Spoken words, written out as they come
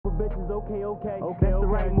bitches, okay. That's the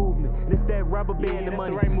right movement. This that rubber band of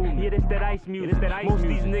money. Yeah, this that ice music. Most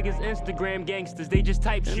these niggas Instagram gangsters, they just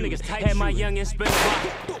type shoot. Had my youngin' spin a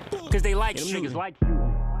block, cause they like shooting. Niggas like shooting.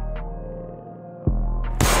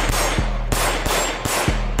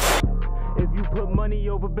 If you put money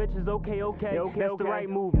over bitches, okay. That's the right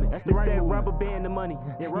movement. That's that rubber band of money.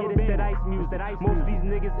 Yeah, this that ice music. Most these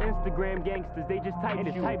niggas Instagram gangsters, they just type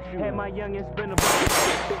shoot. Had my youngin' spin a block.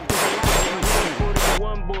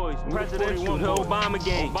 41 boys, presidential, the Obama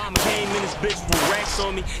gang. Came in this bitch with racks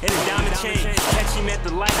on me and a diamond chain. Catch him at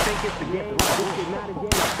the light, think it's the game. Not a game.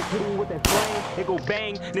 Hit him with that flame, it go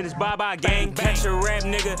bang. Then it's bye-bye gang. Catch a rap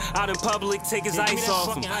nigga out in public, take his ice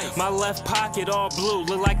off him. My left pocket all blue,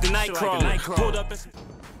 look like the Nightcrawler. Pulled up and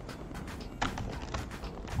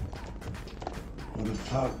who the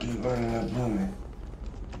fuck keep running up on me?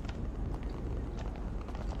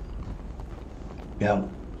 Yo.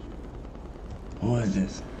 Who is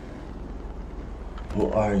this?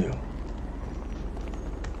 Who are you?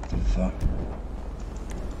 The fuck?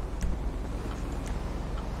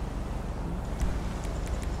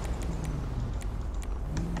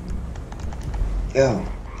 Yo.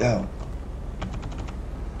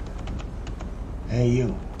 Hey,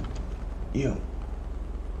 you. You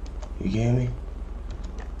hear me?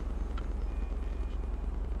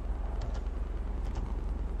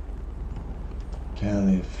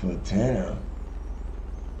 Cali Fontana?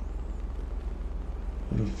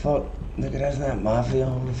 Who the fuck? Nigga, that's not Mafia.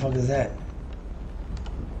 Who the fuck is that?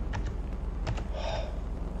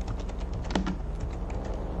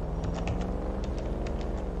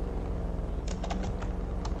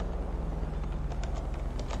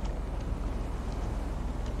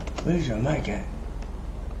 Where's your mic at?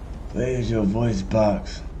 Where's your voice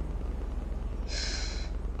box?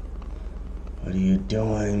 What are you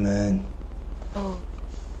doing, man? Oh.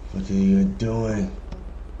 What are you doing?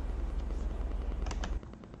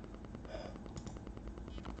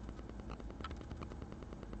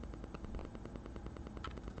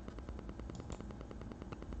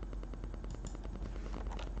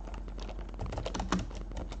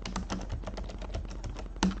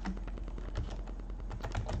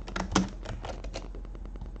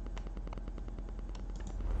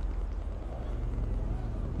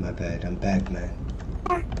 My bad, I'm back, man.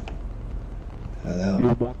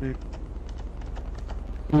 Hello?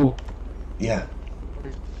 Who? Yeah.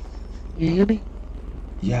 You hear me?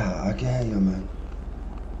 Yeah, I can hear you, man.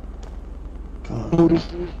 Come on. Who this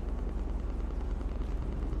is?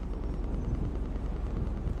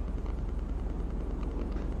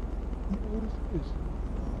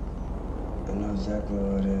 I know exactly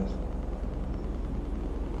what it is.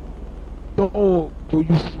 Oh, do you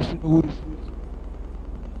know who this is?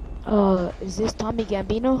 Is this Tommy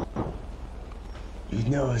Gambino? You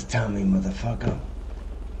know it's Tommy, motherfucker.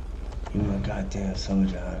 You my goddamn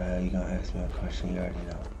soldier. How the hell you gonna ask me a question you already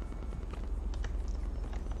know?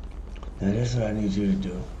 Now this is what I need you to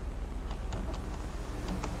do.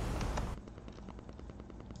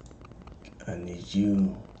 I need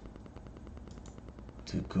you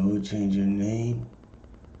to go change your name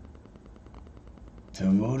to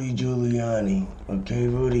Rudy Giuliani. Okay,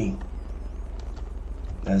 Rudy?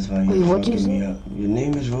 That's why you're fucking me up. Your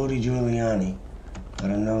name is Rudy Giuliani.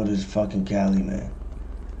 But I know this fucking Cali, man.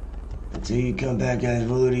 Until you come back as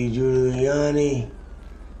Rudy Giuliani,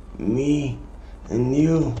 me and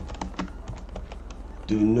you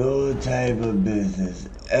do no type of business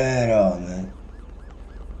at all, man.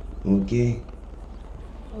 Okay?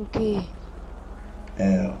 Okay.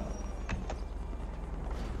 At all.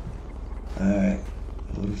 Alright.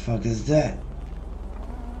 Who the fuck is that?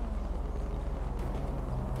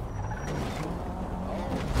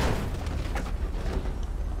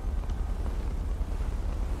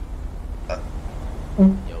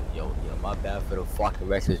 Yo, my bad for the fucking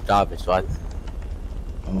reckless driving, so I...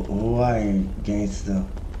 Who are you, gangster?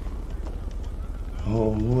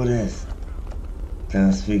 Who this? Can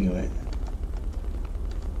I speak with?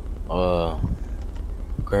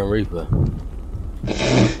 Grim Reaper.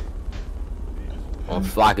 I'm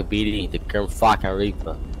fucking BD, the Grim fucking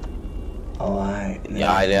Reaper. Oh, alright.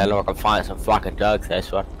 Yeah, I know I can find some fucking drugs,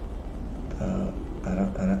 that's what. I don't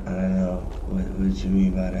know what you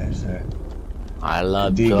mean by that, sir. I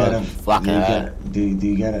love drugs, fucking hell. Do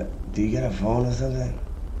you got a phone or something?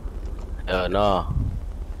 No.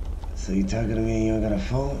 So you talking to me and you don't got a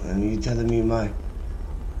phone, and you telling me my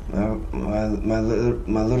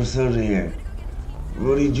little soldier here,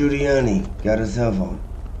 Rudy Giuliani, got a cell phone.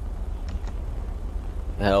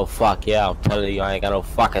 Hell, fuck yeah! I'm telling you, I ain't got no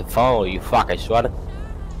fucking phone. You fucking sweater.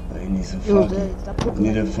 You need some fucking.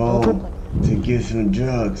 Need a phone to get some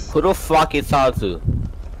drugs. Who the fuck you talk to?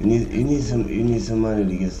 You need some money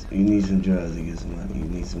to get. You need some drugs to get some money. You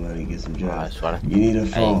need some money to get some drugs. You need a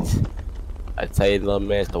phone. I tell you, little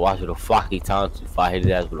man, to watch the fucking times if I hit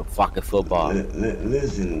his ass with a fucking football.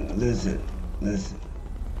 Listen.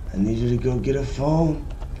 I need you to go get a phone.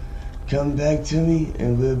 Come back to me,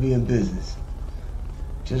 and we'll be in business.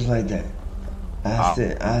 Just like that.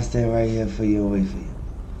 I'll stay right here for you and wait for you.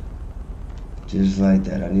 Just like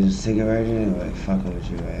that. I need a cigarette anyway. Fucking with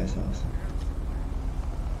you, assholes.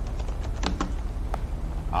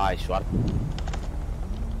 Alright, Shwat.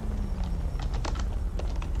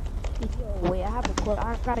 Yo, wait, I have a call.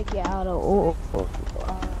 I gotta get out of.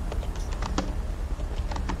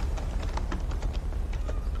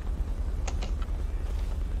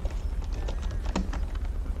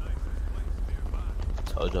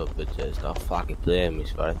 Told your bitch ass, stop fucking playing me,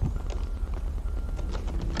 Shwat.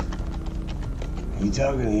 He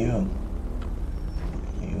talking to you.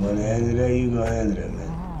 You wanna handle that? You gonna handle that, man.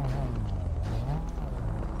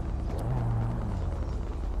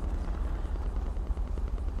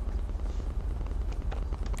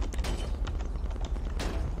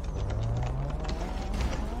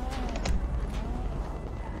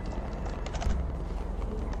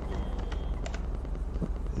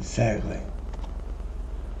 Exactly.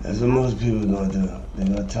 That's what most people gonna do. They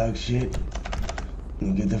gonna talk shit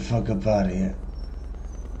and get the fuck up out of here.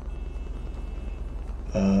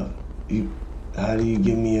 How do you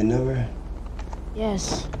give me your number?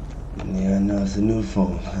 Yes. Yeah, I know, it's a new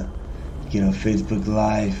phone. You get on Facebook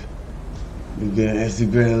Live. You get on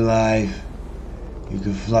Instagram Live. You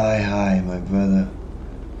can fly high, my brother.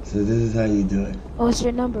 So this is how you do it. Oh, what's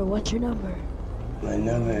your number? What's your number? My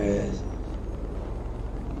number is...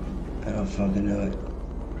 I don't fucking know it.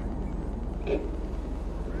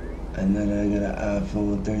 I know that I got an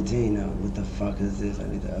iPhone 13 now. What the fuck is this? I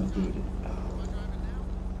need to upgrade it.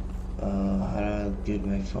 How do I get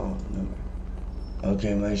my phone number?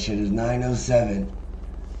 Okay, my shit is 907.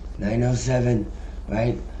 907,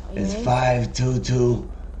 right? It's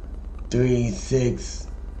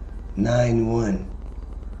 522-3691.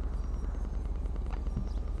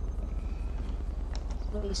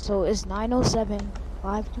 Wait, so it's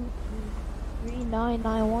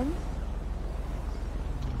 907-522-3991?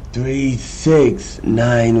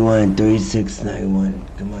 3691, 3691.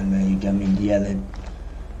 Come on, man, you got me yelling.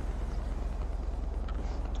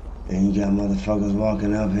 And you got motherfuckers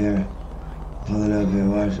walking up here, pulling up here.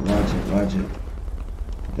 Watch it. You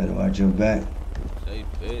better watch your back. Say,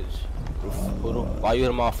 bitch. Why you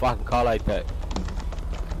in my fucking car like that?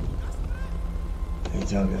 I ain't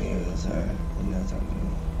talking to you, sir. I'm not talking to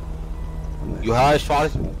you. You high,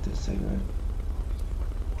 Shwat? Smoke this cigarette.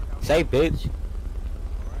 Say, bitch.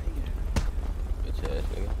 Bitch ass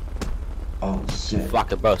nigga. Oh, shit.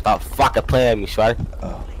 Fucking bro, stop fucking playing me, Shwat.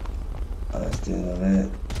 Oh, that's still on that.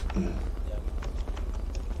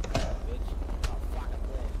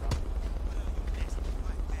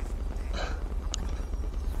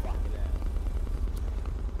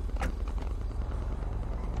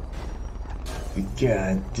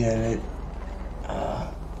 God damn it.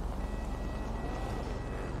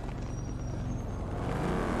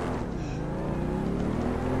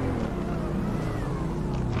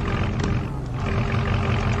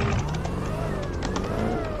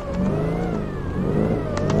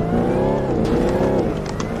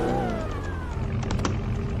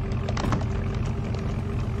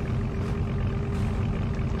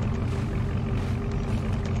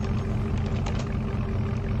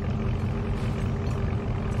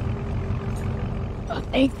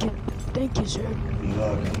 Thank you, sir. You're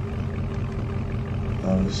welcome.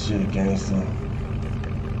 Oh shit, gangsta.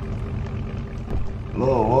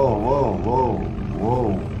 Whoa.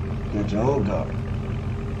 You got your own car.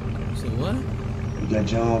 Say what? You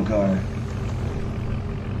got your own car.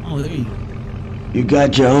 Oh, there you go. You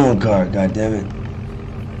got your own car, goddammit.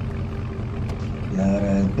 Loud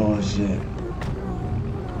ass bullshit.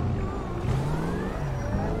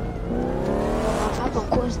 I have a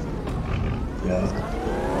question.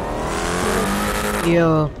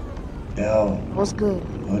 Yo. What's good?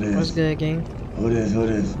 Who this? What's good, gang? Who this? How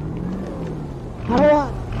do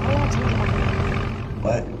I change my name?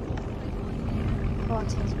 What? How do I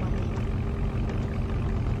change my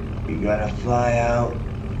name? You gotta fly out.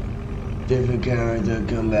 Different character,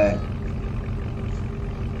 come back.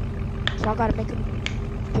 So I gotta make a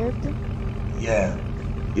character? Yeah.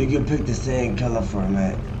 You can pick the same color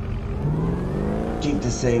format. Keep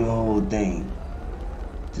the same whole thing.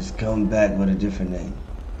 Just come back with a different name.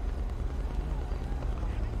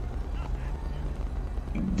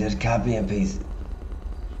 Just copy and paste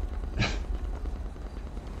it.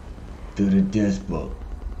 Through the disk book.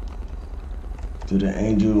 through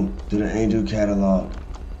the Angel catalog.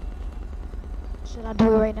 Should I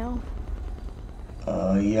do it right now?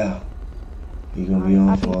 Yeah. You're gonna be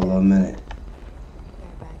on for a little minute. Okay,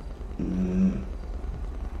 bye.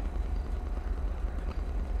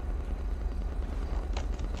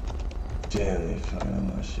 Damn, they fucking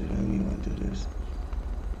up my shit. I didn't even do this.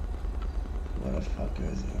 What the fuck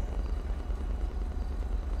is he?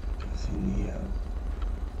 Cause he need help.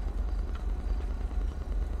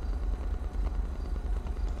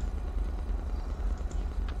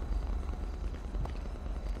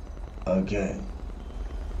 Okay.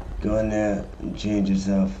 Go in there and change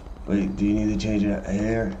yourself. Wait, do you need to change your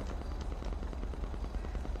hair?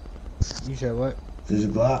 You said what? This is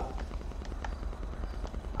Glock?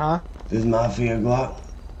 Huh? This is Mafia Glock?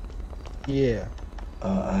 Yeah.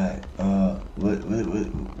 Alright.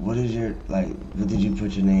 What is your, like, what did you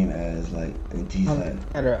put your name as, like, in T-side?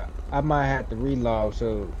 I might have to relog,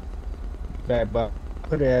 so but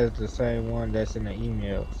put it as the same one that's in the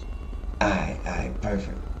emails. Alright,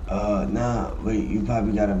 perfect. Nah, wait, you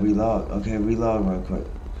probably gotta relog. Okay, relog real quick.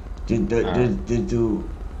 Did do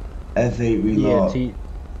F8 relog.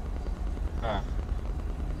 Yeah,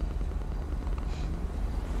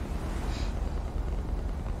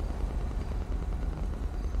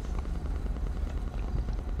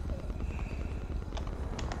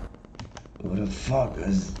 Where the fuck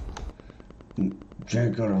is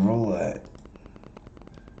Drake gonna roll at?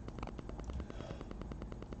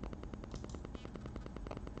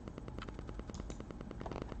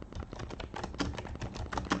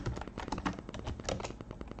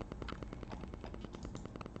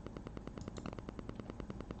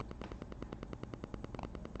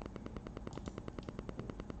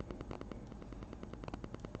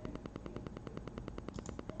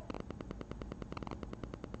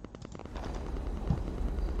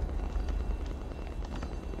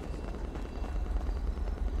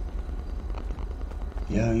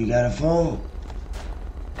 Yo, you got a phone?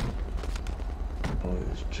 Oh,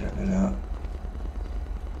 he's checking out.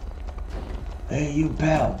 Hey, you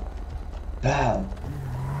pal. Pal.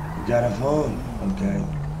 You got a phone? Okay.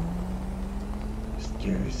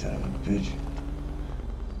 Scary son of a bitch.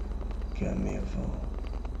 Got me a phone.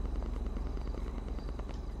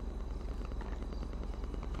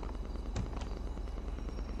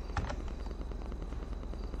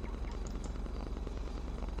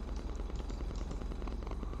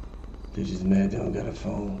 Bitches mad they don't got a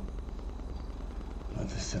phone. About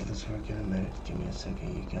to set this work in a minute. Give me a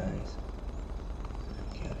second, you guys.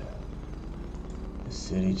 Get it. The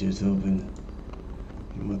city just opened.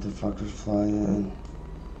 You motherfuckers fly in.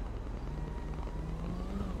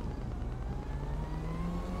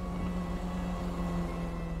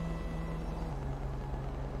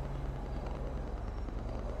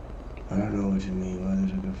 I don't know what you mean. Why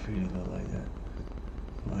does the graffiti look like that?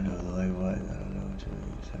 Why do it look like what? I don't know what you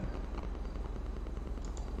mean, sir.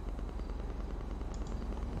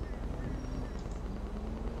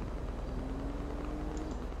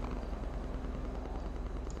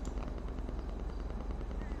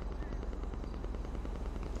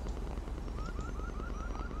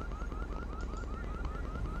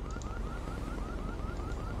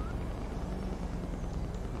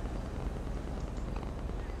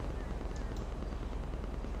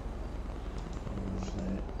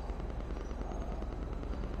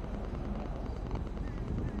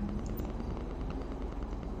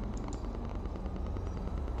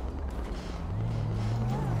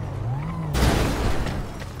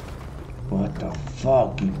 What the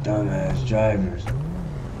fuck, you dumbass drivers?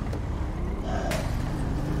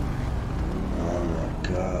 Oh my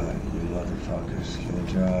god, you motherfuckers can't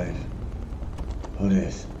drive. Who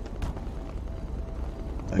this?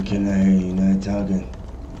 I cannot hear you, not talking.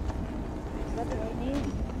 Is that the right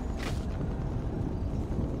name?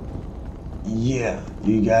 Yeah,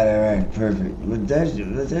 you got it right, perfect. Was that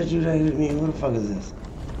you that hit me? Who the fuck is this?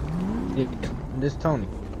 This Tony.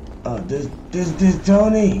 Oh, this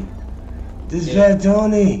Tony! This fat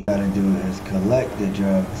Tony! What I gotta do is collect the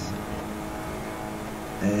drugs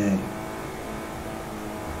and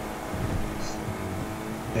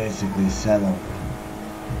basically sell them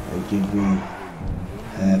and give me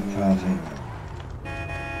half profit.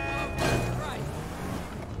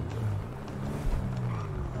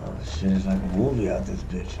 Oh shit, it's like a movie out this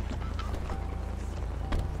bitch.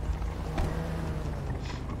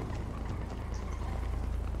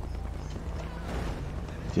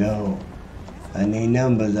 Yo, I need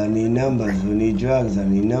numbers, I need numbers. Who need drugs? I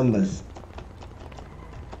need numbers.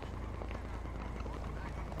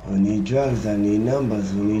 Who need drugs? I need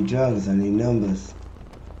numbers. Who need drugs? I need numbers.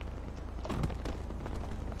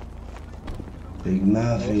 Big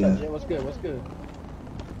Mafia. What's good? What's good?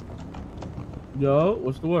 Yo,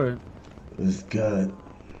 what's the word? What's good?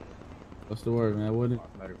 What's the word, man? What?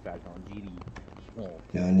 Matter of fact, on GD. Oh.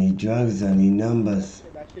 Y'all need drugs, I need numbers.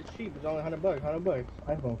 That shit's cheap. It's only $100. $100.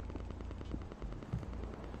 iPhone.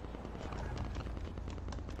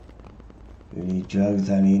 You need drugs,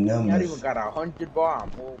 I need Y'all numbers. even got 100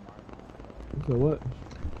 bomb. Oh my. So what?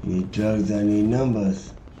 You need drugs, I need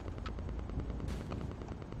numbers.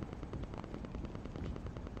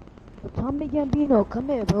 Tommy Gambino, come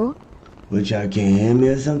here, bro. What, y'all can't hear me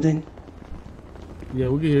or something? Yeah,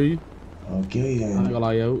 we can hear you. Okay I ain't then. gonna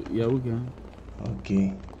lie, yeah, we can.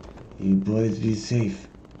 Okay. You boys be safe.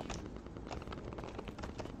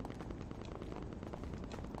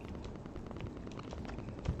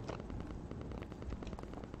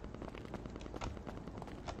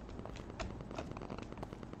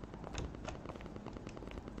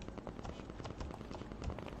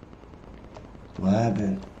 What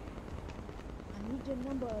happened? I need your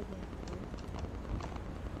number again, bro.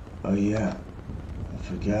 Oh yeah, I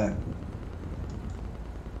forgot.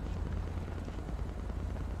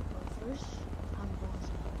 But first, I'm going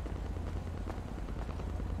to.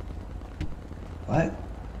 What? I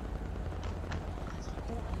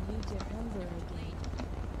said I need your number again.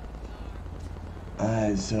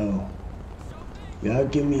 Alright, so y'all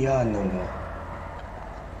give me y'all number.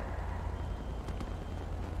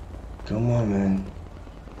 Come on, man.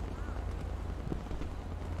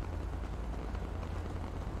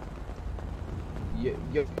 You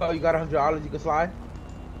got $100 you can slide?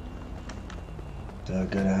 Do I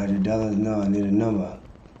got $100? No, I need a number.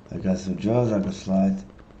 I got some drugs I can slide.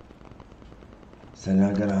 So now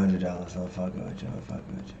I got $100. I'm fucking with you. I'm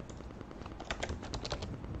fucking with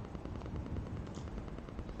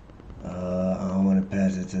you. I don't want to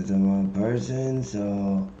pass it to the wrong person,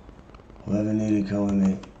 so whoever need it, come with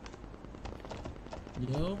me.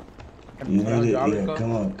 Yo. You need it? Yeah,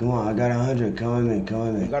 come on. I got 100. Come with me.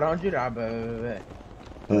 You got 100? I bet.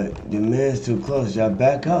 But the man's too close. Y'all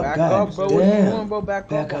back up. Back God up, bro. damn. What you doing, bro? Back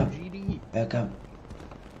Back up up. on GD. Back up.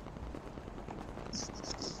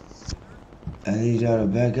 I need y'all to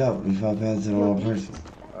back up before I pass it to the wrong person.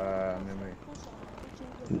 Memory.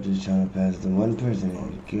 I'm just trying to pass the one person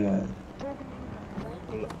here. God.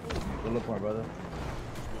 Good look, my brother.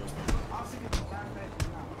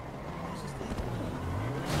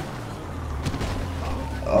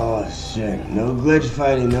 Oh shit. No glitch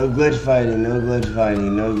fighting. No glitch fighting. No glitch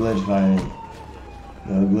fighting. No glitch fighting.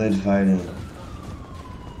 No glitch fighting.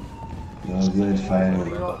 No glitch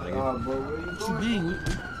fighting. What you mean?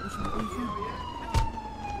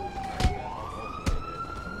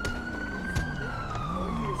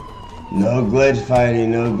 No glitch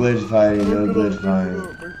fighting. No glitch fighting. No glitch fighting.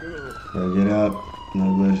 Yo, get up. No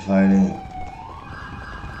glitch fighting.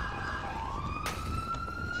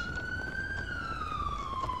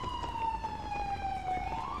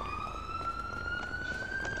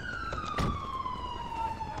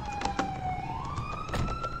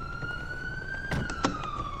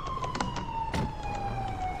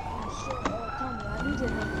 Tommy, I need your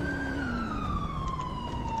number.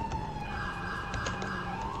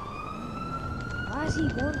 Why is he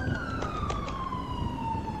going on my phone?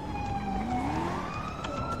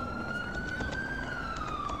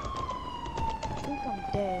 I think I'm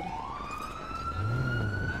dead.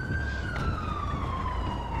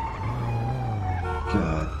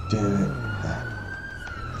 God damn it.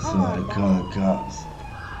 Somebody call the cops.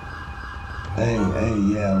 Hey,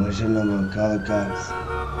 yeah, what's your number? Call the cops.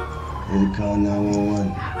 They call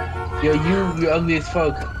 911. Yo, you ugly as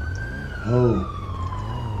fuck. Who?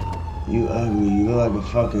 You ugly. You look like a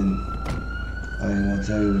fucking... I ain't gonna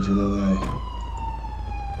tell you what you look like.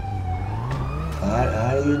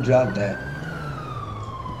 How did you drop that?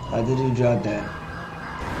 How did you drop that?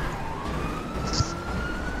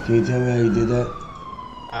 Can you tell me how you did that?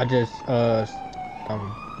 I just,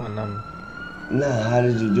 my number. Nah, how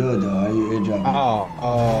did you do it though? How you airdrop it?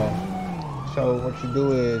 So what you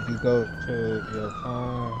do is you go to your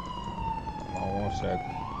phone. Hold on 1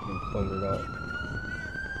 second. Let me pull it up.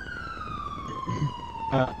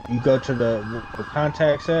 You go to the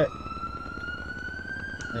contact set,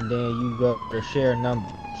 and then you go to share number,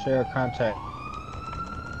 share contact,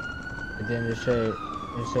 and then it say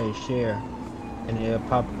share, and it'll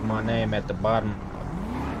pop up my name at the bottom.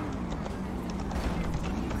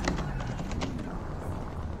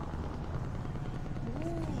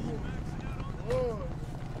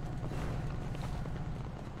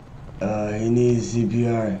 He needs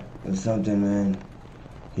CPR or something, man.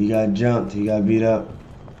 He got jumped. He got beat up.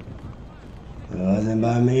 It wasn't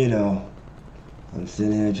by me, though. I'm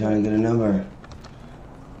sitting here trying to get a number.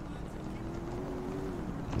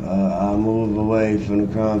 I'll move away. away from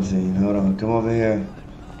the crime scene. Hold on, come over here.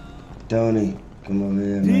 Tony, come over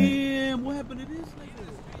here, man. Damn, what happened to this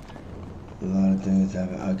nigga? A lot of things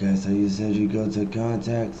happen. Okay, so you said you go to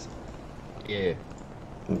contacts? Yeah.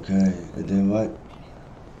 Okay, and then what?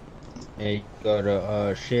 And you go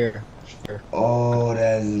to share. Oh,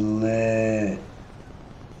 that's lit.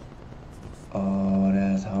 Oh,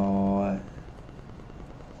 that's hard.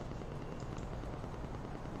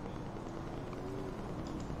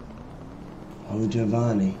 Oh,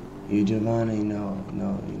 Giovanni. You Giovanni? No,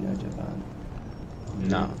 you're not Giovanni.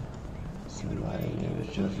 No. Somebody named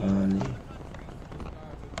Giovanni.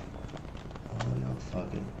 Oh, no,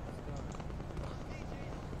 fuck it.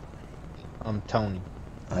 I'm Tony.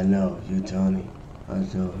 I know, you're Tony. I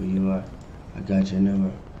know who you are. I got your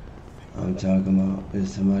number. I'm talking about,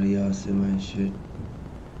 is somebody else in my shit?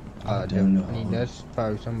 I don't know. That's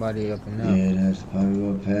probably somebody up and up. Yeah, that's probably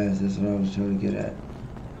what passed. That's what I was trying to get at.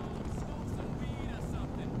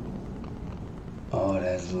 Oh,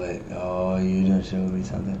 that's lit. Oh, you done showed me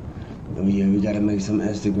something. Oh, yeah, we gotta make some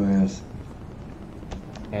Instagrams.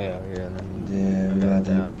 Hell yeah. Yeah, we got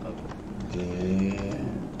that. Yeah.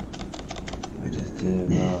 We just did,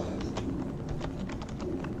 bro.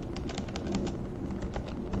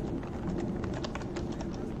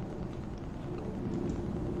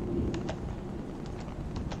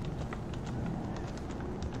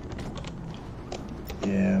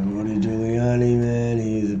 Yeah, Rudy Giuliani, man,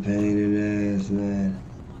 he's a pain in the ass, man.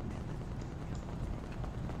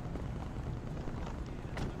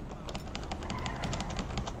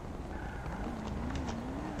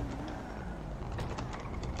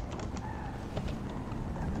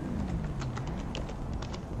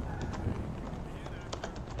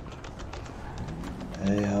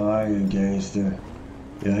 Hey, how are you, gangster?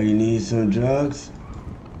 Yo, you need some drugs?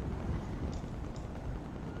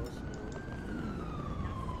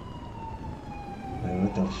 Man,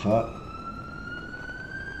 what the fuck?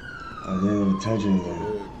 I didn't even touch anything.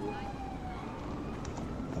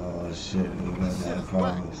 Oh shit, we about to have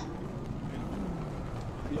problems.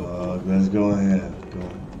 Oh, let's go in here. Go.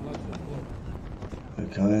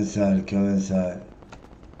 Come inside, come inside.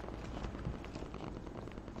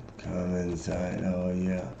 Come inside, oh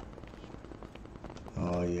yeah.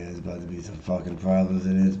 Oh yeah, it's about to be some fucking problems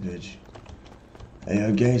in this bitch. Hey,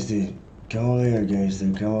 yo, gangster, come over here,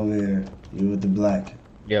 gangster, come over here. You with the black.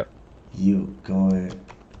 Yep. You, come over here.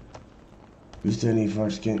 You still need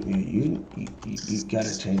fresh skin. You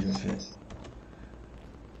gotta change your fit.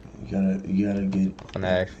 You gotta get. I'm gonna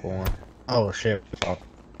ask for one. Oh shit. Oh.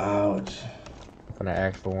 Ouch. I'm gonna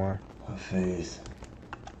ask for one. My face.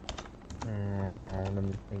 Let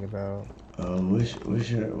me think about. What's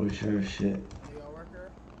your shit?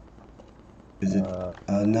 Is it?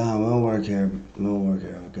 Nah, we don't work here. We don't work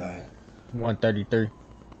here, guy. 133.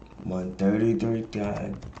 133.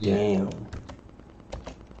 God damn.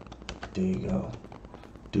 There you go.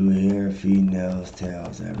 Do hair, feet, nails,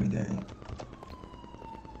 tails, everything.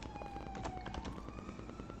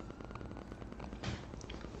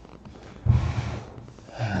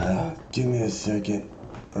 Give me a second.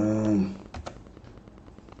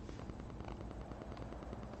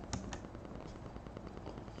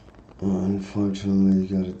 Unfortunately,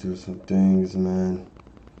 you gotta do some things, man.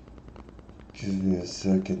 Give me a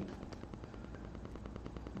second.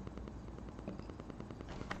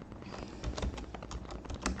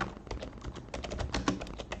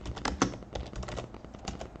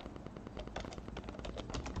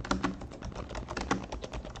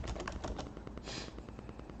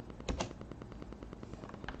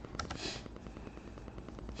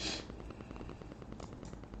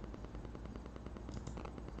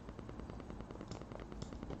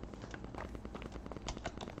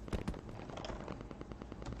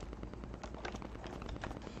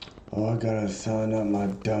 Oh, I gotta sign up my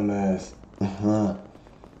dumbass. What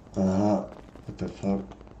the fuck?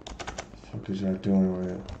 The fuck is y'all doing over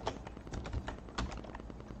here?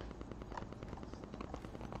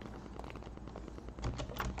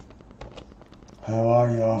 How are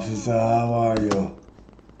you, officer? How are you?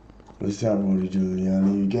 What's up, Rudy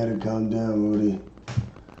Giuliani? You gotta calm down, Rudy.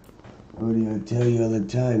 Rudy, I tell you all the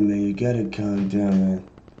time, man. You gotta calm down, man.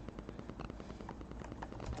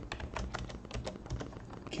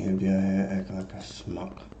 Can't be out here acting like a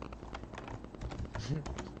schmuck.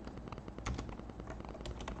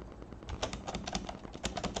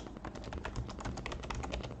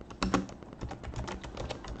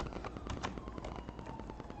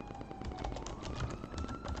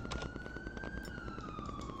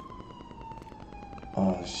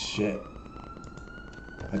 Oh shit.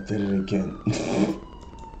 I did it again.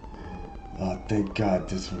 Oh, thank God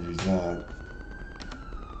this will resign.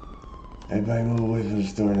 Everybody move away from the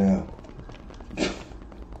store now.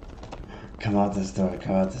 Come out the store,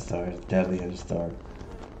 come out the store. It's deadly in the store.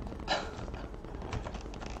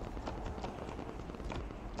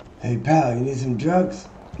 Hey pal, you need some drugs?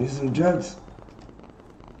 You need some drugs?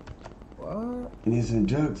 What? You need some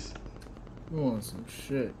drugs? You want some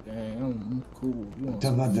shit, gang. I'm cool. You want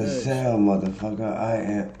Talk about the sale, motherfucker. I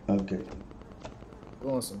am. Okay. You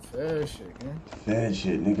want some fair shit, gang? Fair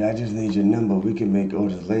shit, nigga. I just need your number. We can make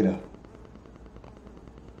orders later.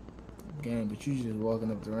 Gang, but you just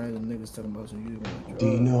walking up to random niggas talking about some you want drugs. Do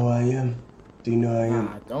you know who I am? Do you know who I am?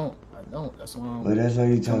 Nah, I don't. That's why I'm... But that's why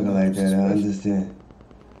you talking like that. I understand.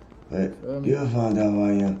 But you'll find out who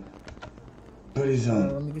I am. Pretty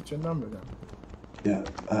soon. Let me get your number then. Yeah,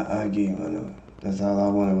 I gave you my number. That's all I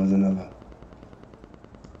wanted was a number.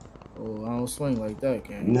 Oh, I don't swing like that,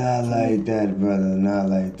 gang. Not like that, brother. Not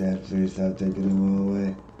like that. Please stop taking it the wrong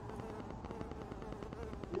way.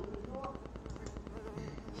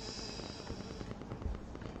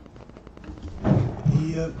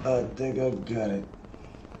 Yep, I think I got it.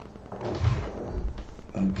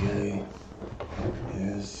 Okay.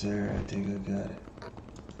 Yes, sir. I think I got it.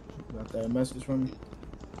 Got that message from me?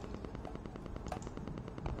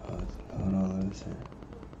 Hold on, let me see.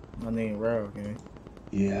 My name Raw, gang.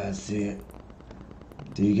 Yeah, I see it.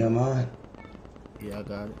 Do you got mine? Yeah, I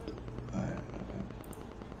got it. Alright,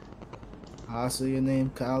 I see your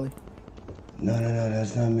name, Kylie. No,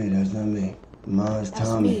 that's not me. That's not me. Mine's That's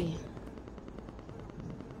Tommy. me.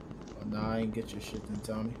 Oh, nah, I ain't get your shit then,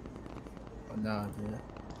 Tommy. Oh, nah, I did.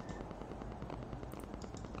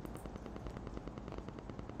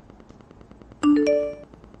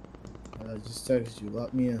 I just texted you.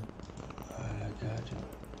 Lock me in. Alright, I got you.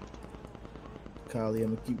 Kylie,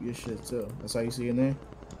 I'm gonna keep your shit too. That's how you see your name?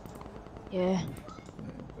 Yeah.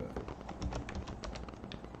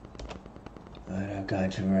 Alright, I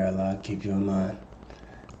got you, Rel. I'll keep you in mind.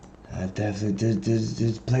 I definitely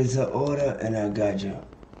just place an order and I got you.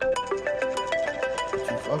 What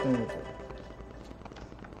you fucking with her?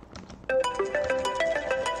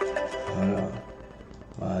 Hold on.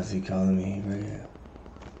 Why is he calling me right here?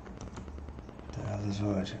 The hell is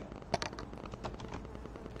wrong with you?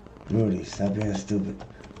 Rudy, stop being stupid.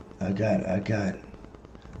 I got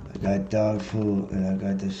dog food and I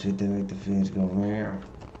got the shit that make the fiends go round.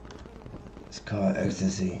 It's called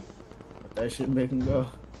ecstasy. That shit make him go.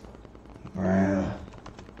 Round.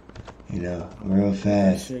 You know, real That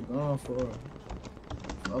fast. shit gone for her.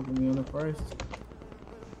 Fucking me on the price.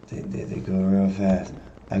 They go real fast.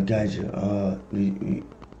 I got you. We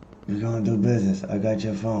gonna do business. I got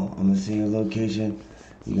your phone. I'm gonna see your location.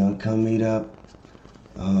 You gonna come meet up.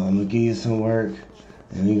 I'm gonna give you some work,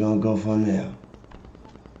 and we gonna go from there.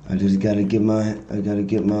 I just gotta get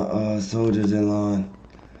my soldiers in line.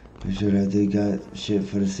 Make sure that they got shit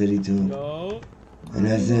for the city too. Yo. And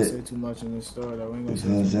that's I ain't gonna it. say too much in this store though. We ain't gonna You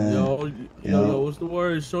know what I'm say too much. saying? Yo, what's the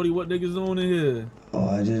word? Shorty, what niggas on in here?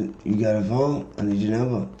 Oh, you got a phone? I need your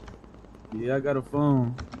number. Yeah, I got a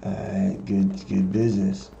phone. Alright, good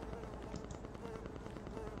business.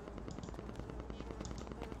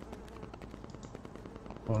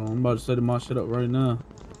 Hold on, I'm about to set my shit up right now.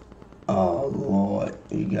 Oh Lord,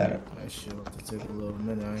 you got it. That shit will have to take a little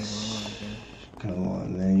minute. I ain't gonna lie, man. Come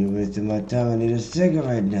on, man, you wasting my time. I need a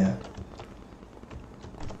cigarette now.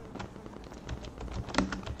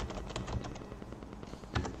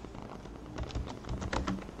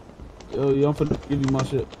 Yo, I'm finna give you my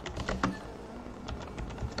shit.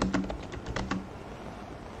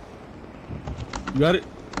 You got it?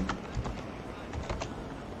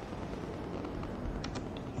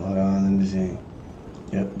 Hold on, let me see.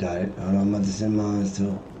 Yep, got it. Hold on, I'm about to send mine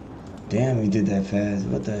too. Damn, you did that fast.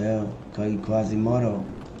 What the hell? Call you Quasimodo.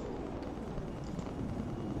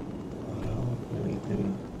 Hold on, let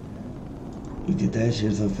me. You did that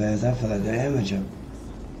shit so fast, I feel like an amateur.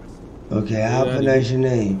 Okay, how Yeah, pronounce your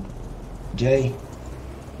name? Jay?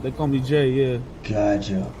 They call me Jay, yeah.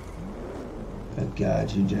 Gotcha. I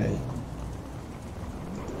got you, Jay.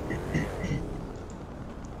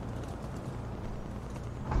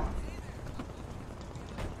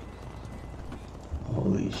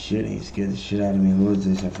 Holy shit, he scared the shit out of me. Who is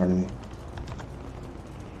this in front of me?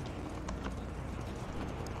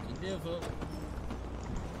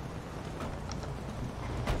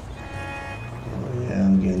 Oh yeah,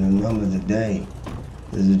 I'm getting a number today.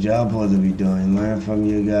 There's a job supposed to be doing. Learn from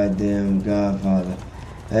your goddamn godfather.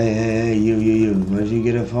 Hey, you. Once you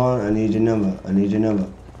get a phone, I need your number.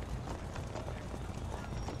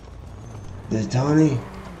 This Tony?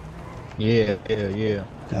 Yeah.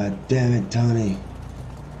 God damn it, Tony.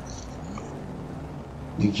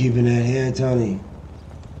 You keeping that here, Tony?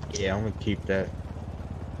 Yeah, I'm gonna keep that.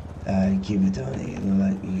 Keep it, Tony. You look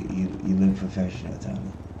like you look professional, Tony.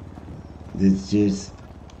 It's just,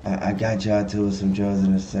 I got y'all to some drugs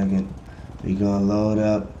in a second. We gonna load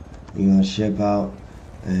up, we gonna ship out,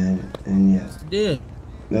 and yeah. Yeah.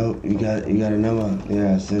 No, you got a number?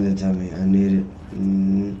 Yeah, send it to me. I need it.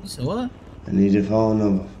 You said what? I need your phone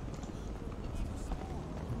number.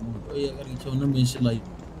 Oh yeah, I gotta get your number and shit like.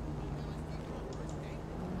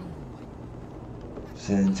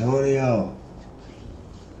 San Antonio.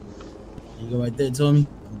 You go right there, Tommy.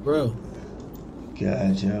 Bro.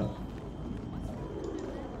 Gotcha.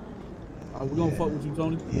 We gonna fuck with you,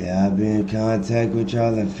 Tony? Yeah, I'll be in contact with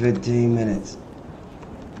y'all in 15 minutes.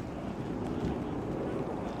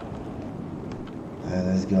 Alright,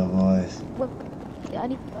 let's go, boys. Wait, I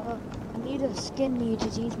need to skin me to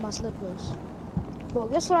change my slippers. Bro,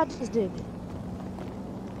 guess what I just did?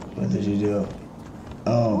 What did you do?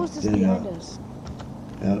 Oh, Who's this there you behind go. us?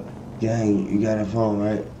 Yep. Gang, you got a phone,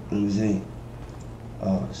 right? Let me see.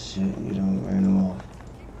 Oh, shit, you done ran them off.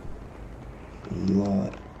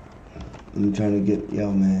 Lord. I'm trying to get, yo,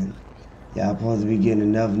 man. Y'all supposed to be getting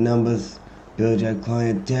enough numbers. Build your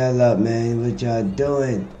clientele up, man. What y'all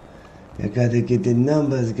doing? You gotta get the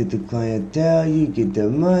numbers, get the clientele, you get the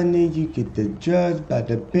money, you get the drugs,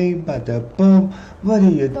 bada bing, bada boom. What are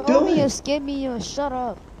you Don't doing? you skin me, you shut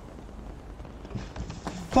up.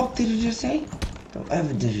 Fuck did you just say? Don't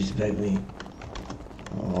ever disrespect me.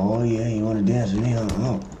 Oh yeah, you wanna dance with me?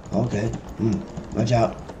 Oh, okay. Watch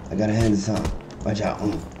out. I gotta hand you something. Watch out.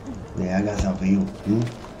 Yeah, I got something for you.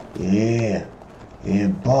 Yeah. Yeah,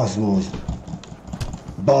 boss moves.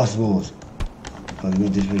 Boss moves. Oh, you gonna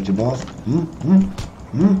disrespect your boss?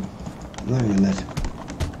 Learn your lesson.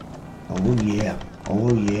 Oh yeah.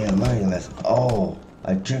 Oh yeah, learn your lesson. Oh,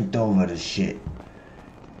 I tripped over the shit.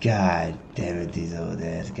 God damn it, these old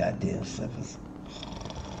ass goddamn slippers.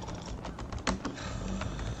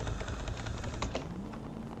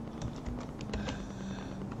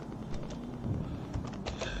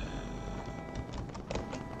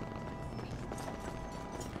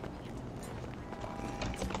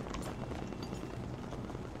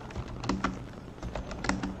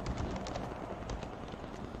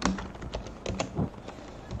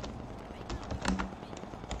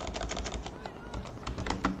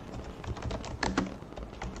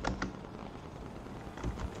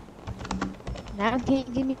 Now can you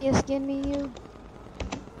give me a skin me, you?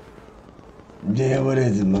 Yeah, what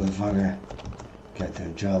is it, motherfucker? Got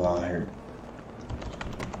them jaw on here.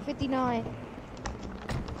 59.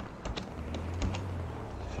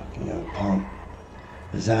 Fucking young pump.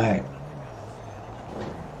 It's alright.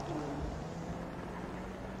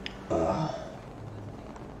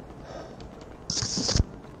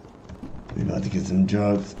 We about to get some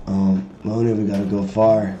drugs. Moni, we gotta go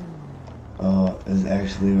far. It's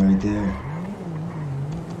actually right there.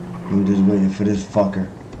 We're just waiting for this fucker.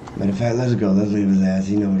 Matter of fact, let's go. Let's leave his ass.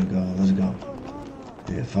 He know where to go. Let's go.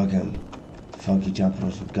 Yeah, fuck him. Fuck you, jumping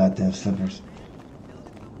on some goddamn slippers.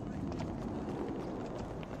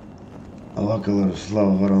 I walk a little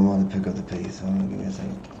slow. Hold on, I want to pick up the pace. Hold on, give me a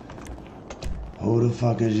second. Who the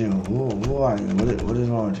fuck is you? Who are you? What is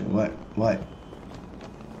wrong with you? What?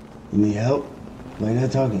 You need help? Why you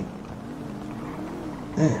not talking?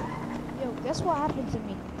 Yo, guess what happened to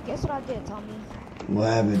me? Guess what I did, Tommy? What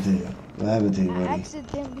happened to you? What happened to you, I buddy?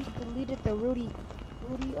 accidentally deleted the Rudy,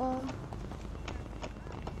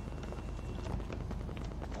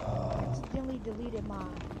 accidentally deleted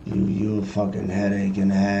mine. You a fucking headache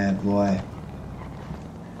and a half, boy.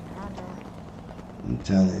 I know. I'm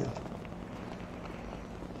telling you.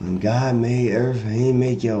 When God made earth, he ain't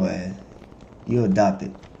make your ass. You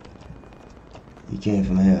adopted. You came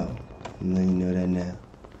from hell. I'm letting you know that now.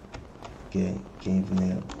 Okay, came from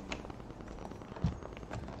hell.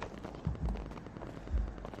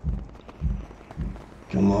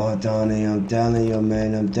 Come on, Tony, I'm telling you,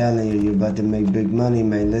 man, I'm telling you, you're about to make big money,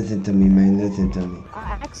 man. Listen to me, man, listen to me.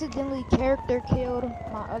 I accidentally character killed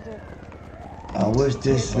my other. I wish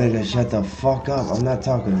this nigga shut the fuck up. I'm not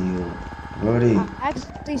talking to you, Rody. I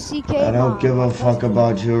accidentally CK. I don't give a fuck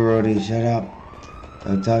about you, Rody. Shut up.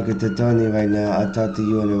 I'm talking to Tony right now. I'll talk to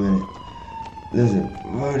you in a minute. Listen,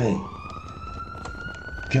 Rody.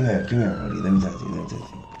 Come here, Rody. Let me talk to you,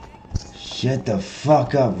 Shut the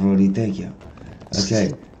fuck up, Rody. Thank you.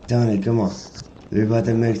 Okay, Tony, come on. We're about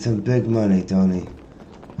to make some big money, Tony.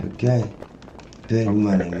 Okay? Big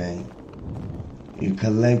money, man. You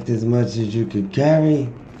collect as much as you could carry.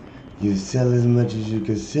 You sell as much as you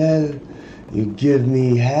could sell. You give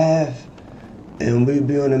me half. And we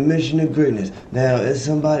be on a mission of greatness. Now, if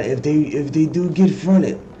somebody, if they do get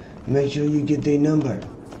fronted, make sure you get their number.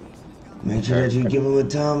 Make sure that you give them a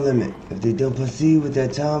time limit. If they don't proceed with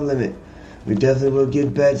that time limit, we definitely will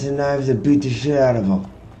get bats and knives and beat the shit out of them.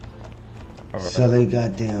 Right. So they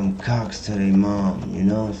goddamn cocks to their mom, you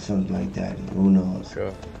know? Something like that. Who knows?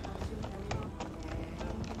 Sure.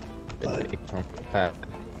 But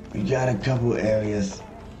we got a couple areas.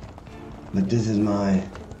 But this is my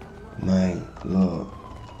little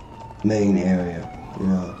main area, you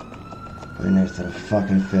know? Right next to the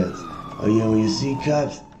fucking fence. Oh yeah, when you see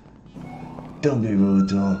cops, don't be rude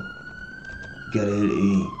to them. Gotta hit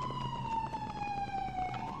E.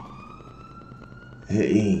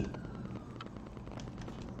 Hit E.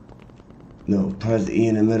 No, press E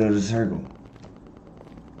in the middle of the circle.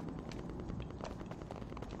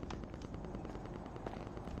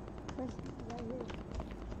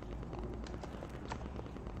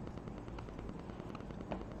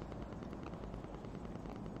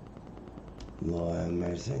 Lord have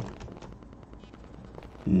mercy.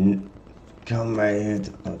 Come right here.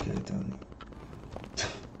 Okay, Tony.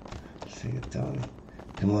 See it, Tony.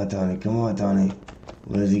 Come on, Tony. Come on, Tony.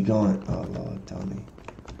 Where's he going? Oh, Lord, Tony.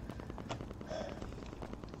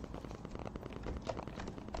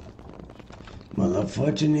 Well,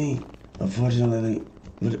 unfortunately,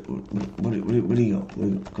 where do you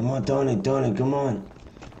go? Come on, Tony, come on.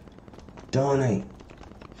 Tony.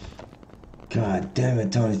 God damn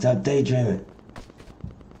it, Tony, stop daydreaming.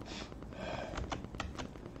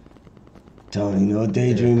 Tony, no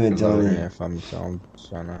daydreaming, Tony.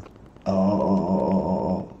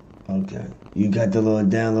 Oh. Okay. You got the little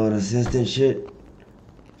download assistant shit?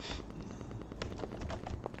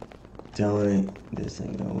 Tony, this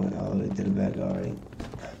ain't gonna went all the way to the back already.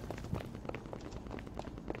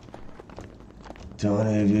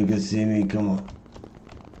 Tony, if you could see me, come on.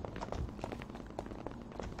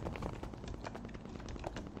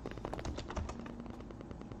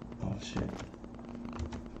 Oh shit.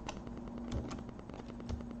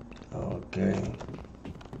 Okay.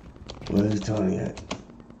 Where's Tony at?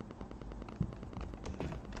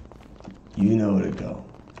 You know where to go.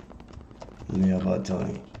 Let me help out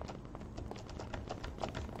Tony.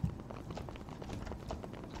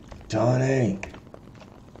 Tony!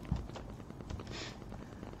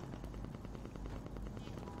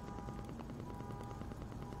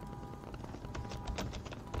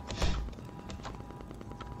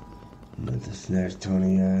 I'm about to snatch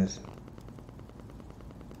Tony ass.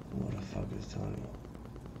 What the fuck is Tony?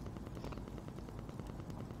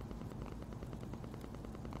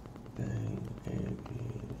 Bang,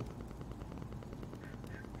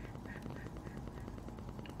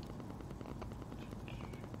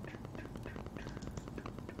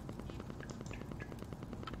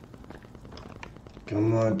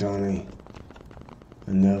 come on, Tony.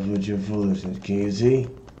 Enough with your foolishness. Can you see?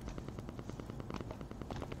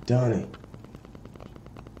 Tony.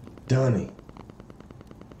 Tony.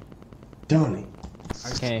 Tony. I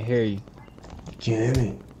can't hear you. Can you hear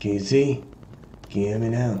me? Can you see? Can you hear me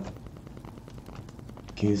now?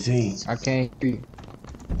 Can you see? I can't hear you.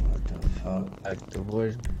 What the fuck? Like the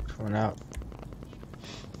voice went out.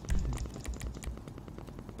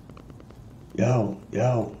 Yo.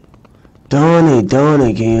 Tony,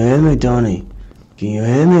 can you hear me, Tony? Can you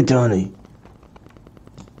hear me, Tony?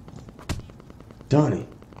 Tony.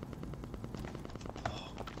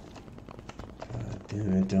 God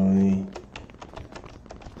damn it, Tony.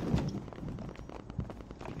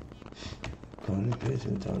 Go in the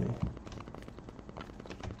kitchen, Tony.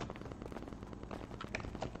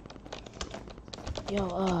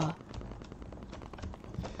 Yo.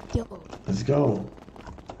 Let's go.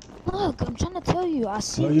 Look, I'm trying to tell you. I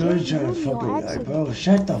see. Oh, you're always trying to fuck me. Like, bro,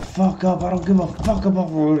 shut the fuck up. I don't give a fuck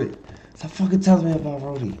about Rudy. Stop fucking telling me about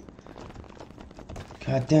Rudy.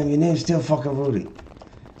 God damn, your name's still fucking Rudy.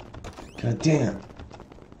 God damn.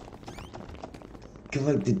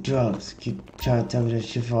 Collect the drugs. Keep trying to tell me that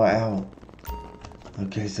shit for an hour.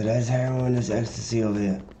 Okay, so that's heroin, that's ecstasy over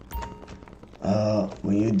here.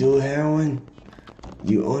 When you do heroin,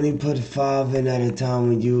 you only put 5 in at a time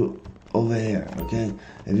when you over here, okay?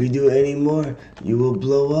 If you do any more, you will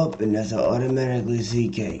blow up, and that's automatically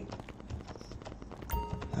CK.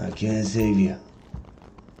 I can't save you.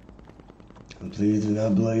 And please do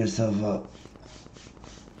not blow yourself up.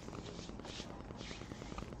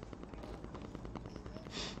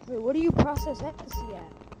 Wait, what do you process ecstasy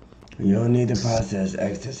at? You don't need to process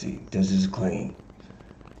ecstasy. This is clean.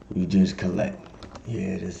 You just collect.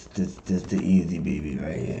 Yeah, this the easy baby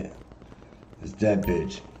right here. It's that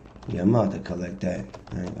bitch. Yeah, I'm about to collect that.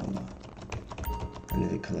 I ain't gonna lie. I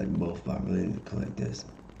need to collect both, but I really need to collect this.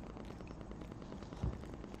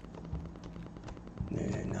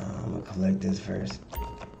 Yeah, nah, I'm gonna collect this first.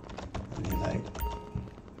 I need like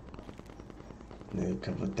Maybe a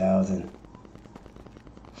couple thousand.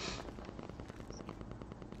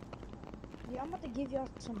 Yeah, I'm about to give y'all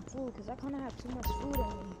some food because I kind of have too much food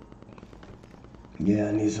on me. Yeah,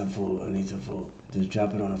 I need some food. I need some food. Just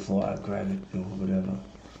drop it on the floor. I'll grab it or whatever.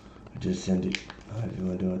 Or just send it. However you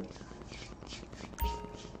want to do it.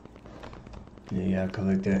 Yeah, y'all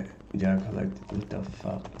collect that. Y'all collect it. What the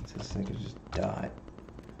fuck? This nigga just died.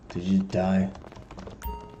 Did you die?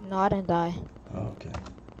 No, I didn't die. Oh, okay.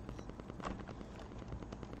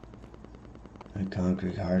 That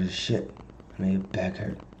concrete hard as shit. I know your back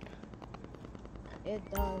hurt. It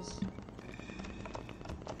does.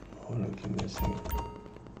 Hold on, give me a second.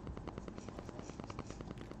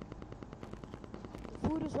 The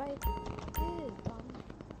food is right there, Tommy.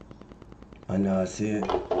 I know, I see it.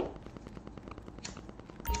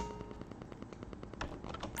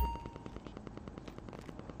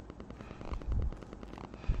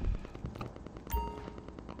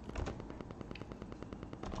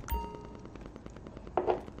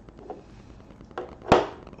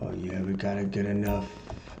 Oh yeah, we gotta get enough.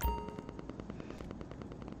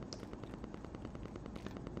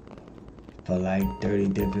 For like 30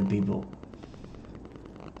 different people.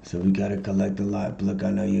 So we gotta collect a lot. Look, I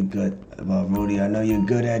know you're good. Well, Rudy, I know you're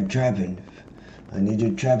good at trapping. I need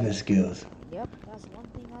your trapping skills. Yep, that's one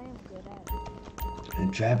thing I am good at.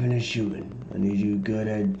 And trapping and shooting. I need you good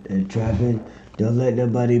at trapping. Don't let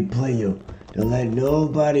nobody play you. Don't let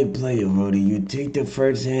nobody play you, Rudy. You take the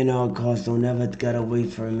first hand on cost. Don't never gotta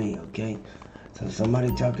wait for me, okay? So if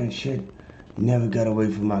somebody talking shit, you never gotta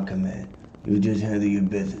wait for my command. You just handle your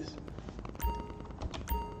business.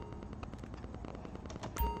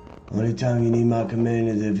 Only time you need my command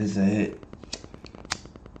is if it's a hit.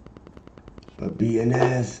 But beating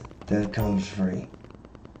ass, that comes free.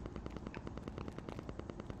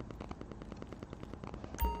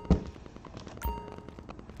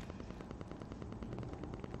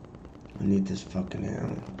 I need this fucking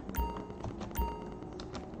hammer.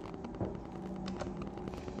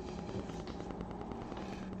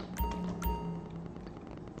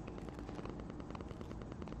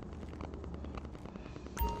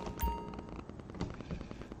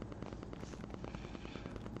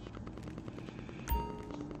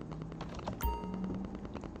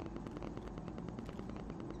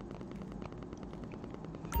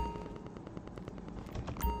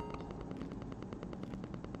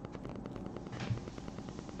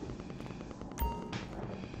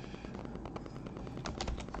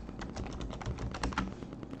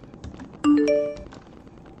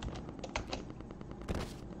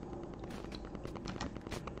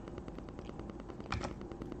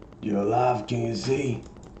 You alive? Can you see?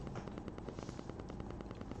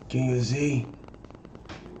 Can you see?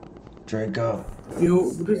 Draco. Yo,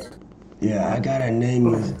 what is? Yeah, I gotta name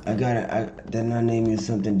you. Then I name you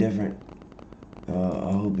something different. I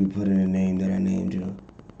hope you put in a name that I named you.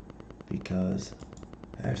 Because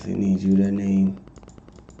I actually need you that name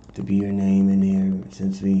to be your name in here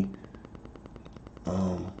since we,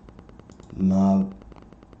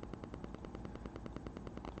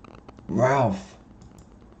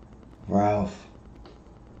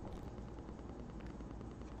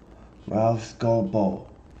 Ralph Scopo.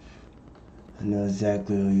 I know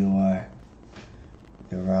exactly who you are.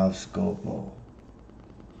 You're Ralph Scopo.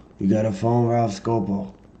 You got a phone, Ralph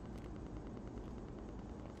Scopo?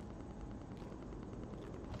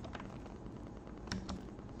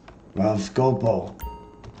 Ralph Scopo.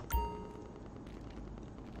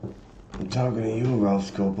 I'm talking to you,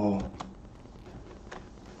 Ralph Scopo.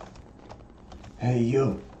 Hey,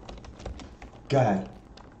 you. Guy.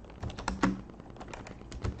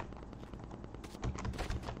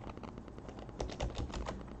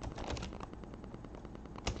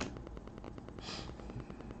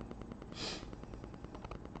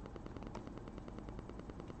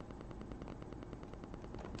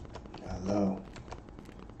 Hello.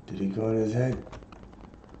 Did he go in his head?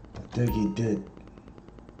 I think he did.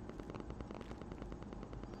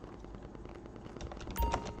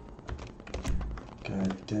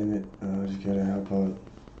 God damn it. I just gotta help out.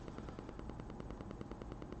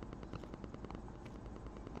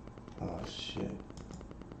 Oh shit.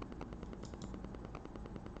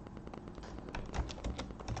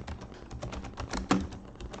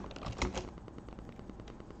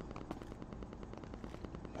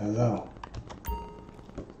 Hello.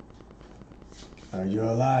 Are you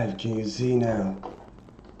alive? Can you see now?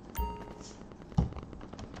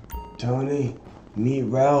 Tony, meet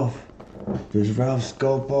Ralph. There's Ralph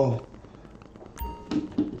Scopo.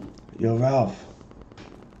 Yo, Ralph.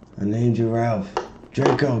 I named you Ralph.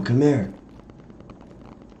 Draco, come here.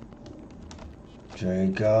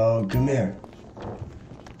 Draco, come here.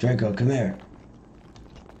 Draco, come here.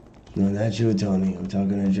 No, not you, Tony. I'm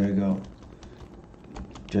talking to Draco.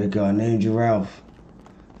 Draco, I named you Ralph.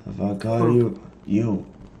 If I call you, your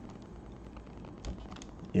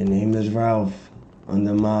name is Ralph on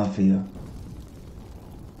the Mafia.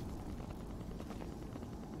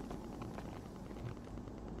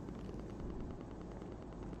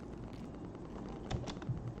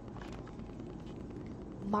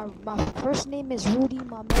 My first name is Rudy,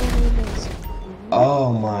 my middle name is...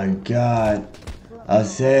 Oh my God. I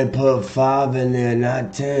said put 5 in there,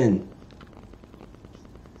 not 10.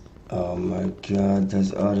 Oh my God,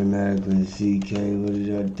 that's automatically CK. What are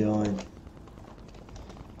y'all doing?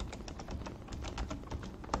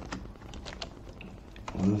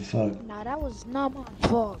 Who the fuck? Nah, that was not my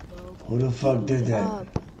fault, bro. Who the fuck did that?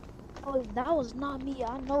 Oh, that was not me.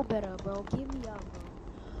 I know better, bro. Give me up, bro.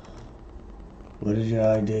 What is your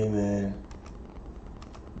ID, man?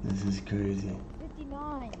 This is crazy.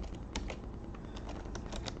 59.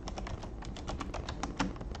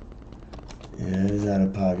 Yeah, it's out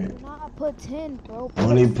of pocket. Do not put 10, bro.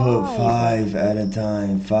 Only put 5 at a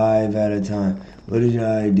time. 5 at a time. What is your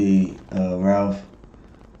ID? Ralph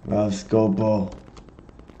Scopo.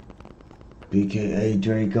 BKA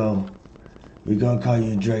Draco. We're gonna call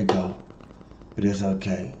you Draco, but it's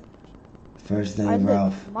okay. First name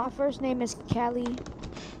Ralph. My first name is Callie.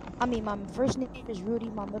 I mean, my first name is Rudy,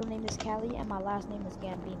 my middle name is Callie, and my last name is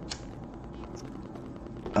Gambino.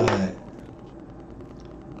 Alright.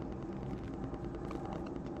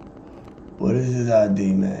 What is his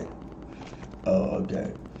ID, man? Oh,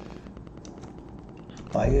 okay.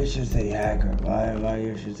 Why you should say hacker? Why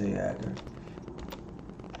you should say hacker?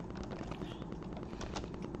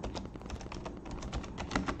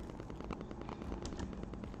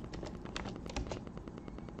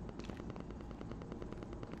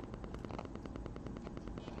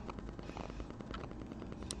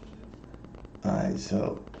 Alright,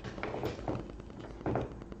 so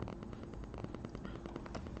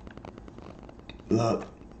look,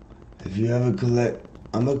 if you ever collect,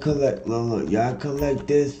 I'ma collect, look, y'all collect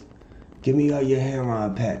this, give me all your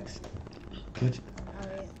hammer-on packs.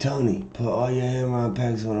 Tony, put all your hammer-on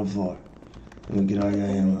packs on the floor. Let me get all your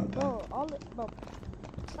hammer-on packs. Bro,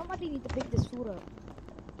 somebody need to pick this food up.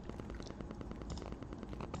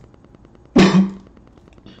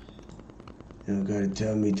 You don't gotta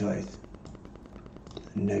tell me twice.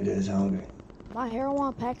 Nigga is hungry. My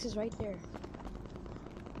heroin packs is right there.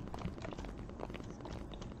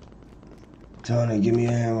 Tony, give me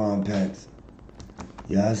your heroin packs.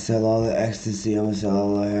 Yeah, I sell all the ecstasy. I'm gonna sell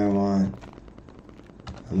all the heroin.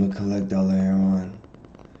 I'm gonna collect all the heroin.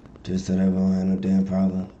 Just so that we don't have no damn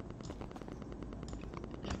problem.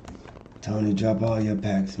 Tony, drop all your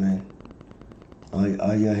packs, man. All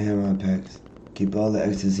your heroin packs. Keep all the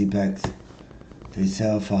ecstasy packs. They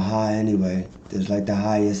sell for high anyway. It's like the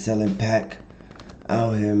highest selling pack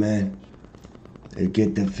out here, man. They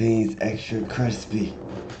get the fiends extra crispy.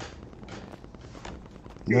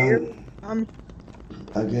 No,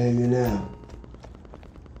 I gave you now.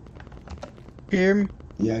 Hear me?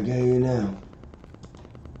 Yeah, I gave you now.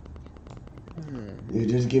 You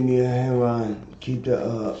just give me a heroin. Keep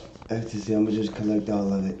the ecstasy. I'ma just collect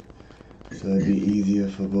all of it, so it'd be easier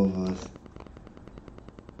for both of us.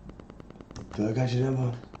 So I got your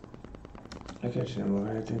number. I got your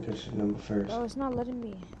number. I think I got your number first. Oh, it's not letting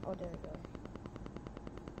me. Oh, there we go.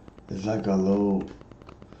 It's like a low.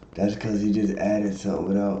 That's because he just added something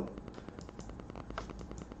without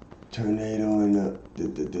tornado in the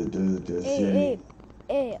city.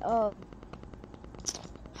 Hey,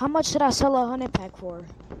 how much should I sell a 100 pack for?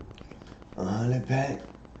 100 pack?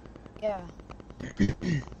 Yeah.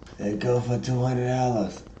 They go for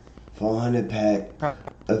 $200 for 100 pack.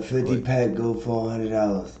 A 50 pack go for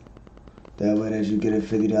 $100. That way that you get a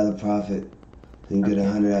 $50 profit. You get a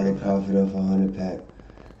 $100 profit off a 100 pack.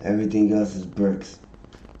 Everything else is bricks.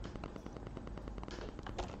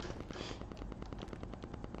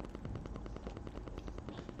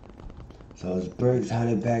 So it's bricks,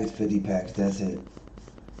 100 packs, 50 packs, that's it.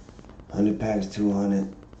 100 packs,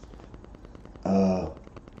 200.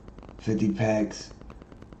 50 packs,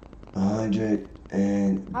 100,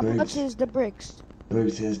 and bricks. How much is the bricks?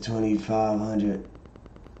 Bricks is 2,500.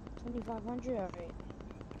 2,500, alright.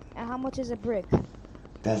 And how much is a brick?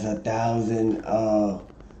 That's 1,000,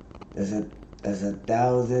 that's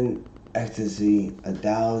 1,000 ecstasy,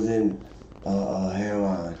 1,000,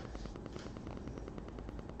 heroin.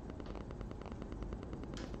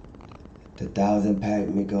 The 1,000 pack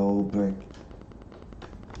make a whole brick.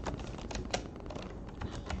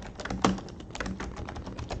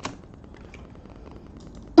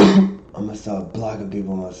 I'm gonna start blocking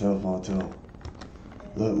people on my cell phone too.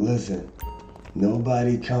 Look, listen.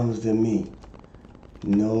 Nobody comes to me.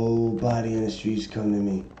 Nobody in the streets come to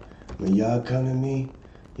me. When y'all come to me,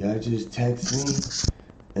 y'all just text me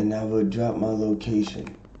and I will drop my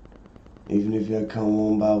location. Even if y'all come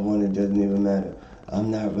one by one, it doesn't even matter. I'm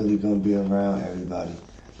not really gonna be around everybody.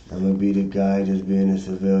 I'm gonna be the guy just being a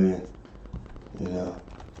civilian. You know,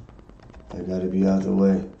 I gotta be out the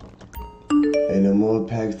way. And the more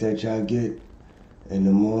packs that y'all get, and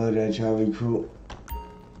the more that y'all recruit.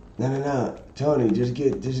 No. Tony, just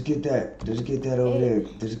get that. Just get that over there.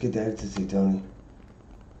 Just get the ecstasy, Tony.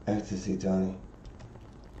 Ecstasy, Tony.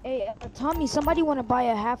 Hey, Tommy, somebody want to buy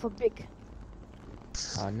a half a brick.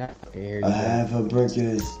 A half a brick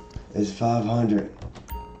is 500.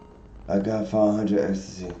 I got 500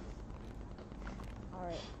 ecstasy.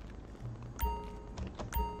 Alright.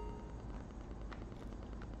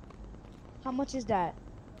 How much is that?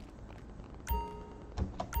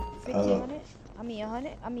 1,500? I mean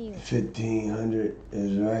 100? 1,500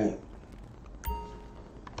 is right.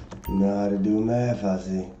 You know how to do math, I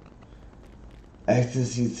see.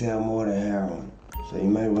 Ecstasy sell more than heroin. So you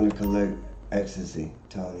might want to collect ecstasy,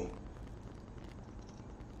 Tony.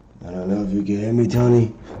 I don't know if you can hear me,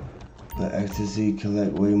 Tony, but ecstasy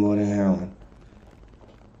collect way more than heroin.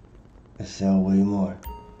 It sell way more.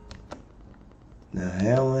 Now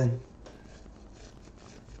heroin,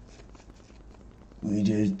 we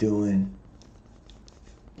just doing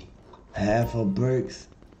half of bricks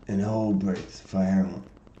and whole bricks for heroin,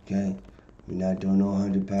 okay? We're not doing no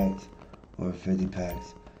 100 packs or 50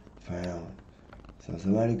 packs for heroin. So if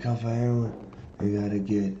somebody come for heroin, they gotta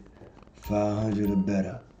get 500 or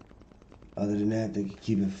better. Other than that, they can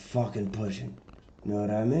keep it fucking pushing. You know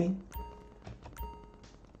what I mean?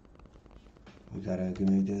 We gotta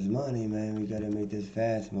make this money, man. We gotta make this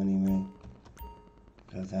fast money, man.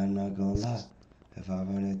 Cause I'm not gonna lie. If I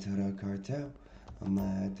run into that cartel, I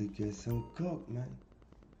might have to get some coke, man.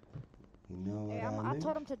 You know what I mean? I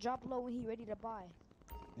told him to drop low when he ready to buy.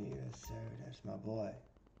 Yes, sir. That's my boy.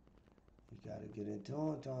 You gotta get into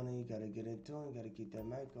him, Tony. You gotta get into him. You gotta keep that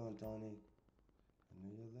mic on, Tony. I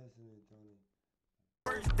know you're listening, Tony.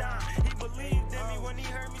 First dime, he believed in me when he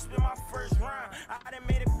heard me spit my first rhyme. I done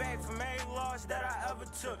made it back from every loss that I ever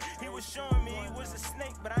took. He was showing me he was a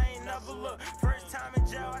snake, but I ain't never looked. First time in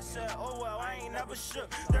jail, I said, oh well, I ain't never shook.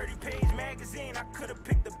 30-page magazine, I could've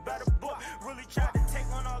picked a better book. Really tried to take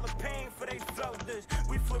on all the pain for they felt this.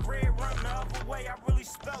 We flip red, run the other way, I really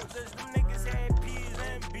spelt this. Them niggas had P's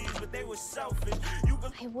and B's, but they was selfish.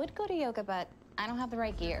 I would go to yoga, but I don't have the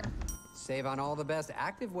right gear. Save on all the best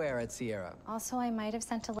activewear at Sierra. Also, I might have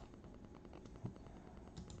sent a... I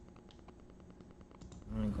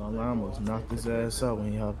ain't gonna lie, I almost knocked his ass out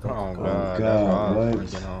when he hopped on. Oh God, what?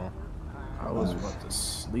 I was about to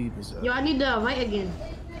sleep his ass. Yo, I need the invite again.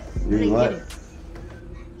 You what?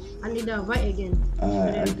 I need the invite again.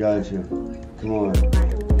 Alright, I got you. Come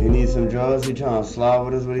on. You need some drugs? You trying to slide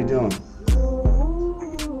with us? What are you doing?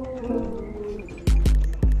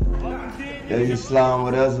 Yeah, you sliding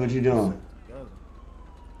with us? What you doing?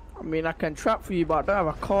 I mean, I can trap for you, but I don't have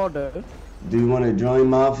a car though. Do you want to join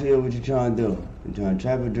Mafia? What you trying to do? You trying to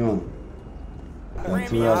trap or join?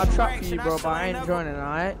 I'll trap for you, bro, but I ain't joining,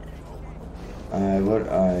 alright? Alright, what?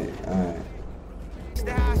 Alright.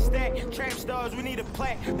 The high stack, trap stars, we need a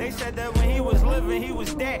plaque. They said that when he was living, he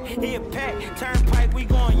was that. He a pack, turnpike, we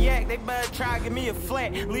gon' yak. They better try to give me a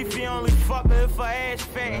flat. Leafy only fuck her if her ass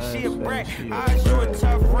fat and she a brat. I was you a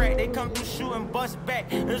tough rat. They come through shooting, bust back.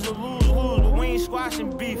 There's a lose-lose, but we ain't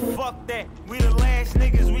squashing beef. Fuck that. We the last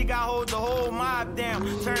niggas, we got hold the whole mob down.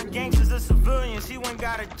 Turn gangsters to civilians, he went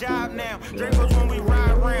got a job now. Dracos when we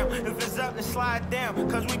ride around. If it's up, then slide down.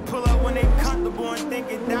 Cause we pull up when they comfortable and think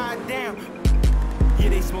it died down. Yeah,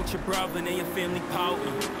 they smoked your brother and your family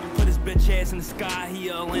pouting. Put his bitch ass in the sky, he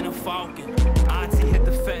a Atlanta Falcon. Auntie hit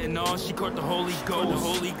the fentanyl, she caught the Holy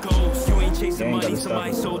Ghost. You ain't chasing money,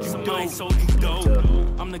 somebody sold you dope.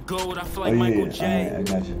 I'm the GOAT, I feel like Michael J. I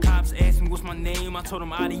got you. Cops asked me what's my name, I told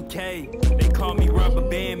them IDK. They call me Rubber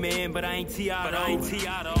Band Man, but I ain't T.I.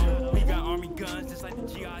 though. We got army guns just like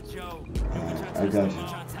the G.I. Joe. I got you.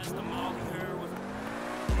 That's about.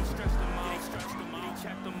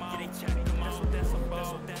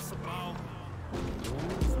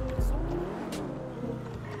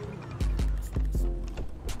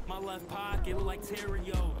 My left pocket look like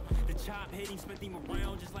Terrio. The chop hit him, spent him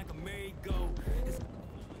around just like a merry-go. You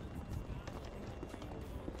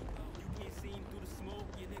can't see him through the smoke,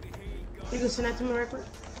 you nigga, here you go. You can send that to me real quick?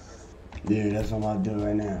 Yeah, that's what I'm about to do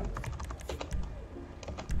right now.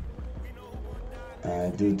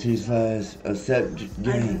 Alright, do T-Slash accept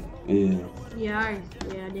game. Yeah. Yeah,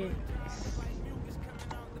 I did.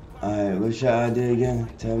 Alright, what's your idea again?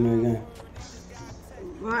 Tell me again.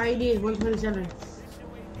 My ID is 127.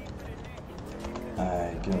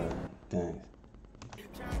 Alright, good. Thanks.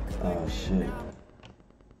 Oh shit.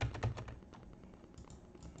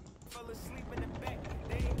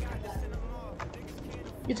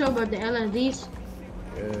 You talking about the LSDs?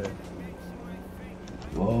 Yeah.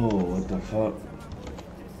 Whoa, what the fuck?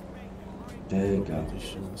 There you go.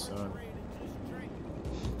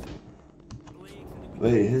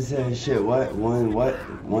 Wait, his said shit, what?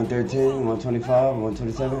 113, 125,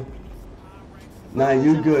 127? Nah,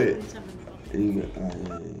 you good. You good. Oh,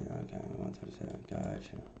 yeah, okay, 127,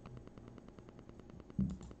 gotcha.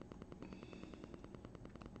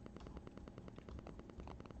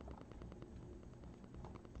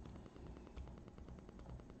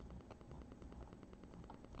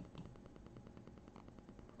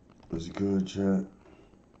 What's good, chat?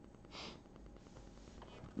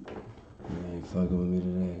 You ain't fucking with me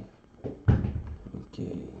today.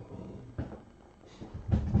 Okay, man.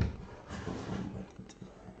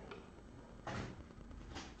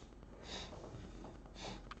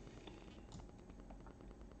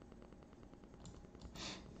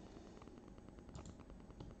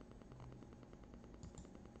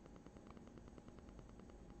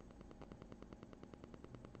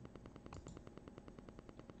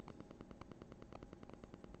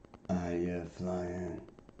 Yeah, flying.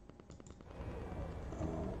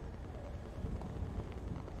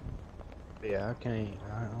 Yeah, I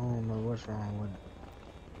don't know what's wrong with it.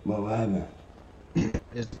 What happened?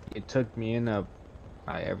 It took me in up.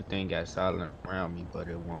 Like everything got silent around me, but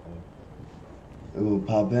it won't. It will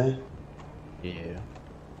pop in? Yeah.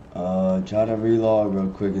 Try to relog real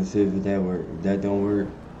quick and see if that work. If that don't work,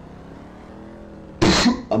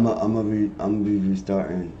 I'm gonna be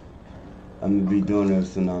restarting. I'm gonna be doing a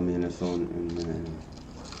tsunami in a minute.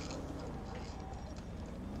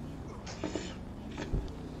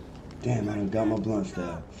 Damn, I done got my blunt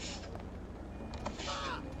stabbed.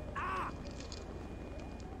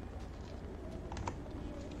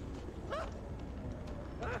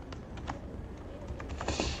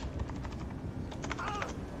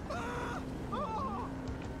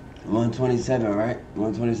 $127, right?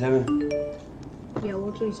 $127? Yeah,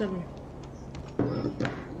 127.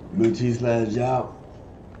 Blue cheese last job.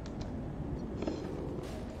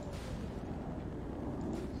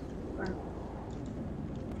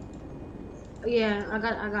 Yeah, I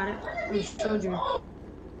got it. It's soldier.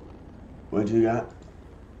 What you got?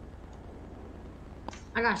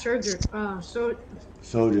 I got soldier.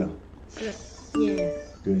 Soldier. Yeah.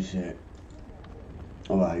 Good shit.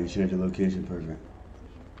 Oh wow, you shared the location, perfect.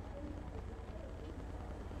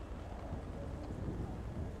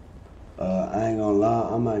 I ain't gonna lie,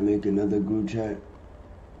 I might make another group chat.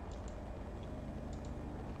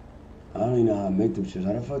 I don't even know how to make them shits.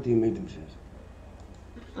 How the fuck do you make them shits?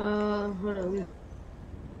 Hold on.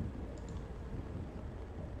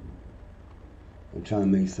 I'm trying to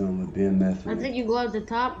make something with BMF. I think you go up the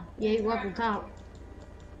top. Yeah, you go up the top.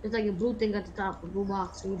 There's like a blue thing at the top, a blue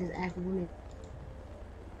box, so you just activate it.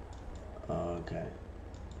 Oh, okay.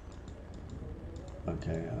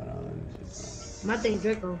 Okay, hold on, let me just... My thing's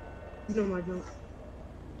Draco. You know my joke.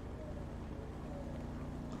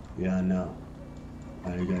 Yeah, I know. I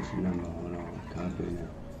already got your number. Hold on. Copy now.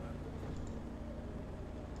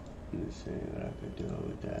 Let me see what I could do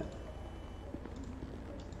with that.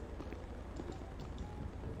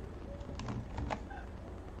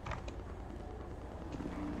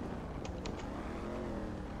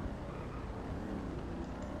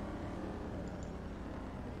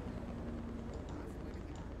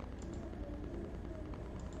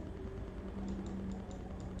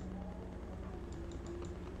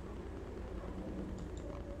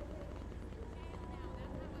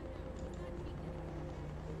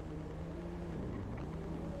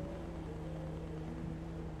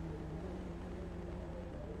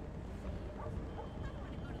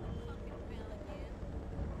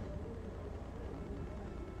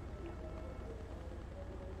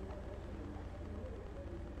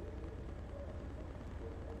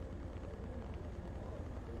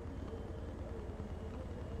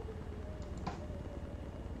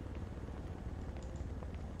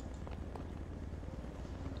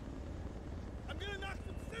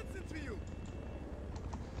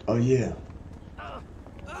 Oh yeah.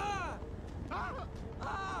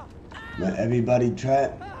 When everybody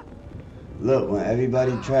trap, look, when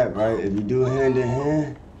everybody trap, right? If you do hand in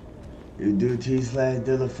hand, you do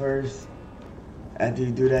T/Dilla first. After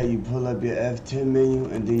you do that, you pull up your F10 menu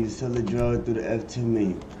and then you sell the drug through the F10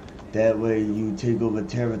 menu. That way you take over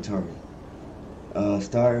territory.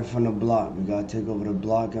 Starting from the block, we gotta take over the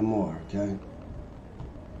block and more, okay?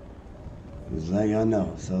 Just let y'all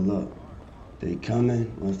know. So look, They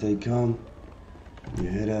coming. Once they come, you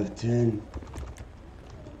hit F10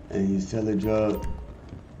 and you sell a drug.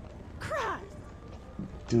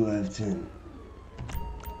 Do F10.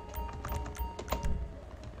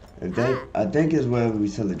 If that, I think it's wherever we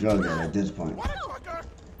sell the drug at this point.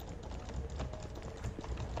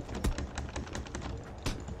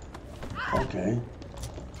 Okay.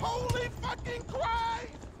 Holy fucking Christ!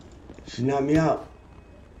 She knocked me out.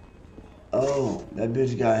 Oh, that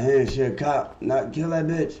bitch got hands. She a cop. Not kill that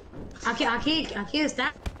bitch. I can't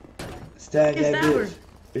stab. Stab that bitch.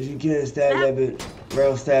 If you can't stab that bitch,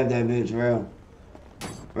 bro, stab that bitch, bro.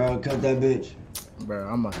 Bro, cut that bitch. Bro,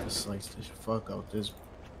 I'm about to slice this fuck out this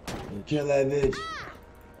bitch. Kill that bitch.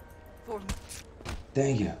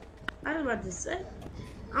 Thank you. I was about to say.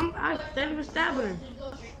 I never stabbed her.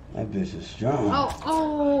 That bitch is strong.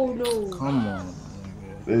 Oh no. Come on.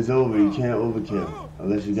 It's over. You can't overkill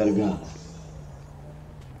unless you got a gun.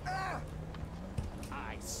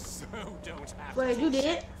 I so don't have Wait, you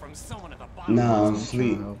did? From someone at the bottom. Nah, I'm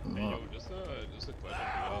asleep. Just a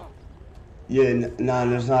question. Yeah, nah,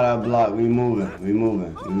 that's not our block. We moving. We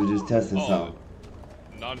were just testing something.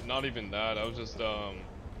 Not even that. I was just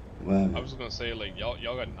What happened? I was gonna say like y'all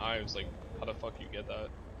got knives. Like how the fuck you get that?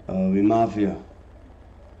 We mafia.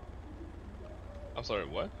 I'm sorry.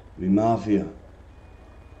 What? We mafia.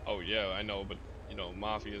 Oh yeah, I know, but you know,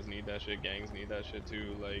 mafias need that shit. Gangs need that shit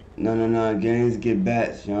too. Like. No. Gangs get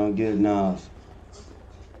bats. You don't get knives.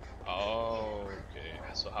 Oh, okay.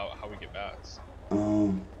 So how we get bats?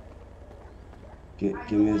 Give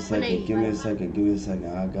me a second. Give me a second.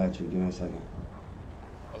 I got you. Give me a second.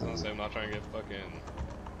 I was gonna say I'm not trying to get fucking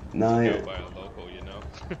Nah, killed by a local, you know.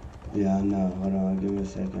 Yeah, I know. Hold on. Give me a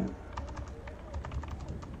second.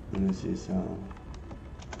 Let me see something.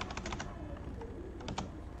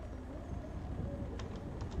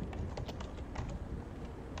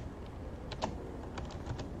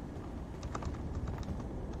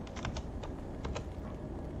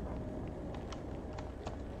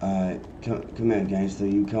 Alright, come here, gangster.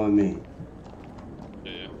 You come with me.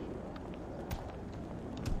 Yeah.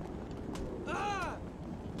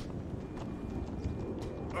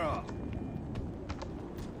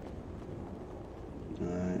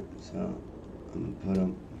 Alright, so I'm gonna put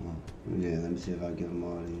them. Yeah, let me see if I give them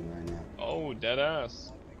all to you right now. Oh, dead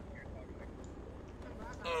ass.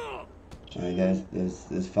 Alright,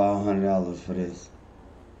 that's $500 for this.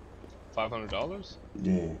 $500?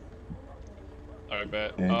 Yeah. Alright,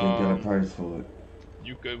 bet. Yeah, get a purse for it.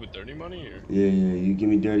 You good with dirty money or? Yeah, you give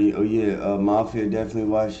me dirty. Oh yeah, Mafia definitely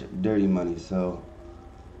wash dirty money. So.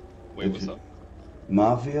 Wait, what's up?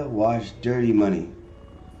 Mafia wash dirty money.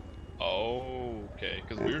 Oh, okay.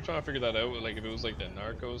 Because we were trying to figure that out. Like if it was like the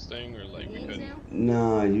Narcos thing or like we couldn't.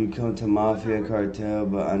 Nah, you come to Mafia cartel,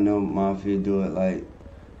 but I know Mafia do it like,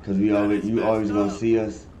 cause you always gonna see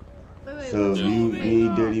us. So if you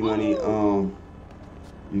need dirty money,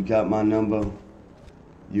 you got my number.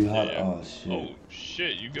 You have oh shit. Oh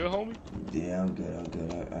shit, you good, homie? Yeah, I'm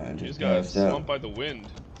good. I just got slumped by the wind.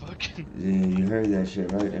 Fucking. Yeah, you heard that shit,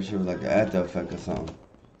 right? That shit was like an after effect or something.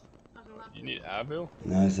 You need Advil?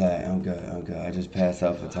 No, it's alright. I'm good. I just pass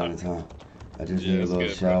out from time to time. I just need a little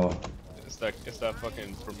good, shower. Bro. It's that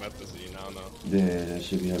fucking promethazine, I don't know. Yeah, that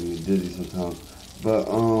shit be having me dizzy sometimes. But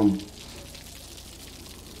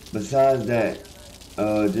besides that,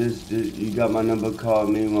 just you got my number. Call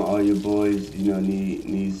me when all your boys, you know,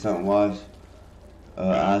 need something washed.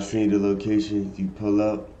 I see the location. You pull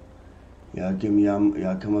up. Y'all give me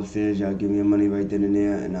y'all come upstairs. Y'all give me your money right then and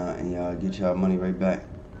there, and y'all get y'all money right back.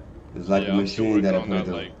 It's like a machine that I put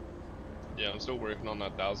through. Yeah, I'm still working on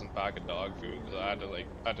that 1,000 pack of dog food because I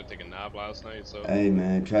had to take a nap last night. So. Hey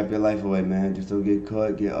man, trap your life away, man. Just don't get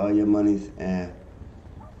caught. Get all your monies, and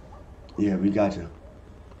yeah, we got you.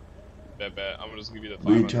 Bet. I'm gonna just give you the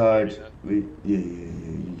recharge. Yeah.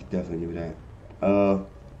 You definitely give me that.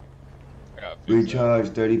 Recharge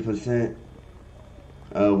 30%,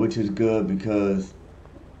 which is good because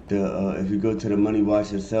the if you go to the money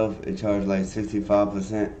wash itself, it charges like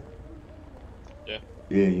 65%. Yeah.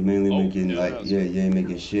 Yeah, you mainly making you ain't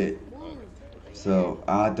making shit. So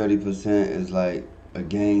our 30% is like a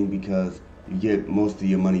gain because you get most of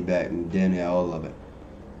your money back and damn near all of it.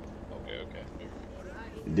 Okay.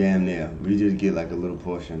 Damn near. We just get like a little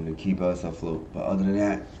portion to keep us afloat. But other than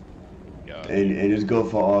that, and just go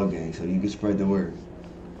for all gangs so you can spread the word.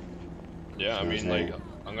 Yeah, I mean like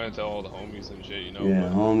I'm gonna tell all the homies and shit, you know. Yeah,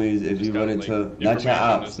 homies, if you run into not your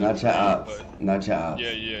ops. Yeah.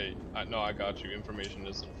 I got you. Information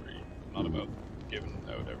isn't free. Not about giving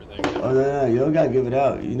out everything. Oh no, you don't gotta give it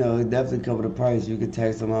out. You know, it definitely cover the price. You can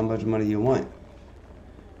tax them how much money you want.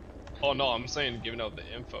 Oh no, I'm saying giving out the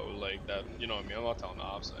info like that. You know what I mean? I'm not telling the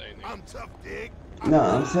ops anything. I'm tough, dick. No,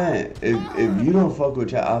 I'm saying if you don't fuck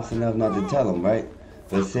with your ops enough not to tell them, right?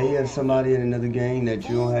 But say if somebody in another gang that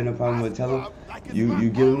you don't have no problem with, tell them, you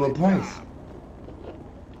give them a price.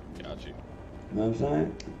 Got you. You know what I'm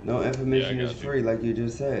saying? No information Yeah, is free, like you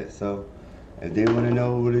just said. So if they want to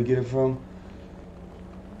know where to get it from,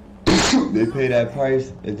 they pay that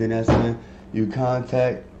price, and then that's when you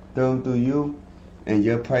contact them through you, and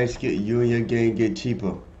your price you and your gang get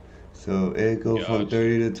cheaper. So it go from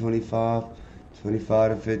 30 to 25,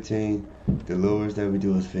 25 to 15. The lowest that we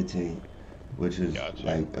do is 15, which is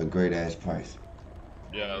like a great ass price.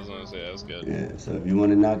 Yeah, I was gonna say that's good. Yeah, so if you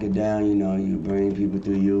want to knock it down, you know, you bring people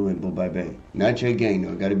through you and boom, bang, bang. Not your gang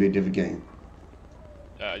though, gotta be a different gang.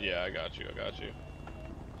 Yeah, I got you.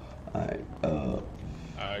 Alright,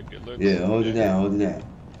 Alright, good luck. yeah, hold it down.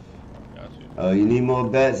 Got you. You need more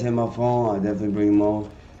bets, hit my phone, I'll definitely bring more.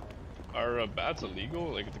 Are bats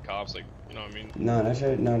illegal? Like if the cops, like, you know what I mean? No, that's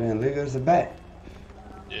right, no, they're illegal, it's a bat.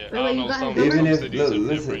 Yeah, Wait, I you don't know, got some it? Even if, cities look, are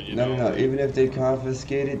listen, different, you know? no, even if they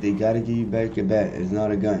confiscate it, they gotta give you back your bat. It's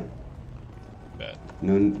not a gun. Bet.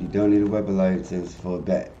 No, you don't need a weapon license for a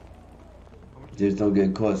bat. Just don't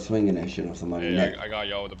get caught swinging that shit on somebody's Yeah, neck. I got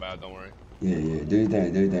y'all with the bat, don't worry. Yeah, do your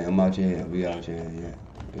thing. I'm out your head. We out your head, yeah.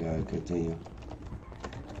 We gotta continue.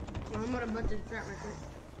 I'm gonna bust this trap right quick.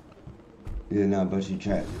 Yeah, nah, but she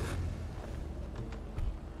trapped.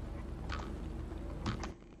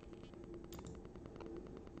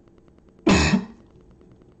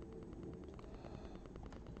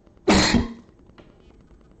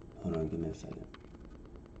 Hold on, give me a second.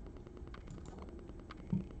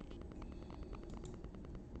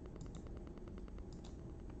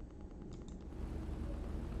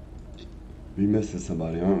 We missing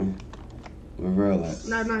somebody, aren't we? Where Real at?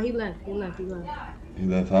 No, he left. He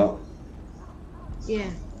left out?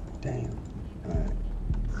 Yeah. Damn. Alright.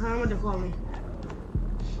 I'm gonna call me.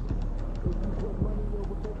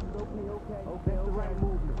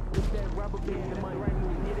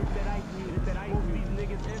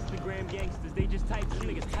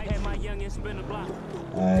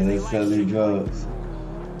 Alright, let's sell these drugs.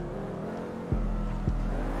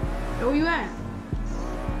 Where you at?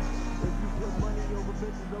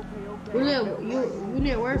 You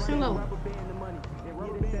near where? Silo?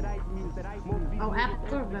 Oh,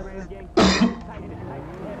 Apple.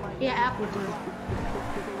 Yeah, Appleton.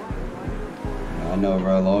 I know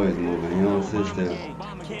Real always moving. He don't sit still.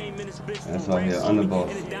 That's why he's underboss.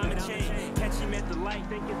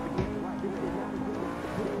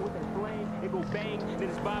 Bang, then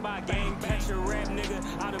it's bye-bye gang. Catch a rap nigga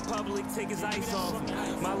out in public, take his ice off.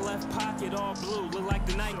 My left pocket all blue, look like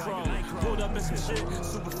the night crawl. Pulled up in some shit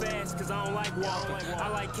super fast, cause I don't like walking. I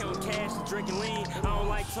like counting cash and drinking lean, I don't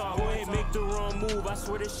like talk. Go ahead, make the wrong move, I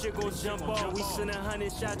swear this shit gon' jump off. We send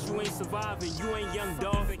 100 shots, you ain't surviving, you ain't young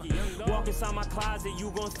dog. Walk inside my closet,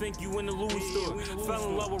 you gon' think you in the Louis store. Fell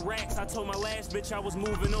in love with racks, I told my last bitch I was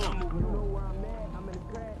moving on.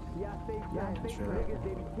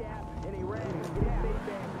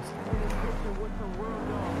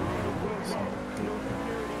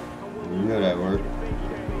 You know that word.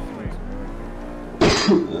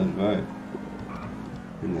 That's right.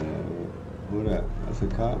 You know that word. Who that? That's a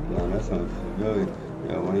cop? No, that's not a civilian.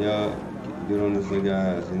 Yeah, one of y'all get on this nigga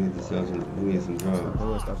ass. He needs to sell some. He needs some drugs.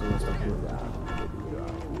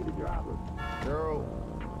 Girl.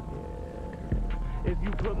 If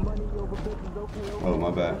you put money over bitches, okay. Oh,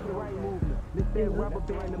 my bad. This that rubber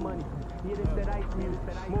band the money. Yeah, this that ice music.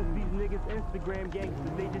 Most of these niggas Instagram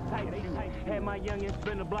gangsters, they just type you. Had my youngin'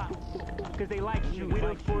 spin the block, cause they like you. We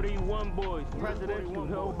the 41 boys, presidential,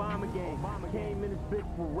 the Obama gang. Came in this bitch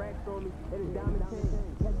for racks on me, and his diamond chain.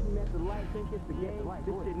 Catch him at the light, think it's the game.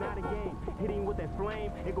 This shit not a game. Hit him with that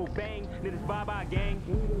flame, it go bang, then it's bye-bye gang.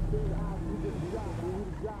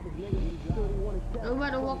 I'm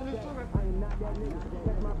about to walk in the store. I am not that nigga.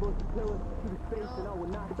 Catch my bullshit killer to the space, and I will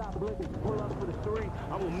not stop blinking. Pull up for the 3,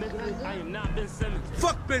 I will miss it. I am not Ben Simmons.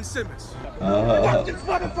 Fuck Ben Simmons. Fuck this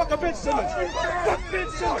motherfucker Ben Simmons. Fuck Ben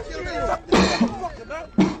Simmons. Fuck this motherfucker, man.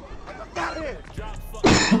 Out here.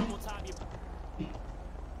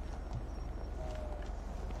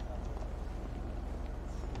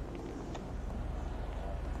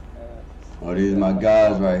 Oh, these my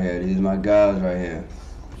guys right here. These my guys right here.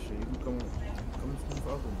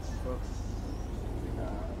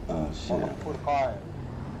 Oh shit.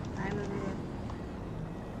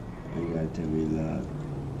 You gotta tell me love.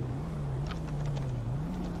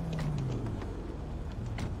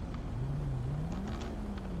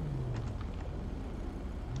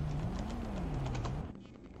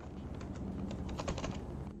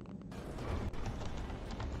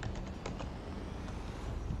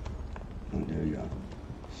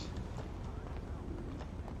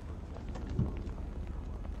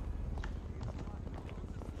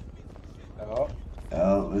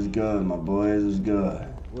 What's good, my boys? What's good?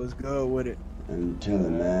 What's good with it? I'm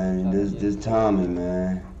chilling, man. This Tommy,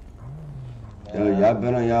 man. Yo, y'all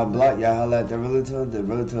been on y'all block? Y'all holla at the realtor? The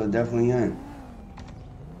realtor definitely in.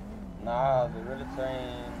 Nah, the realtor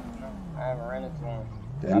ain't. I haven't ran into him.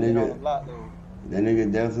 That I've been on nigga, the block though. that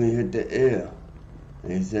nigga definitely hit the air.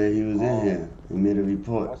 And he said he was in here. He made a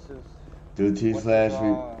report. What's his?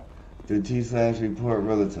 Do T/report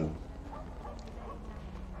realtor.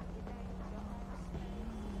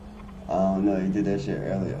 I don't know. He did that shit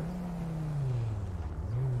earlier.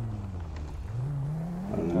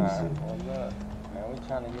 Let me see. Well, look, man, we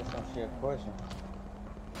trying to get some shit pushing.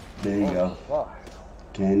 There you go. Fuck.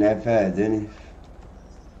 Came that fast, didn't he?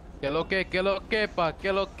 Que lo que,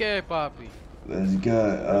 papi? That's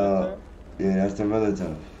good. Yeah, that's the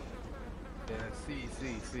realtor. Yeah,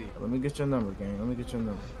 see. Let me get your number, gang. Let me get your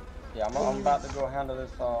number. Yeah, I'm about to go handle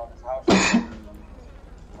this house.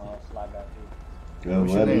 Slide back through.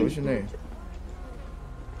 What's your name? What's your name?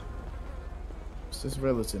 What's this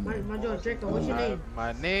realtor name? My George Draco, what's your name?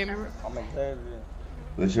 My name? I'm Xavier.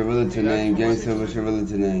 What's your realtor name, gangster? What's your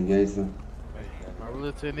realtor name, gangster? My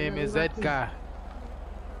realtor name is Edgar.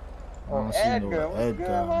 Oh, Edgar, what's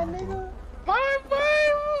good, my nigga? My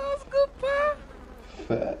what's good, pa?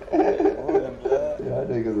 Y'all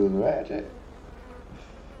niggas was ratchet.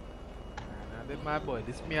 Nah, this my boy.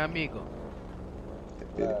 This mi amigo.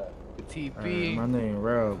 TP. My name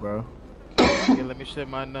Rail, bro. Okay, let me share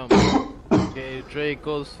my number. Okay,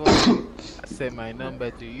 Draco's phone. I send my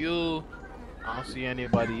number to you. I don't see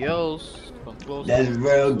anybody else. Come close. That's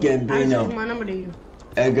real I Gambino. sent my number to you.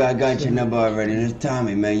 Edgar, I got your number already. This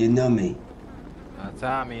Tommy, man. You know me.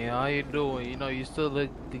 Tommy, how you doing? You know, you still look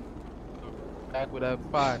back with that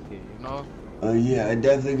pocket, you know? Oh, yeah. I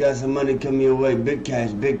definitely got some money coming your way. Big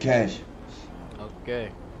cash, big cash.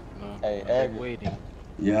 Okay. No, Hey, I'm waiting.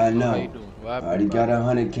 Yeah, I know. How you doing? I already got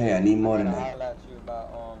 100K. I need more than I'll that. holler at you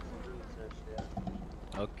about some research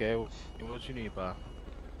there. Okay, what you need, pa? I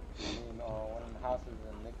need one of the houses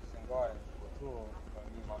in Nicholson Gardens for tour. I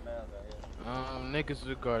need my man right here.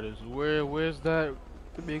 Nicholson Gardens. Where's that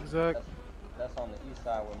to be exact? That's on the east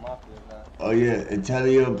side where Mafia is at. Oh, yeah. And tell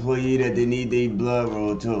your employee that they need their blood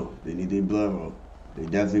roll, too. They need their blood roll. They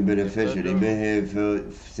definitely been official. They been here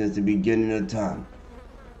since the beginning of time.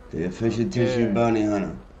 The official tissue bounty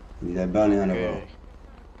hunter. You need that bounty hunter roll.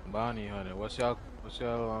 Bounty hunter. What's y'all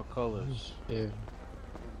colors? Yeah.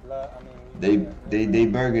 Blood, I mean, They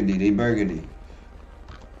burgundy. They burgundy.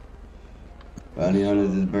 Bounty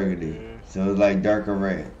hunters is burgundy. So it's like darker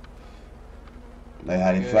red. Like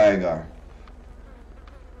how they flag are.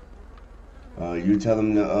 You tell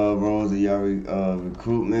them the roles of y'all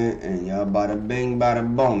recruitment and y'all bada bing, bada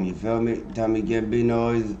boom. You feel me? Tommy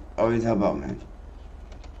Gambino always help out, man.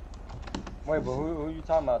 Wait, but who you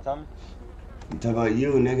talking about, Tommy? I'm talking about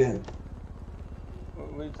you, nigga.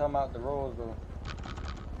 What you talking about the roles though?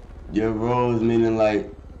 Your roles meaning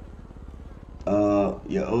like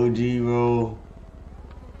your OG role.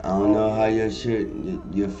 I don't know how your shit,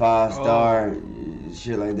 your 5-star,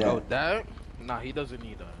 shit like that. Oh, that? Nah, he doesn't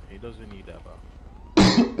need that. He doesn't need that, bro.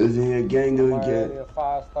 Is he a gang doing I'm cat? already a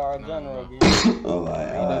 5-star general, B. Oh, alright.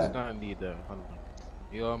 He does not need that. Hold on.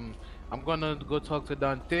 Yo, I'm gonna go talk to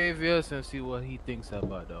Dontavius and see what he thinks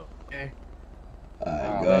about that. Okay?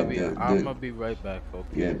 Alright, I'm gonna be right back, okay?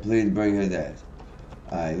 Yeah, please bring his ass.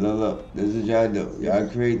 Alright, look, this is what y'all do. Y'all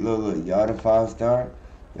create, look, y'all the 5-star.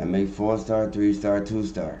 Y'all make 4-star, 3-star,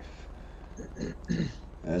 2-stars.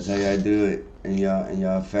 That's how y'all do it in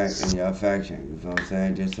y'all faction. You feel what I'm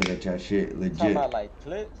saying? Just so that y'all shit legit. Talking about like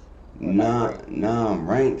clicks? Nah,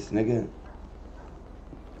 ranks, nigga.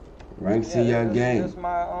 Ranks in y'all gang. This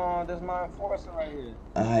my enforcer right here.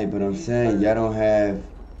 Alright, but I'm saying y'all don't have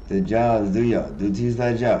the jobs, do y'all? Do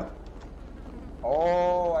T/job.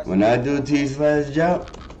 Oh, I see. When I do T/job,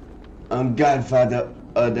 I'm godfather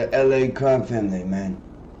of the LA crime family, man.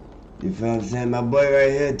 You feel what I'm saying? My boy right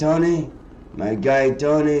here, Tony. My guy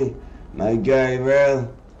Tony, my guy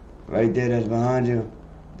Rel, right there that's behind you,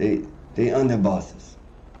 they underbosses.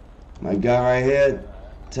 My guy right here,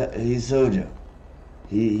 he's soldier.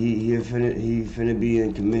 He finna be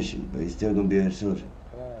in commission, but he's still gonna be a soldier.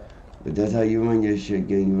 But that's how you run your shit,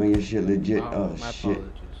 gang. You run your shit legit. Oh shit.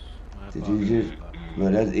 Did you just?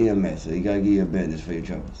 Well, that's EMS, so you gotta get your business for your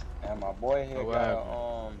troubles. And my boy here he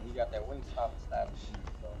got that wing stop status.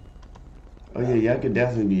 Oh yeah, y'all could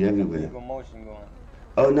definitely be everywhere. Legal motion going.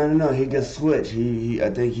 Oh no, he can switch. I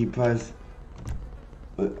think he pressed.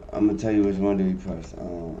 But I'm gonna tell you which one did he press.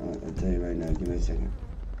 I'll tell you right now. Give me a second.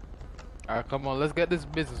 Alright, come on, let's get this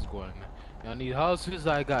business going. Y'all need houses,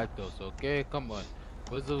 I got those, okay? Come on.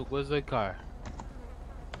 Where's the car?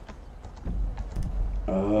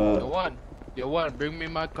 Yo, one, bring me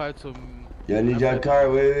my car to... Yeah, I need your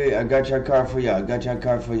car. Wait. I got your car for y'all.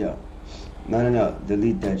 No.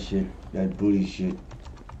 Delete that shit. That booty shit.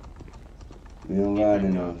 We don't ride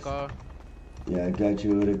in those. Yeah, I got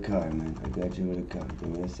you with a car, man. Give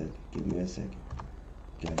me a second.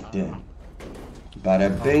 God damn. Bada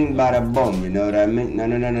bing, bada boom. You know what I mean?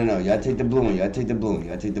 No. Y'all take the blue one.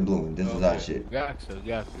 This is our shit.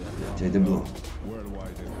 Gotcha. Take the blue.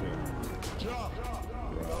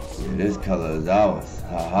 Yeah, this color is ours.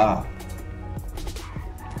 Haha.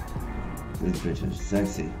 This bitch is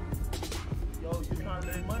sexy.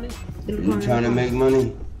 You trying to make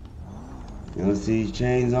money? You don't see these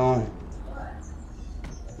chains on?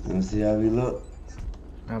 You don't see how we look?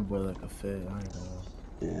 That boy like a fed, I ain't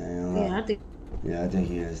gonna lie. Yeah, I think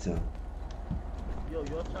he is too. Yo,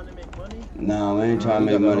 y'all trying to make money? Nah, we ain't trying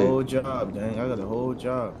to make money. I got a whole job, dang. I got a whole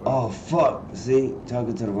job, bro. Oh, fuck. See?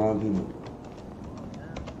 Talking to the wrong people.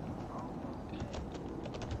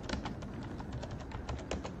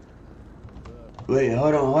 Wait,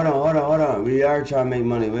 hold on. We are trying to make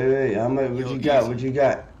money. Wait. How much? What you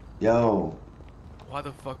got? Yo. Why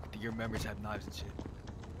the fuck do your members have knives and shit?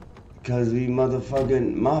 Cause we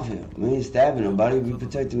motherfucking mafia. We ain't stabbing nobody. We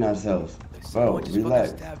protecting ourselves. Bro, relax.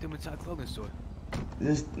 Stabbed him inside clothing store.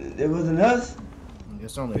 It wasn't us?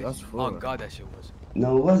 It's only us four. Oh god, that shit was.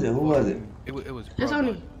 No, it wasn't. Who was it? It was. It's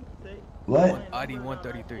only. What? ID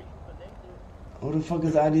 133. Who the fuck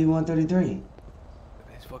is ID 133?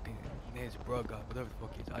 His fucking name's bro god, whatever the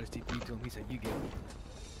fuck he is. I just TP'd to him. He said you get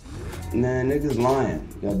it. Nah, niggas lying.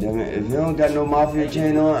 God damn it. If he don't got no mafia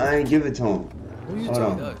chain on, I ain't give it to him. Hold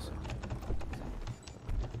on.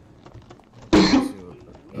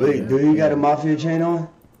 Wait, do you got a mafia chain on?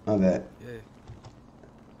 My bad.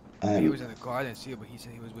 Yeah. He was in the car. I didn't see it, but he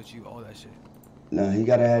said he was with you. All that shit. No, he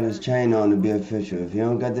gotta have his chain on to be official. If he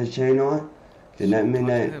don't got this chain on, then that mean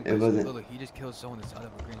that it wasn't. Look, he just killed someone inside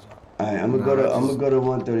of a green zone. Alright, I'm gonna go to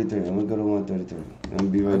 133. I'm gonna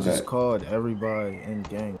be right back. I just called everybody in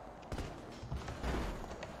gang.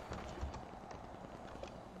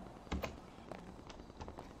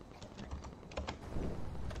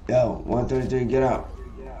 Yo, 133, get out.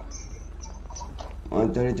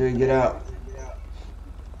 133, get out.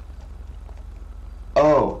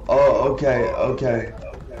 Oh, okay.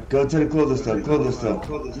 Go to the clothing store. You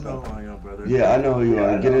know who I am, brother. Yeah, I know who you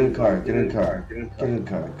are. Get in the car.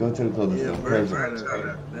 Go to the clothing store. Perfect.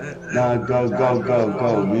 Nah, go.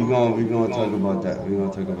 We gonna talk about that.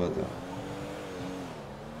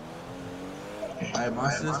 Alright, my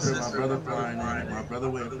sister, my brother flying in. My brother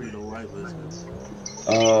waiting for you to whitelist.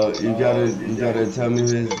 You gotta tell me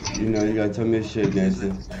his, you gotta tell me his shit,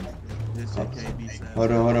 gangster.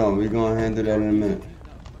 Hold on, we gonna handle that in a minute.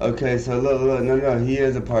 Okay, so look, no, he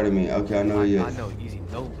is a part of me. Okay, I know he is. I know, easy.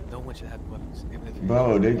 No one should have weapons.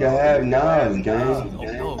 Bro, they can have knives, gang.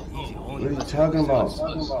 No, easy. What are you talking about?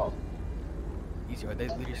 Easy, are they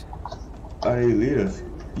leaders? Are they leaders?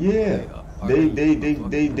 Yeah. They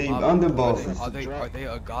underbosses. Are they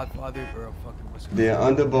a godfather or a fucking what's it? They're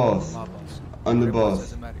underboss.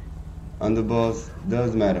 Doesn't matter. Underboss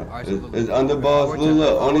does matter. Right, It's underboss.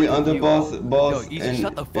 Look, only underboss, boss,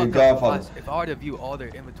 and godfather. If I were to view all their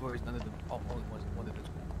inventories, none of them, only one of them,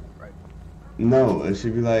 right? No, it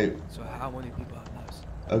should be like. So how many people have knives?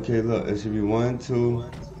 Okay, look, it should be 1, 2.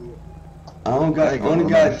 I only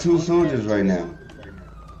got 2 soldiers right now.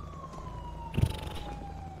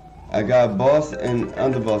 I got boss and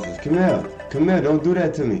underbosses. Come here, don't do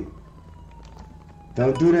that to me.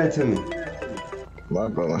 My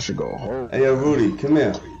brother should go home. Hey, yo, Rudy, come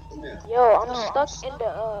here. Yo, I'm stuck in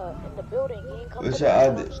the building. He ain't coming. What's your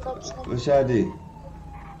ID? What's your ID?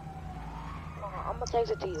 I'm gonna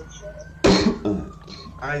text it to you.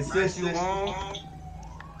 Alright, sis, you on?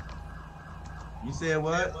 You said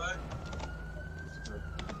what?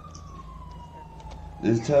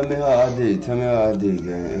 Just tell me her ID. Gang.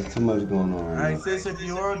 There's too much going on right now. Alright, sis, if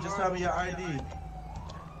you're on, just tell me your ID.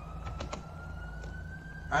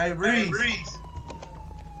 Alright, Reese.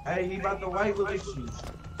 Hey, he about to whitelist you.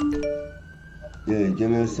 Yeah, give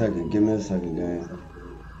me a second, gang.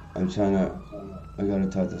 I gotta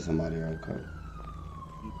talk to somebody real quick.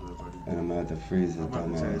 And I'm gonna have to freeze his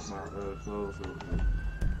dumb ass.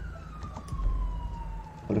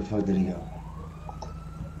 Where the fuck did he go?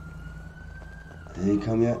 Did he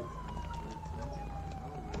come yet?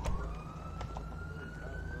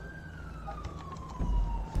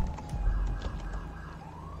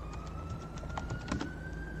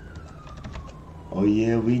 Oh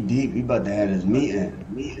yeah, we deep. We about to have this meeting.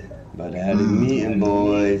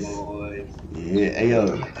 Boys. Yeah, hey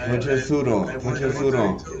yo, put your suit on. Put your suit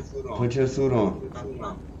on. Put your suit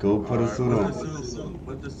on. Go put a suit on.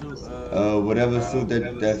 What the suit? Whatever suit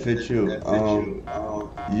that fits you.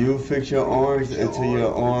 You fix your arms until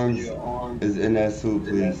your arms is in that suit,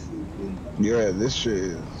 please. Yeah, this shit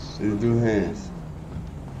is. Just do hands.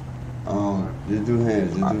 Just do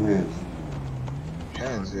hands. Just do hands.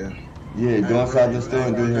 Hands, yeah. Yeah, go inside the store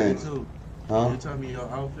and do hands. Huh? You tell me your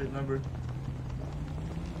outfit number?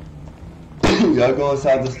 Y'all go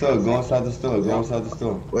inside the store. Go inside the store. Go inside the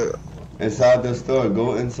store. Wait. Inside the store.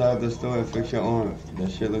 Go inside the store and fix your arms.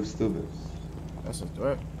 That shit looks stupid. That's a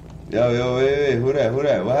threat. Yo, wait. Who that? What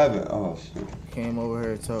happened? Oh, shit. Came over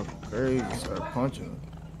here talking crazy, started punching him.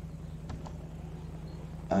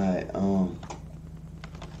 Alright,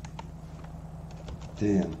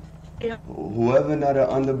 damn. Whoever not an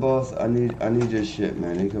underboss, I need your shit,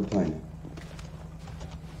 man. They complaining.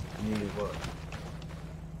 You need what?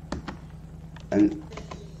 And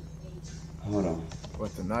hold on.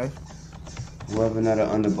 What, the knife? Whoever not an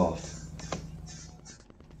underboss.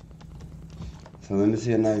 So let me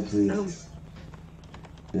see a knife, please.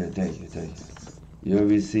 Yeah, thank you. You'll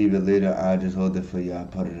receive it later. I'll just hold it for you. I'll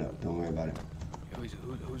put it up. Don't worry about it.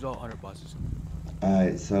 Who's all underbosses?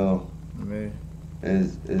 Alright, so me.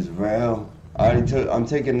 Is real. I'm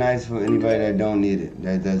taking knives from anybody that don't need it.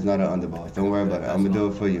 That's not an underboss. Don't worry about it. I'm gonna do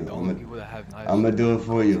it for you. I'm gonna do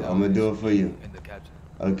it for you.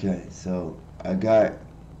 Okay, so I'm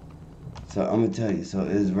gonna tell you. So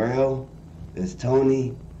it's Rail, it's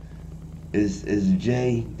Tony, it's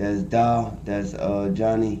Jay, that's Dow, that's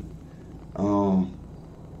Johnny, and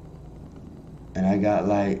I got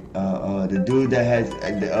like the dude that has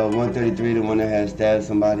 133, the one that has stabbed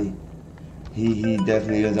somebody. He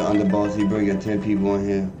definitely is an underboss. He bringing 10 people in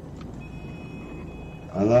here.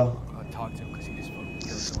 Hello? I talked to him because he just fucking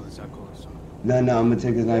killed someone in South Korea. No, I'm gonna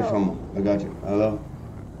take his knife from him. I got you. Hello?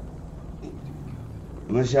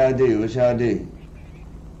 What's your ID?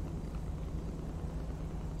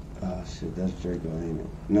 Oh shit, that's Draco, ain't it?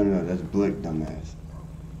 No, that's Blick, dumbass.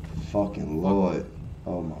 Fucking Lord.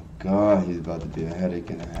 Oh my god, he's about to be a headache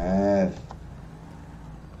and a half.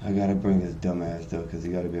 I gotta bring this dumbass though, cause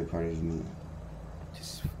he gotta be a part of his meeting.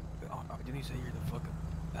 Didn't you say you're the fucking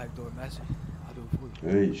backdoor master? I'll do it for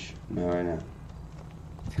you. Eesh, not right now.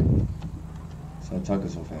 Stop talking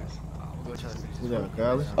so fast. We'll go try to fix Who's that,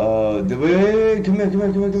 Kylie? Wait, come here.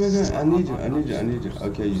 I need you.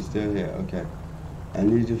 Okay, you still here, okay. I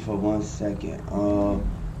need you for 1 second. I'm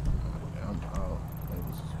out.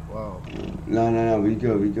 Wow. No, we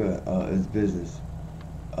good. It's business.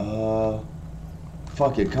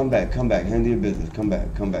 Fuck it, come back, handle your business, come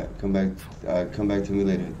back to me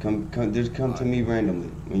later. Just come to me randomly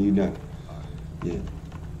when you're done. Yeah.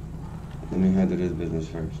 Let me handle this business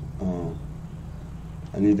first.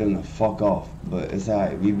 I need them to fuck off, but it's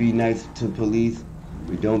alright. We be nice to police,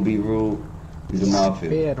 we don't be rude, we the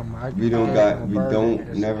mafia. Don't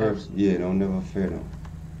never fear them.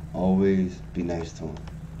 Always be nice to them.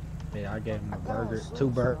 Yeah, I gave him a burger, 2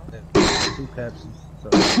 burgers, 2 Pepsis. So.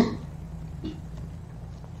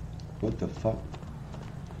 What the fuck?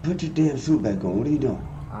 Put your damn suit back on. What are you doing?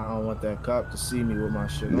 I don't want that cop to see me with my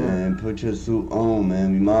shit on. Man, put your suit on,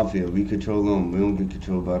 man. We mafia. We control them. We don't get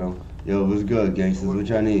controlled by them. Yo, what's good, gangsters? What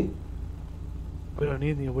y'all need? We don't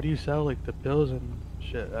need any. What do you sell, like the pills and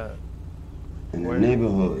shit at? In the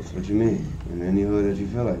neighborhoods. What you mean? In any hood that you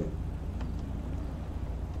feel like.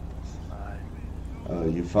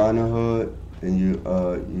 You find a hood and you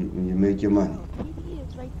make your money.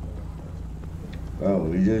 Bro,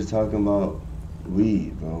 we just talking about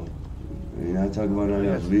weed, bro. We're not talking about nothing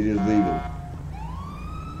else. Weed is legal. You know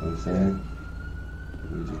what I'm saying?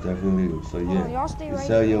 Weed is definitely legal. So yeah, you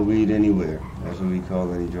sell your weed anywhere. That's what we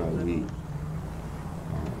call any drug, weed.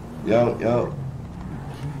 Yo.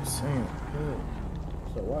 So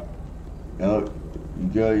what? Yo, you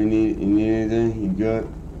good? You need anything? You good?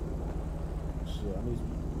 Shit, I need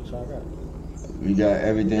what y'all got? We got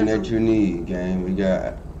everything that you need, gang. We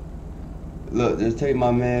got. Look, just take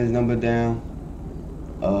my man's number down.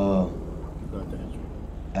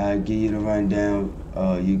 I give you the rundown.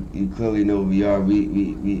 You clearly know who we are.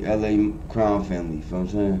 We LA crime family. You know what I'm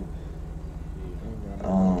saying?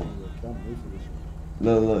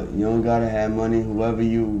 Look. You don't gotta have money. Whoever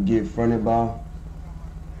you get fronted by.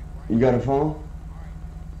 You got a phone?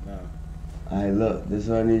 No. Alright, look. This is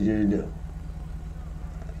what I need you to do.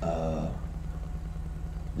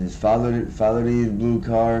 Just follow these blue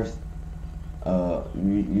cars.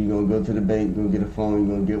 You gonna go to the bank, go get a phone,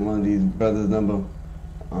 you gonna get one of these brothers' number.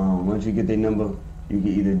 Once you get their number, you can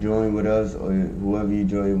either join with us or whoever you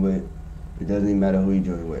join with. It doesn't even matter who you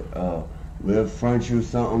join with. We'll front you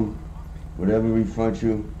something whatever we front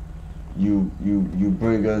you, you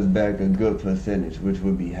bring us back a good percentage, which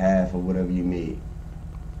would be half of whatever you made.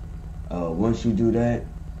 Once you do that,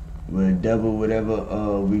 we'll double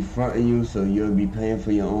whatever we fronting you, so you'll be paying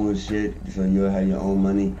for your own shit, so you'll have your own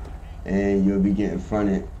money, and you'll be getting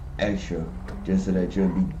fronted extra, just so that you'll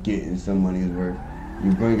be getting some money's worth.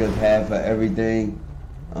 You bring us half of everything,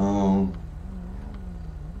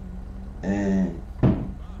 and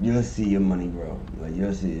you'll see your money grow. Like,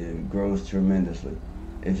 you'll see it grows tremendously.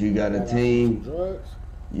 If you got a team, drugs?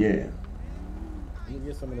 Yeah. You can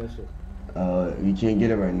get some of that shit. You can't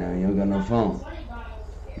get it right now. You don't got no phone.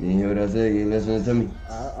 You didn't hear what I said? You ain't listening to me?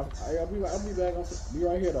 I'll be back. I'll be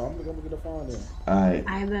right here though. I'm gonna get the phone then. Alright.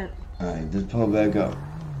 I bet. Alright, just pull back up.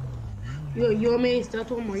 You want me to step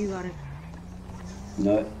to him or you got it?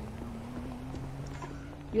 No.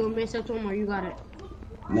 You want me to step to him or you got it?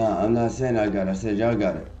 No, I'm not saying I got it. I said y'all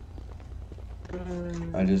got it.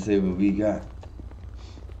 I just say what we got.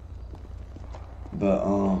 But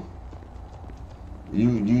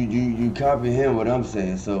you comprehend what I'm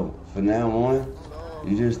saying. So from now on,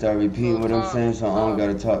 you just start repeating what I'm saying. So I don't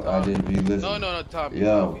gotta talk. I just be listening. No, Tommy.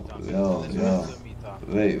 Yo.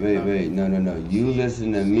 Wait. No. You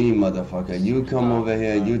listen to me, motherfucker. You come over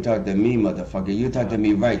here. You talk to me, motherfucker. You talk to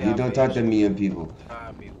me right. You don't talk to me and people.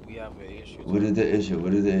 Tommy, we have an issue. What is the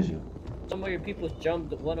issue? Some of your people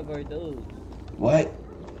jumped one of our dudes. What?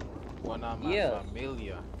 One of my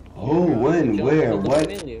familia. Who? When? Where? What?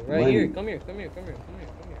 Right here. Come here.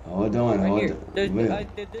 Hold on. This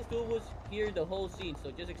dude was here the whole scene,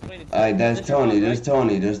 so just explain it to me. Alright, that's Tony.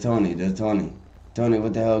 Tony,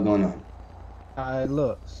 what the hell going on? Alright,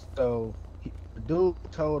 look. So, the dude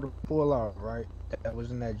told him to pull off, right? That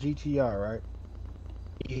was in that GTR, right?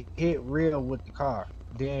 He hit Real with the car,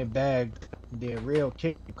 then bagged, then Real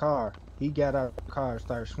kicked the car. He got out of the car and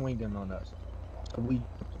started swinging on us. So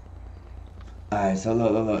Alright, so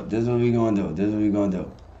look. This is what we gonna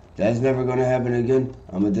do. That's never gonna happen again.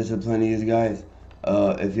 I'm gonna discipline these guys.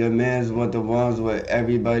 If your mans want the ones with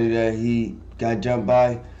everybody that he got jumped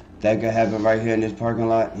by, that could happen right here in this parking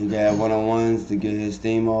lot. He can have one-on-ones to get his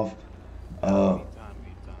steam off.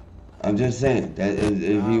 I'm just saying that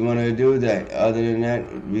if he want to do that. Other than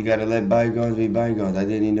that, we gotta let bygones be bygones. I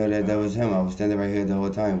didn't even know that was him. I was standing right here the whole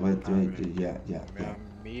time. But yeah.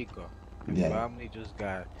 Amigo, your family just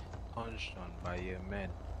got punched on by your men.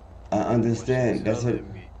 I understand. That's it.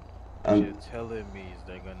 You're telling me is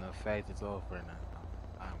they're gonna fight it off right now.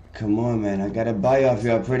 Come on, man. I gotta buy off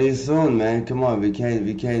y'all pretty soon, man. Come on. We can't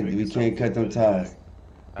cut them ties.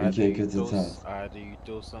 We can't cut the ties. Either you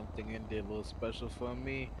throw something in there a little special for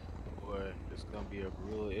me, or it's gonna be a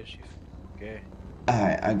real issue. Okay.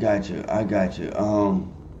 Alright, I got you.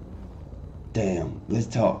 Damn. Let's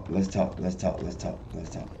talk. This is the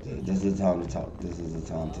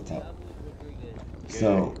time to talk.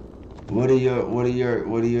 So, what are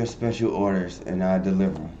your special orders, and I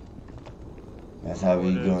deliver them. That's how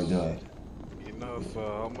we gonna do it. You know, for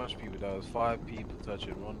how much people? That was 5 people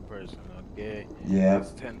touching one person. Okay. Yeah.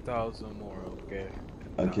 That's 10,000 more. Okay.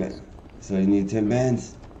 10, okay. So you need 10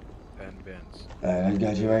 bands. 10 bands. Alright, I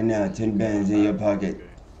got you right now. 10 bands in your pocket. Okay.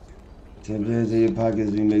 10 bands in your pockets.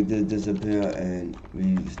 We make this disappear, and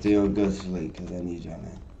we stay on good sleep, cause I need y'all,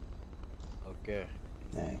 man. Okay.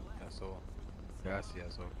 Alright. That's all.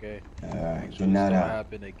 Gracias, okay? Alright, Make get sure not out.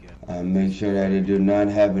 Happen again. Make sure that it do not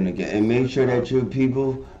happen again. And make sure that your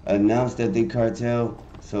people announce that they cartel,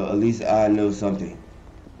 so at least I know something.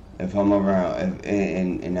 If I'm around,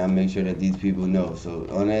 and I make sure that these people know. So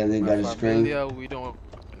on that they got a string. Yeah, we don't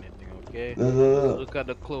anything, okay? Look at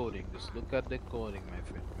the clothing. Just look at the clothing, my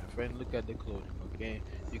friend. My friend, look at the clothing, okay?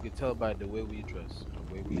 You can tell by the way we dress.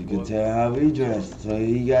 You can tell how we dress. So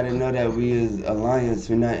you gotta know that we is alliance,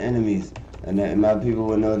 we're not enemies. And that my people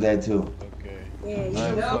will know that too.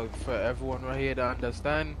 Okay. For everyone right here to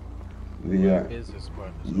understand, we are business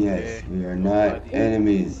partners. Yes, we are not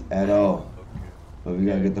enemies at all. But we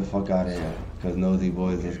gotta get the fuck out of here, cause nosy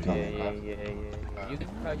boys is coming. Yeah.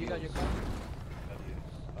 You got your car?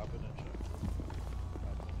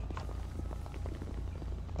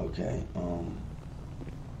 Okay.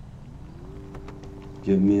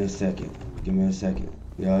 Give me a second.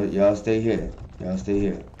 Y'all stay here.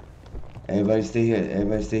 Everybody stay here.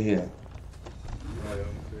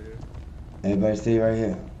 Everybody stay right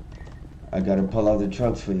here. I gotta pull out the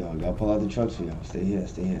trucks for y'all.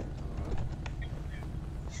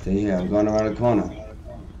 Stay here. I'm going around the corner.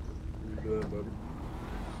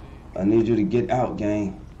 I need you to get out,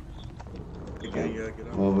 gang.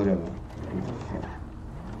 Well, whatever.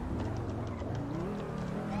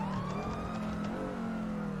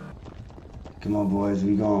 Come on, boys.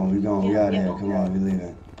 We out of here. Come on, we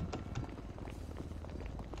leaving.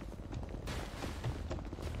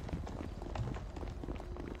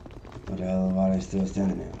 What the hell? Why are they still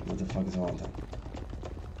standing there? What the fuck is wrong with them?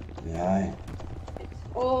 Yeah, alright.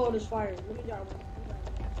 Oh, there's fire. Let me drive.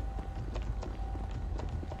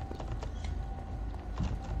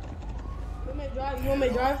 You want me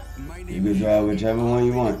to drive? You can drive whichever one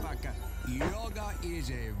you want. Yoga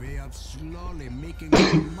is a way of slowly making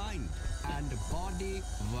your mind and body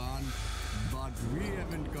one, but we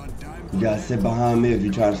haven't got time. You gotta sit behind me if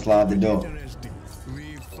you try to slide the door.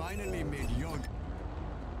 We finally made yoga.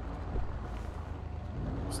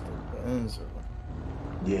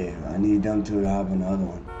 Yeah, I need them two to hop in the other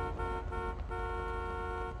one.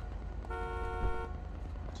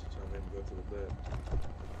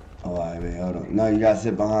 Oh, alright, wait, hold on. No, you gotta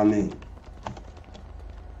sit behind me.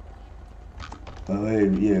 Oh,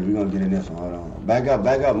 wait, yeah, we're gonna get in this one. Hold on. Back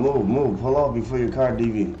up, move. Pull off before your car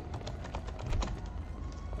DV.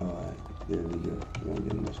 Alright, yeah, we good. We're gonna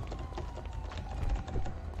get in this one.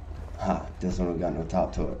 Ha, this one don't got no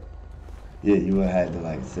top to it. Yeah, you would have had to,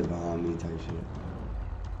 like, sit behind me type shit.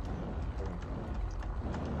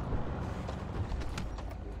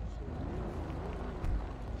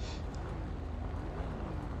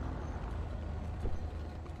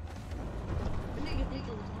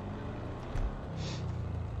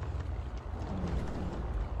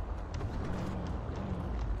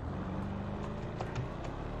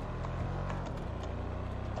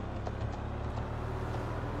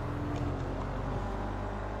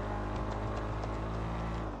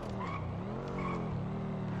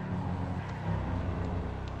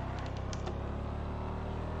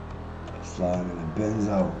 Sliding in a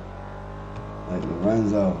Benzo, like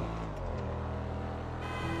Lorenzo.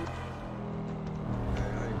 I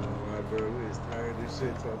ain't gonna lie, bro. We was tired of this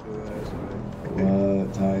shit talking last night.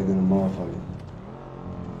 What? Tired than a motherfucker.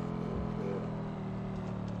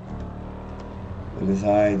 But it's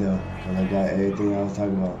alright though, cause I got everything I was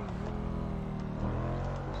talking about.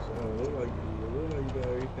 So it look like you got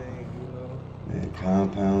everything, you know. Man,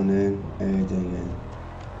 compounding, everything in.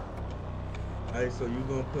 Alright, so you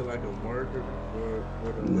gonna put like a marker for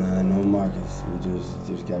the Nah, no markers. We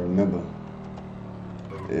just gotta remember.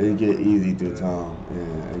 It get easy through time.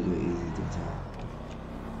 Yeah, it get easy through time.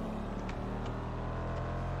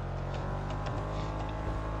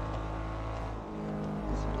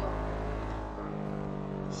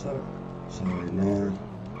 So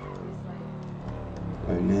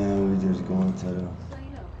right now we just going to the.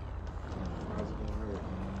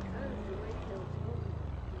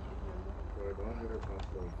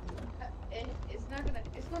 And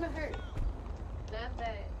it's gonna hurt. Not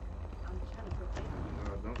that I'm trying to protect you.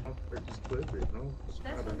 No, don't just clip it, no.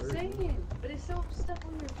 That's what I'm saying. But it's so stuff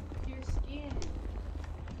on your skin.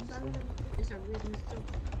 It's a reason to.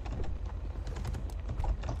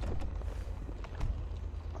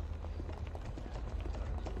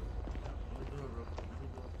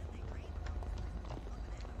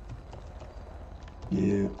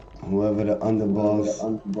 Yeah, whoever the underboss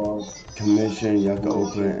commission, y'all can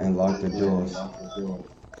open and lock the doors.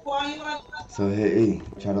 So hit E,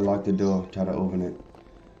 try to lock the door, try to open it.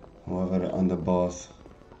 Whoever the underboss.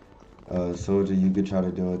 Soldier, you could try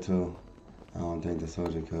to do it too. I don't think the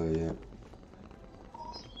soldier could yet.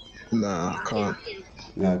 Nah, can't.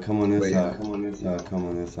 Nah, come on this side. Come on this side. Come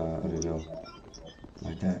on this side of the door.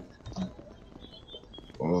 Like that.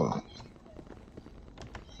 Oh.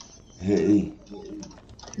 Hit E.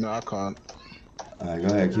 No, I can't. Alright, go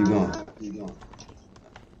ahead, keep going. Alright,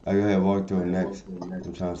 go ahead, walk through it next.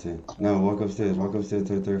 I'm trying to see. No, walk upstairs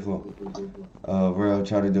to the 3rd floor. Rail,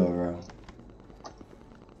 try to do it, Rail.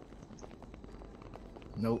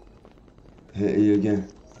 Nope. Hit E again.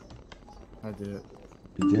 I did.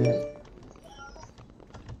 You did?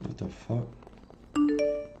 What the fuck?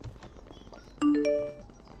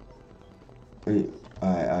 Wait,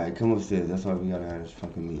 alright, come upstairs. That's why we gotta have this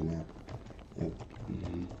fucking meeting, man. Yep.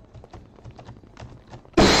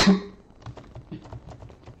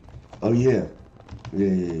 Oh yeah. Yeah.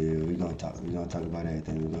 We're gonna talk about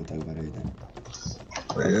everything.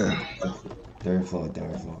 Yeah. 3rd floor.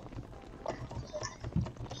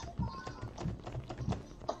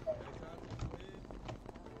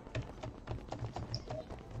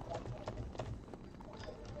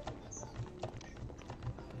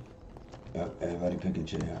 Yep, everybody pick a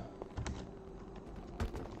chair.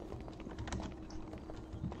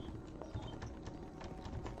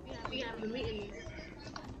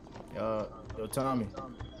 Yo, Tommy.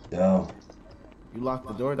 Yo. You locked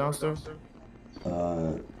the door downstairs?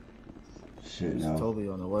 Shit, no. Toby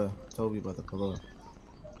on the way. Toby about to pull up.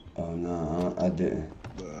 Oh, no, I didn't.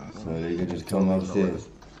 So they could just come upstairs.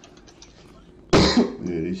 Yeah,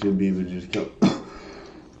 they should be able to just come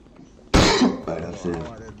right upstairs.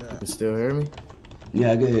 You can still hear me?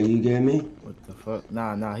 Yeah, I can hear you. You get me? What the fuck?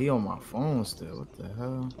 Nah, he on my phone still. What the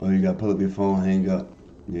hell? Oh, you gotta pull up your phone, hang up.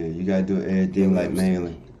 Yeah, you gotta do everything like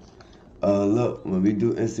manually. Look, when we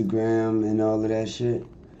do Instagram and all of that shit,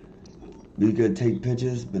 we could take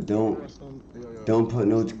pictures, but don't put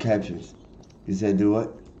no captions. You said do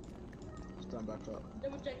what? Stand back up.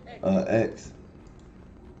 X.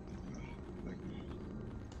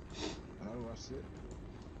 How do I sit?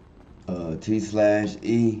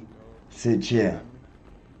 T/E sit chair.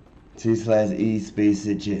 T/E space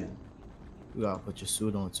sit chair. You gotta put your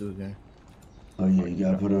suit on too, gang. Oh yeah, you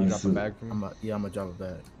gotta put on a suit. I'm gonna drop a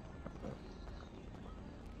bag.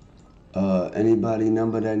 Anybody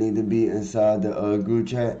number that need to be inside the group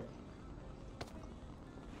chat?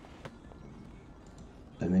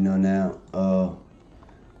 Let me know now.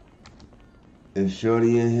 If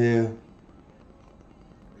Shorty in here,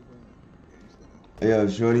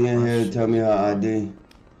 if Shorty in here, tell me her ID.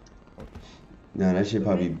 Nah, that shit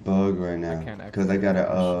probably bug right now, cause I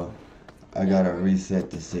gotta reset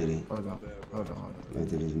the city. Hold on.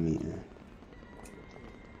 After this meeting.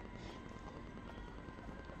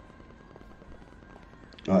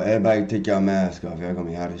 Oh, everybody take your mask off. Y'all gonna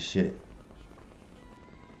be hot as shit.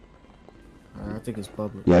 I think it's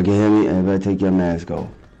public. Y'all can hear me? Everybody take your mask off.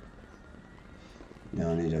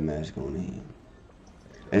 Y'all need a mask on here.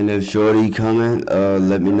 And if Shorty coming,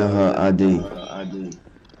 let me know her ID.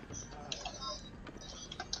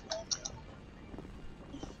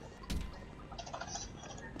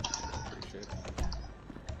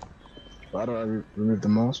 Why do I remove the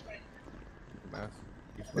mask?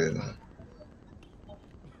 Yeah.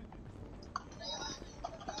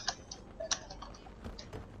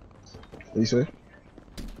 What you say?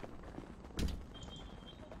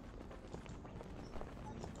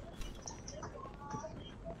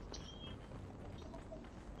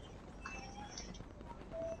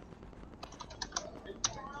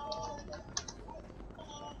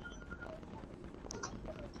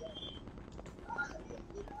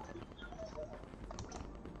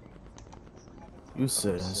 You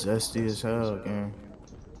said zesty as hell, gang.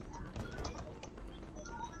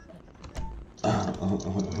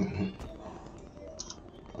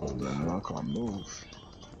 Oh man, I can't move.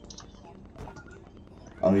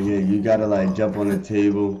 Oh yeah, you gotta like jump on the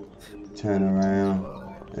table, turn around,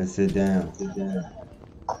 and sit down.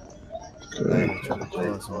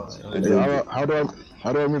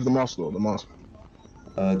 How do I remove the mask though? The mask.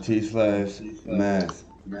 T/mask.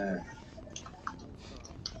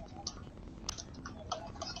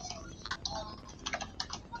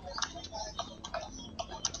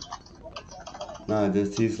 Nah,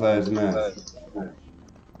 just T/mask.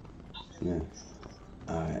 Yeah.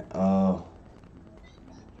 Alright,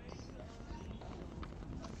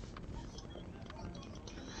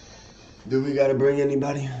 do we gotta bring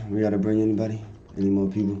anybody? We gotta bring anybody? Any more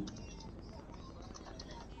people?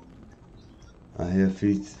 I hear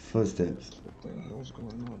footsteps. What's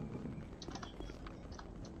going on?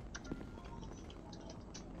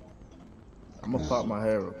 I'm gonna pop my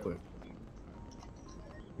hair real quick.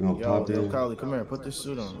 You gonna pop it? Yo, Kylie, come here. Put this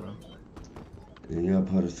suit on, bro. Yeah, you gotta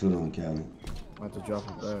put a suit on, Callie. I have to drop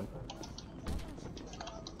it back.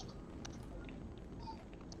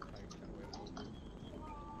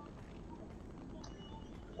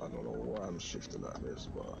 I don't know why I'm shifting like this,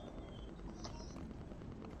 but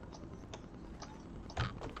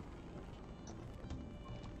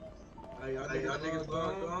Hey, y'all niggas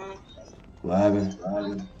gone? What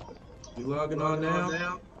happened? You logging on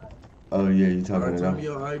now? Oh yeah, you talking Tell about? me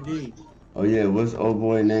your ID. Oh yeah, what's old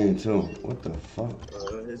boy name too? What the fuck?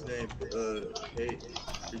 His name,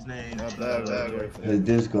 his name, His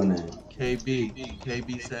disco name.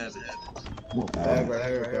 KB Savage.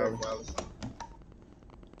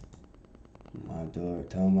 My door,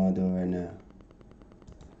 tell him my door right now.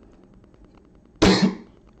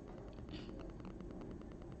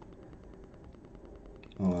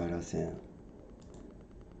 Alright, I'll see him.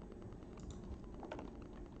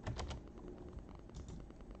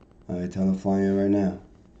 Alright, tell him fly in right now.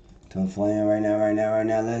 Tell him fly in right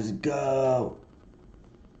now, let's go!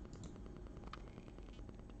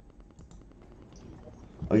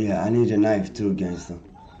 Oh yeah, I need your knife too, gangster.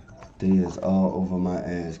 They is all over my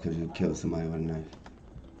ass because you killed somebody with a knife.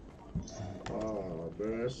 Oh,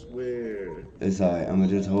 bro, that's weird. It's alright, I'ma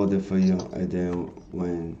just hold it for you, and then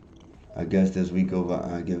when I guess this week over,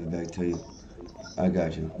 I'll give it back to you. I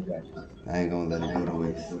got you. I ain't gonna let it go to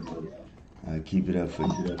waste. I'll keep it up for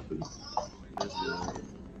you.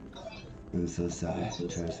 I'm so sorry,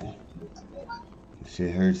 trust me.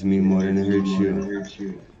 Shit hurts me more than it hurts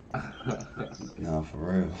you. Nah, for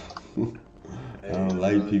real. I don't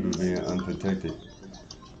like people being unprotected.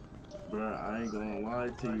 Bro, I ain't gonna lie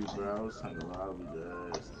to you, bro. I was trying to rob his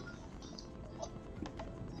ass.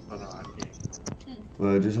 Hold on, I can't.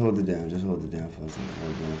 Well, just hold it down. Just hold it down for a second.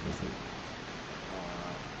 Hold it down for a second.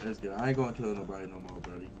 That's good. I ain't gonna kill nobody no more,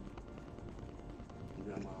 buddy. You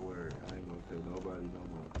got my word. I ain't gonna kill nobody no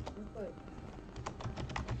more.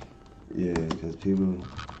 Yeah, because people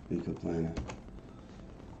be complaining.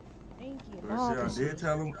 Thank you. Bro, shit, I did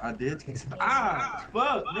tell him. I did text him. Ah,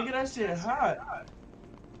 fuck, nigga, that shit hot.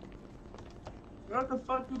 What the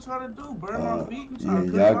fuck you trying to do? Burn my feet? You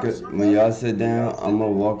trying to y'all could, when y'all sit down, I'm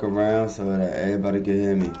gonna walk around so that everybody can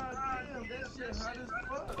hear me.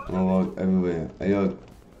 I'm gonna walk everywhere. Hey, yo,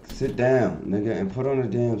 sit down, nigga, and put on a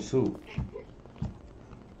damn suit.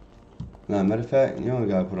 Nah, matter of fact, you don't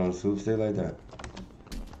gotta put on a suit. Stay like that.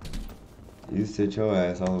 You sit your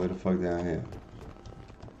ass all the way the fuck down here.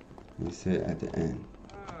 You sit at the end.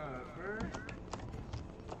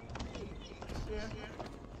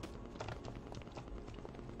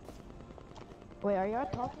 Wait, are y'all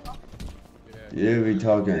talking? Yeah, we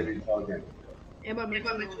talking. Everybody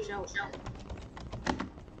make a show.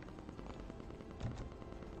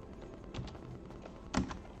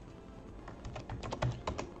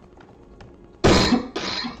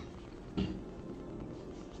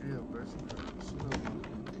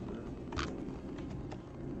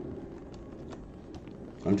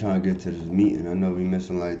 I'm trying to get to this meeting. I know we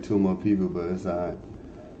missing like 2 more people, but it's alright.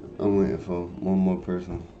 I'm waiting for 1 more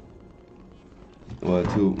person. Well,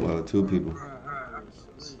 two people.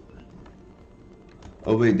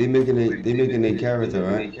 Oh wait, they making a character,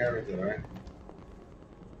 right?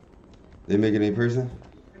 They making a person?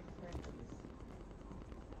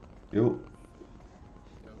 Yo.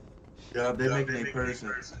 Yeah, they making a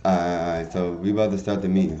person. Alright, so we about to start the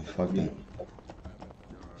meeting. Fuck that.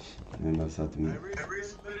 We about to start the meeting.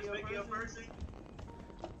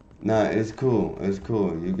 Nah, it's cool. It's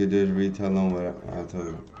cool. You could just retell them what I told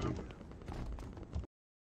you.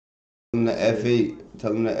 Tell them the F8.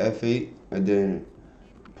 Tell them the F8, and then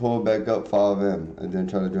pull back up, follow them, and then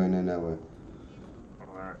try to join in that way.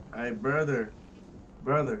 Alright. Hey, brother.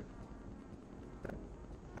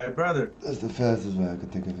 Hey, brother. That's the fastest way I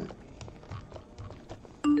could think of it.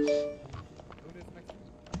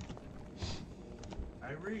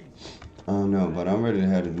 Hey, Reed. I don't know, but I'm ready to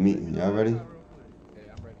have this meeting. Y'all ready?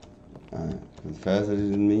 Yeah, I'm ready. Alright. The faster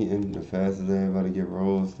this meeting, the faster everybody get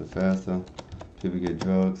rolls, the faster people get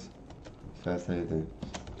drugs, the faster everything.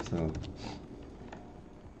 So,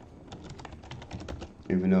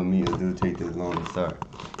 even though meetings do take this long to start.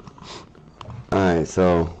 Alright,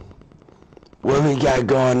 so what we got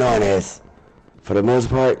going on is, for the most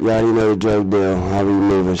part, you already know the drug deal, how we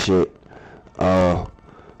moving shit.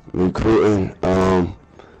 Recruiting,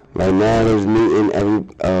 right now there's meeting,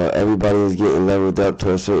 everybody is getting leveled up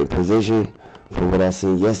to a certain position from what I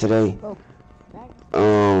seen yesterday.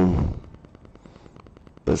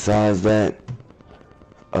 Besides that,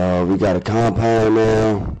 we got a compound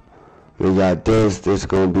now. We got this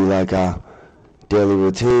gonna be like our daily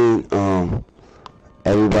routine.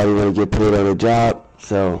 Everybody wanna get paid on a job,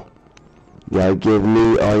 so y'all give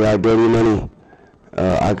me all y'all dirty money.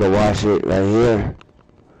 I can wash it right here.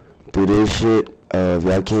 Do this shit. If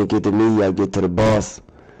y'all can't get to me, y'all get to the boss.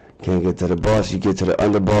 Can't get to the boss, you get to the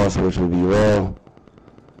underboss, which would be Raw.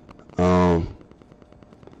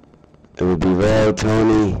 It would be Raw,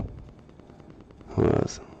 Tony. Who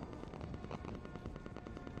else?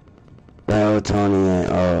 Raw, Tony,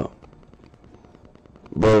 and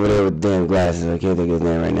boy over there with damn glasses. I can't think of his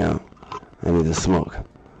name right now. I need to smoke.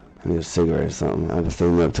 I need a cigarette or something. I've been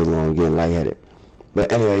staying up too long, getting lightheaded.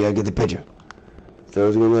 But anyway, y'all get the picture. So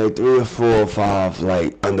it's gonna be like 3 or 4 or 5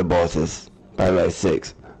 like underbosses, probably like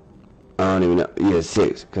 6. I don't even know. Yeah,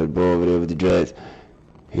 6. Cause boy over there with the dreads,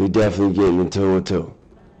 he definitely getting into it too.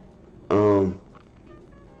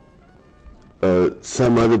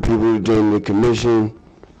 Some other people joining the commission.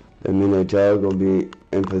 I mean that y'all gonna be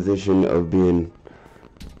in position of being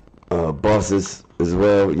bosses as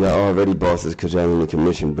well. Y'all already bosses cause y'all in the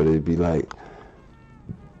commission, but it'd be like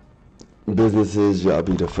businesses, y'all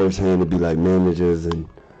be the first hand to be like managers and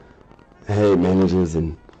head managers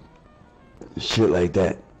and shit like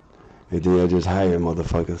that. And then I just hire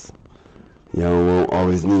motherfuckers. Y'all won't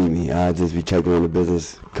always need me. I just be checking on the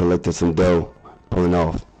business, collecting some dough, pulling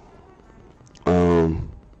off.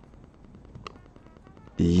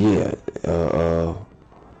 Yeah.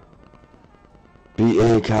 Be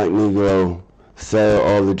incognito, sell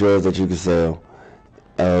all the drugs that you can sell.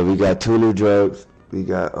 We got 2 new drugs. We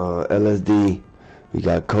got LSD, we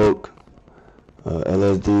got coke,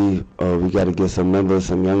 LSD. We got to get some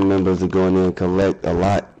young members to go in there and collect a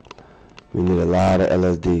lot. We need a lot of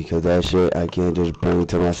LSD because that shit I can't just bring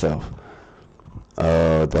to myself.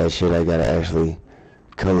 That shit I gotta actually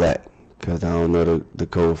collect, cause I don't know the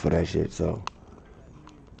code for that shit. So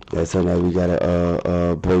that's something that we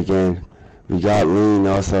gotta break in. We got lean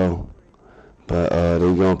also, but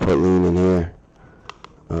they gonna put lean in here.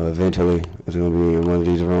 Eventually, it's gonna be in one of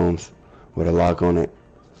these rooms with a lock on it.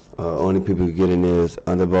 Only people who get in there is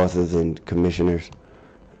underbosses and commissioners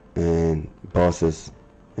and bosses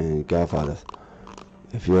and godfathers.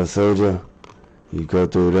 If you're a soldier, you go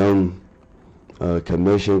through them.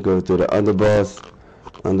 Commission go through the underboss.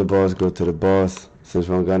 Underboss go to the boss. Since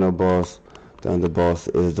we don't got no boss, the underboss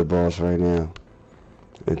is the boss right now.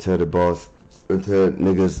 Until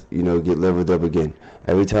niggas, you know, get leveled up again.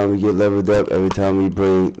 Every time we get leveled up, every time we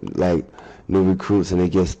bring like new recruits and they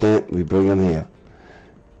get stamped, we bring them here.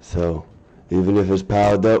 So even if it's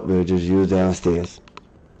piled up, we'll just use downstairs.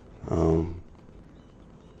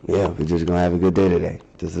 Yeah, we're just gonna have a good day today.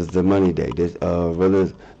 This is the money day. This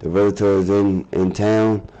the realtor is in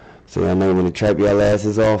town, so y'all know when to trap y'all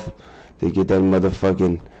asses off, they get that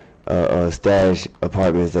motherfucking stash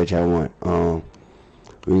apartments that y'all want.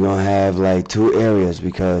 We're gonna have like 2 areas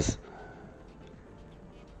because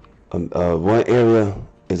one area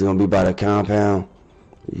is gonna be by the compound.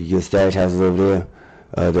 You get stash houses over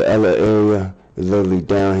there. The other area is literally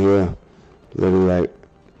down here, literally like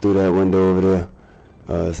through that window over there.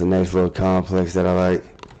 It's a nice little complex that I like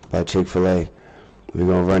by Chick-fil-A. We're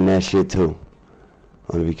gonna run that shit too,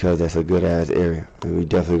 only because that's a good ass area, and we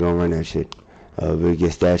definitely gonna run that shit. We'll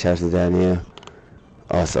get stash houses down there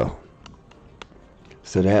also.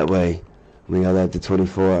 So that way, when y'all at the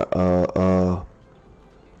 24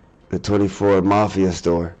 Mafia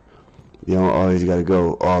store, you don't always gotta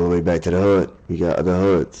go all the way back to the hood. We got other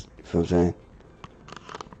hoods, you feel what I'm saying?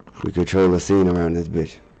 We control the scene around this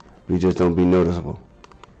bitch. We just don't be noticeable.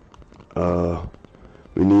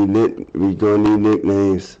 We gonna need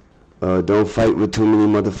nicknames. Don't fight with too many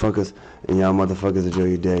motherfuckers, and y'all motherfuckers enjoy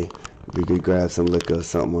your day. We could grab some liquor or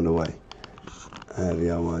something on the way. However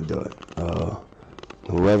y'all wanna do it.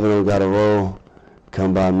 Whoever don't got a roll,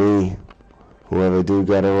 come by me. Whoever do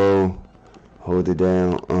got a roll, hold it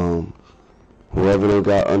down. Whoever don't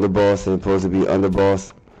got underboss and supposed to be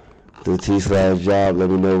underboss, do T/job. Let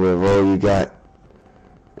me know what role you got,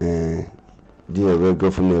 and yeah, we'll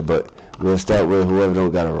go from there. But we'll start with whoever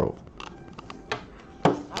don't got a roll.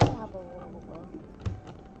 I don't have a roll, bro.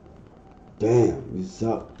 Damn, you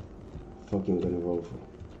suck. Fucking gonna roll for.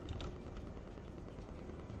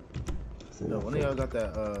 Yo, when y'all got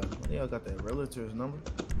that realtor's number?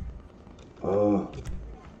 I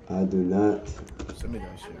do not. Send me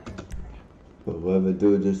that shit. But whoever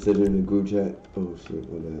do it, just sit in the group chat. Oh shit,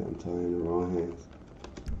 what that? I'm tying the wrong hands.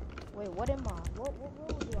 Wait, what am I? What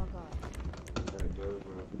role do I got?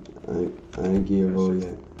 I ain't get a roll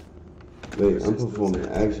yet. Wait, I'm performing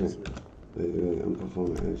action. Wait, I'm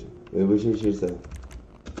performing action. Wait, what should she say?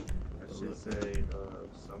 That should say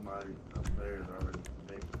somebody, a player's already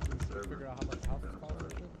made it to the server. Figure out how much house is called.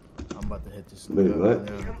 I'm about to hit this. Wait, what?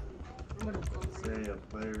 Say a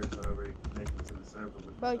player is already connected to the server.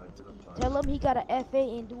 Bro, tell him he got an FA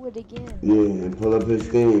and do it again. Yeah, and pull up his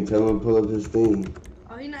thing. Tell him to pull up his thing.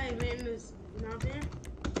 Oh, he not even in this. Not there?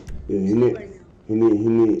 Yeah, he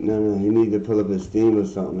need to pull up his Steam or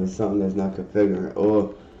something. It's something that's not configuring.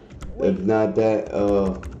 Or if not that,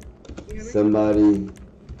 somebody,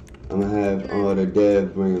 I'm gonna have the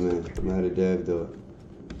dev bring him in. I'm gonna have the dev do it.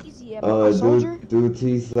 Easy, soldier. Do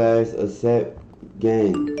T/accept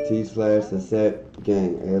gang. T/accept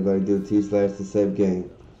gang. Everybody do T/accept gang.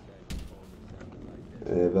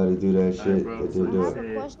 Everybody do that shit. I have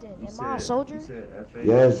a question. Am I a soldier?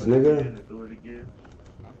 Yes, nigga.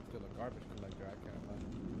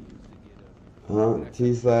 Huh?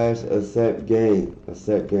 T/accept gang.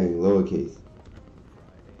 Accept gang. Lowercase.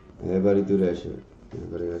 Everybody do that shit.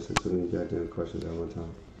 Everybody asking too many goddamn questions at one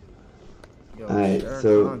time. Yo, alright, share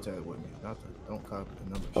so contact with me. Don't copy the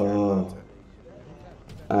number. Share contact.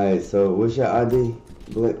 Alright, so what's your ID,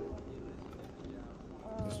 Blink?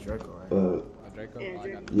 It's Draco, right?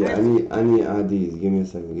 Yeah, I need IDs. Give me a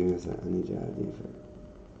second. I need your ID first.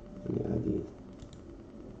 I need IDs.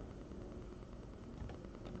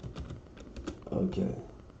 Okay.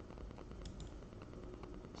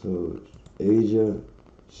 So Asia,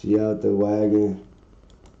 she out the wagon.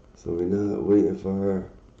 So we're not waiting for her.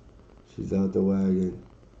 She's out the wagon.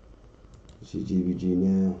 She's GBG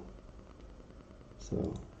now.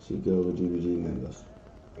 So she go with GBG members.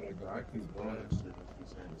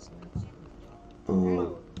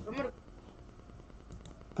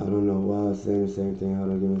 I don't know why I'm saying the same thing.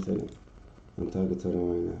 Hold on, give me a second. I'm talking to them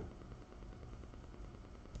right now.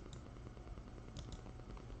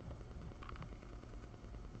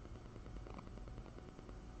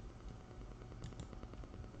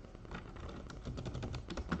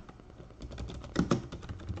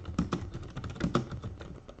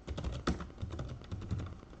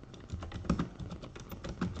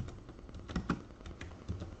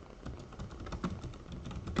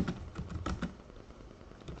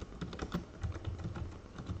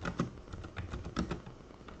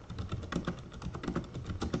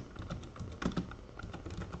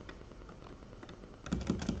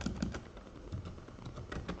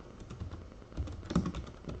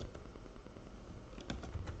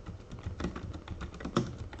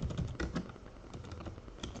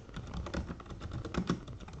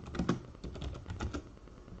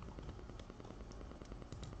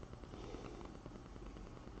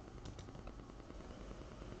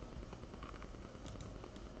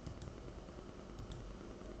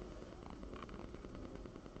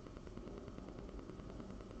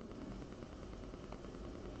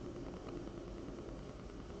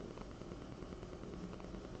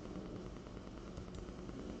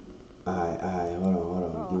 Alright, hold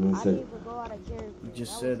on. Give me a second. You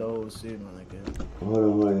just said overseas, my nigga. Hold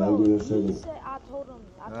on, y'all give me a second. I told him.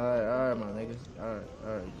 Alright, my nigga.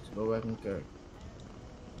 Alright. Just go back and carry.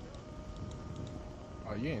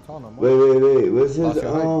 Oh, you ain't talking no more. Wait. What's his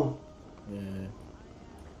Yeah.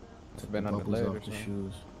 It's been on the leg or the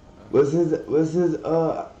shoes. What's his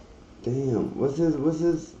damn, what's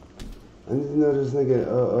his I need to know this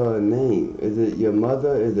nigga name. Is it your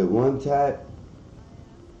mother? Is it One Tap?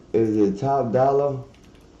 Is it Top Dollar?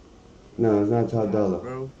 No, it's not Top Dollar.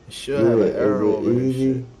 Bro, it should have an arrow over it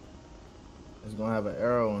Easy? shit. It's gonna have an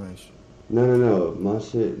arrow on that shit. No. My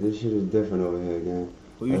shit, this shit is different over here, gang.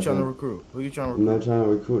 Who you trying to recruit? I'm not trying to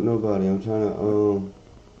recruit nobody. I'm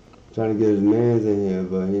trying to get his mans in here,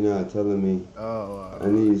 but he not telling me. I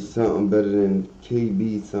need something better than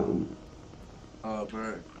KB something. Oh,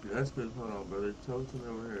 bro. That's good. Hold on, brother. Talk to me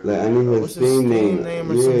over here. Like, I need his Steam name.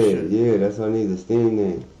 Yeah, that's what I need, the Steam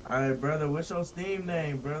name. Alright, brother. What's your Steam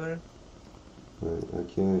name, brother? Alright, I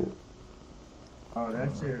can't. Oh,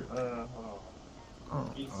 that's your, hold on.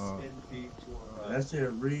 That's your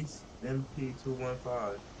Reese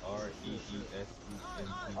MP215.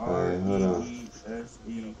 Alright, hold on. REESE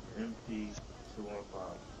MP215.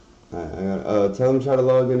 Alright, I got tell him try to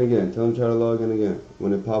log in again.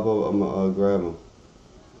 When it pop up, I'ma grab him.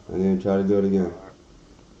 And then try to do it again.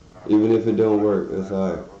 Even if it don't work, it's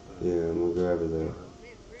alright. Yeah, I'm gonna grab it there.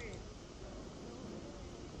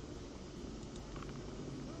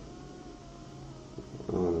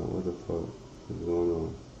 I don't know what the fuck is going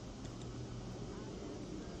on.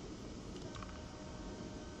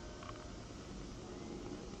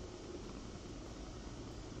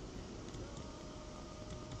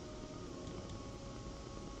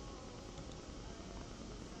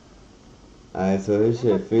 Alright, so his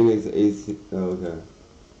shit, Phoenix AC. Oh, okay.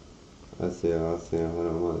 I see him. Hold on,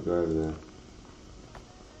 I'm gonna grab it there.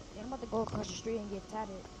 Yeah, I'm about to go across the street and get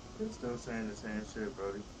tatted. They're still saying the same shit,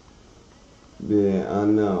 brody. Yeah, I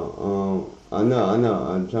know. I'm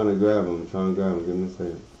trying to grab him. Give me a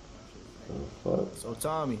second. Oh, fuck. So,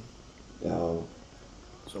 Tommy. Yo.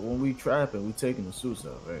 So, when we trapping, we taking the suits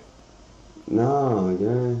out, right? No,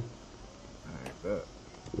 gang. Alright, bet.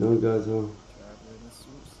 You don't got to.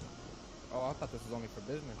 Oh, I thought this was only for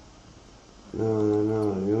business. No,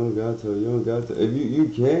 you don't got to. If you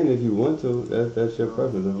can, if you want to, that's your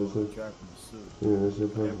preference. I'm just saying. Yeah, that's your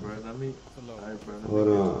preference. Hold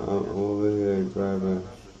on, I'm over here grabbing.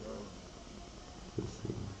 Let's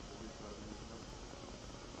see.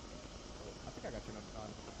 I think I got your number on.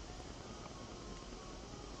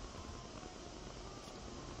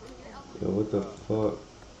 Yo, what the fuck?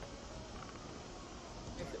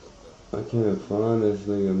 I can't find this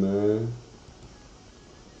nigga, man.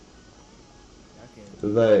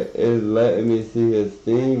 It's like, it's letting me see his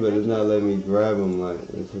Steam, but it's not letting me grab him. Like,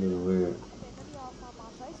 this shit is weird.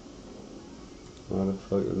 Why the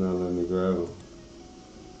fuck is not letting me grab him?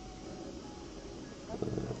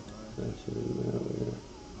 That shit is mad weird.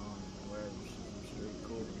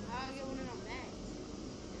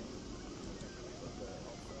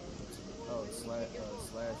 Oh,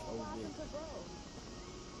 slash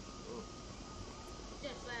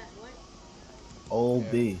OB.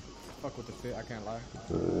 OB. Yeah. Fuck with the fit, I can't lie.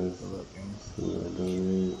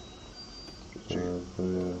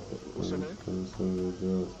 What's your name?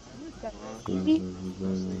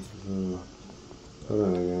 Hold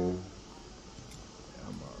on again.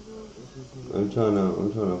 I'm trying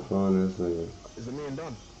to find this nigga. Is it me and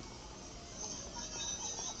Don?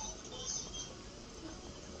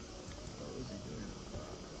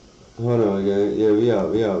 Hold on again. Yeah, we out,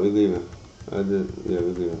 we leaving. We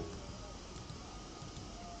leaving.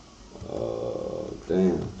 Oh,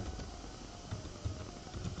 damn.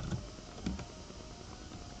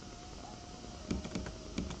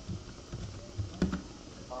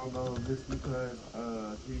 I don't know, just because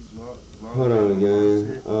he's hold on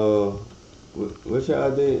again. What's your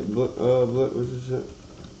ID? What's your shit?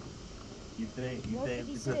 You think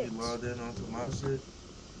because he logged in onto my shit?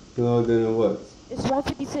 He logged in on what? It's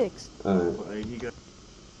 156. Alright. He got.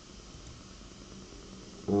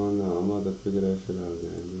 Oh no, I'm about to figure that shit out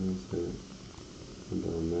again. Give me a second. I'm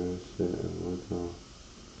doing mad shit at one time.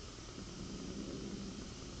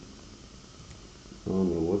 I don't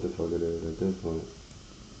know what the fuck it is at this point.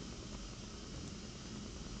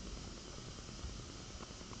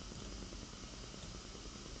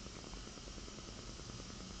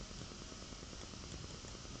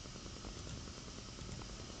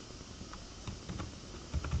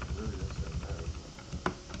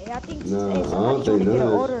 I think no, hey, I don't think none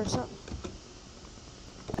of order or something.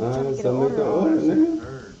 Alright, so make an order, nigga.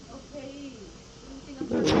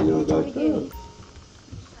 You don't got that.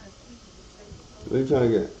 What you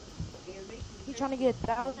trying to get? He trying to get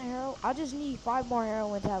 1,000 heroin. I just need 5 more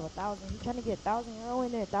heroin to have 1,000. He trying to get 1,000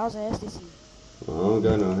 heroin and 1,000 ecstasy. I don't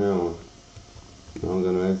got no heroin. I don't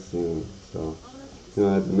got no ecstasy, so you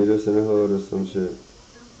gonna have to meet us in the hood or some shit.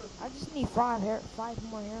 I just need 5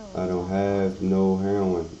 more heroin. I don't have no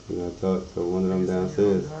heroin. You gotta talk to one of them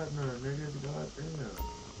downstairs.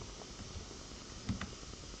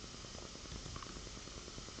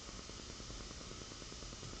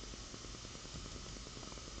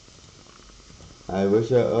 Alright, what's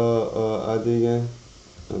your ID again?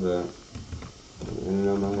 Okay. In and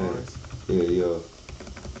out my head. Yeah, yo.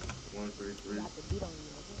 133.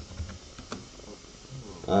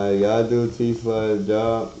 Alright, y'all do T-Slide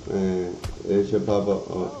job and it should pop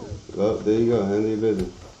up. Oh, there you go. Handle your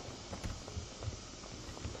business.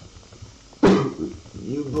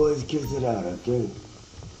 You boys kiss it out, okay?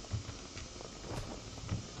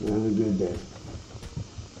 Have a good day.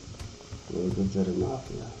 Welcome to the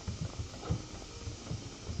mafia.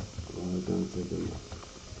 Welcome to the mafia.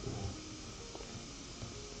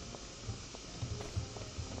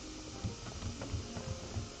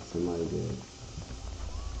 Somebody did.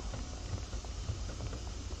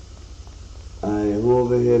 Alright, who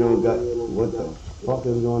over here don't got... What the fuck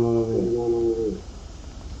is going on over here?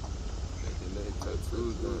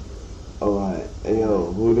 Alright, hey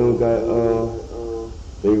yo, who don't got,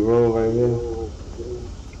 big roll right here?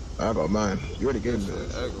 How about mine? You already gave me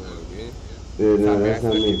that. Yeah, no, that's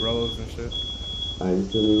not me. Rolls and shit. Alright, you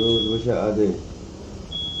tell me rules, what's your ID?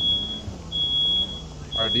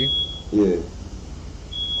 RD? Yeah.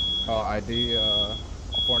 Oh, ID,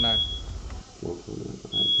 49. 149,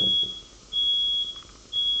 alright, gotcha.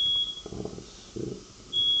 Oh, shit.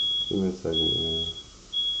 Give me a second, man.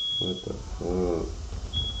 What the fuck?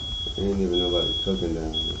 Ain't even nobody cooking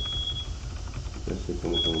down here. That shit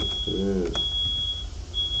coming from upstairs.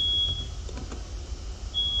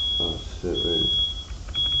 Oh shit, wait.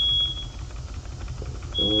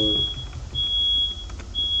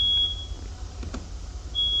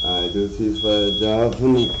 Alright, do T-Slide job for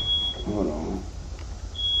me. Hold on.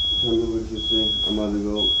 Tell me what you see. I'm about to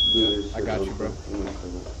go do this shit. I got you, bro.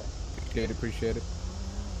 Good, appreciate it.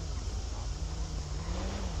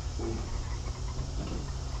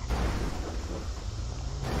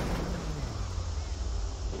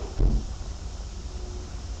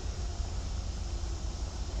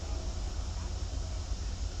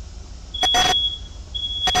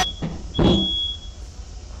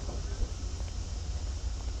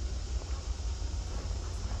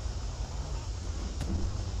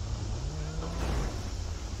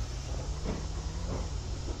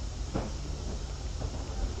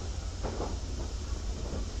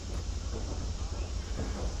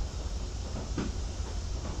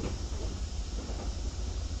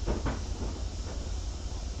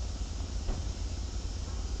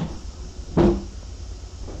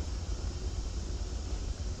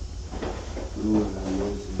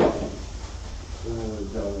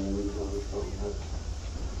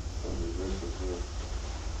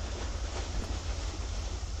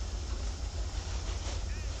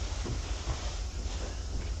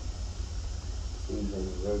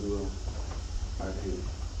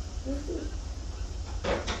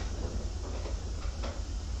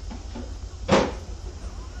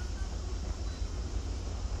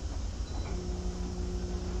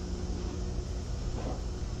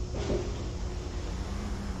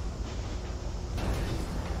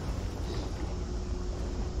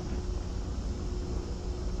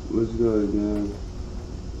 What's good, man?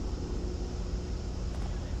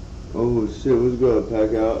 Oh shit, what's good,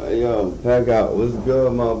 Pack Out? Hey, yo, Pack Out, what's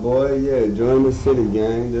good, my boy? Yeah, join the city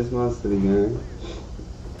gang. That's my city gang.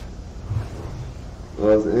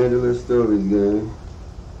 Los Angeles Stories gang.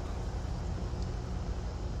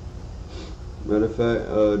 Matter of fact,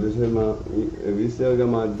 just hit my, if you still got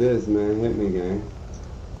my disc, man, hit me, gang.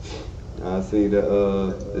 I'll see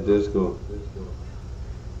the Discord.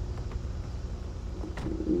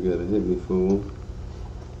 You gotta hit me, fool.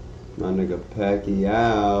 My nigga Packy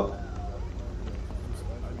out.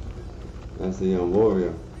 That's the young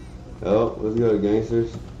warrior. Oh, what's good,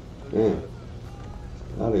 gangsters? Man,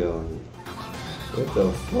 how do y'all? What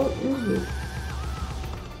the fuck is this?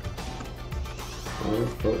 How the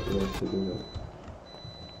fuck did I should do that?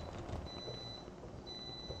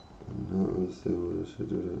 I don't understand why I should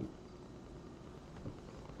do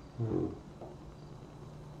that. Oh.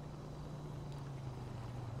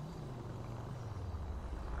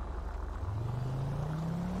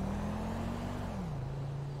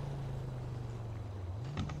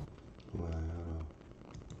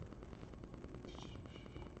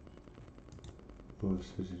 Oh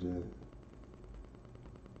shit, you did.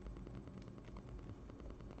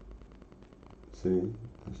 See,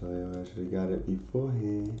 that's why I should have got it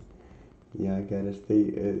beforehand. Yeah, I gotta stay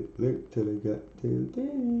alert to the goddamn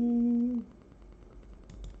thing.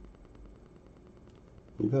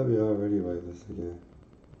 You probably already whitelisted again.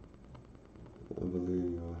 I believe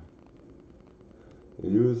you are.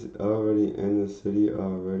 If you was already in the city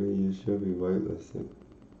already, you should be whitelisted.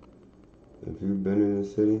 If you've been in the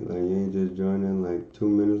city, like you ain't just joined in like 2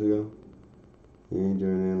 minutes ago, you ain't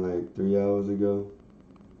joined in like 3 hours ago,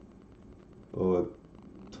 or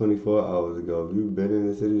 24 hours ago. If you've been in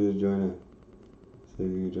the city, just join in. See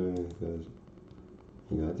if you can join in,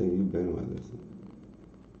 because I think you've been whitelisted.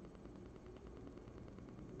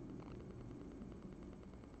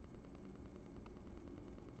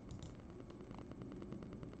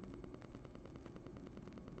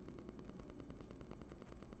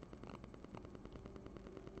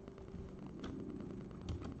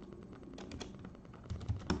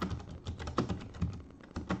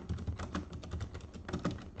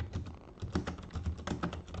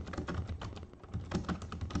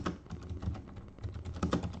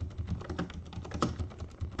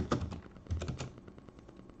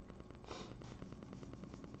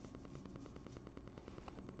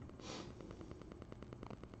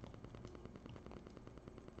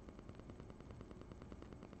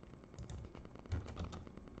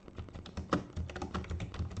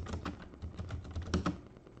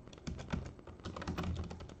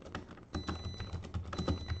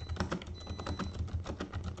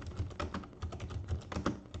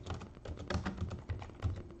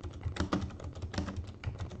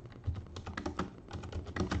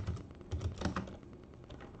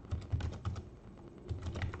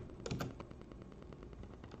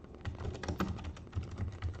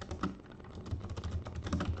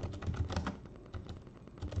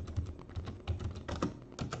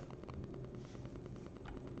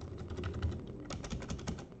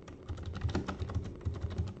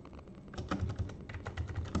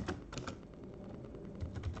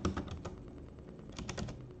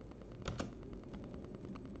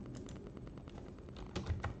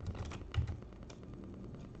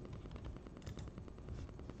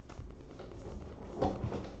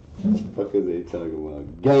 Fuck is he talking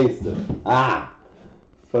about? Gangster. Ah!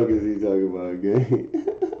 Fuck is he talking about, gang?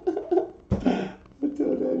 I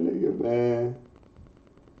told that nigga, man.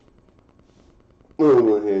 I don't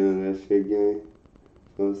want to handle that shit, gang. You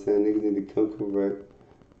know what I'm saying? Niggas need to come correct.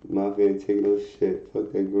 Mafia ain't taking no shit.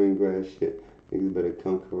 Fuck that green grass shit. Niggas better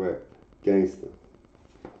come correct. Gangster.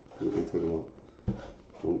 What they talking about?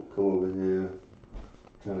 Don't come over here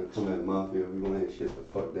trying to come at Mafia. We gonna hit shit the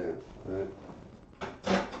fuck down, alright?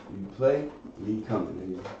 You play, we coming, nigga.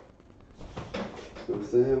 You know what I'm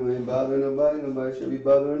saying? We ain't bothering nobody. Nobody should be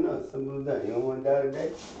bothering us. Simple as that. You don't want to die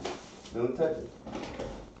today? Don't touch it.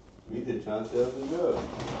 We just trying to sell some drugs.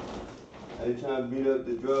 I ain't trying to beat up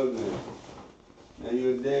the drug man. Now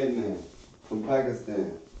you're a dead man from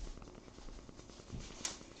Pakistan.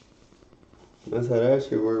 That's how that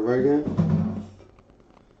shit work, right, gang?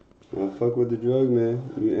 Now fuck with the drug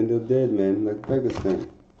man. You end up dead, man, like Pakistan.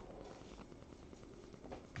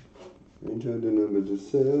 Ain't trying to do nothing but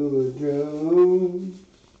just sell the drugs.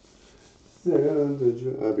 Sell the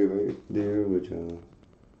drugs. I'll be right there with y'all.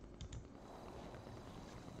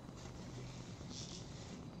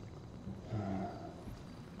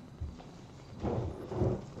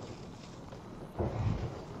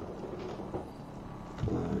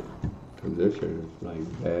 Cause this shit is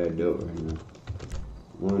like bad dope right now.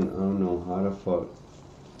 One, I don't know how the fuck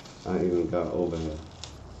I even got over here.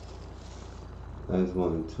 That's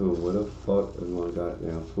one. Two, where the fuck is my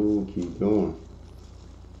goddamn food keep going?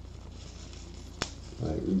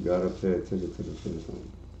 Like, you gotta pay attention to the shit or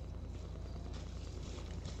something.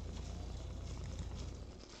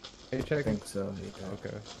 Hey, check. I think so.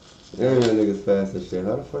 Okay. Damn, that niggas fast as shit.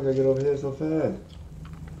 How the fuck I get over here so fast?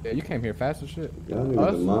 Yeah, you came here fast as shit. Y'all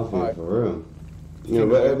niggas the mafia for real. You know,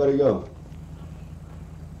 where everybody go?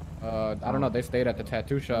 I don't know. They stayed at the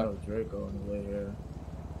tattoo shop. Draco on the way here.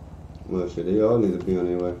 Well, shit, they all need to be on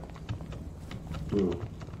their way.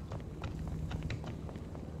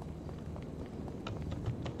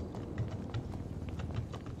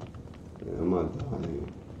 Yeah, I'm not dying.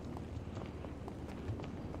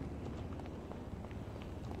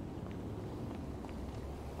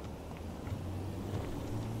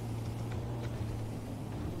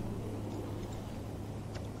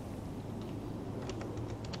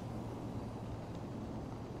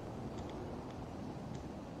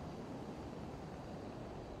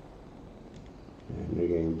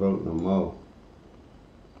 Nigga ain't broke no more.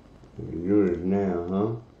 Nigga, you this now,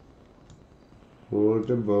 huh? Who's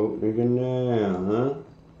the broke nigga now,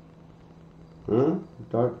 huh? Huh?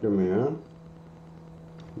 Talk to me, huh?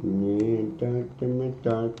 Yeah, talk to me,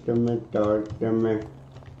 talk to me, talk to me.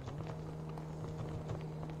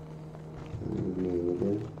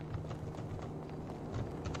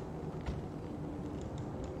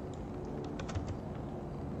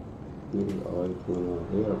 Niggas always pulling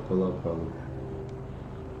up. They gotta pull up probably.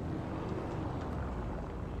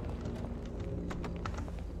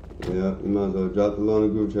 Yeah, you might as well drop the low in the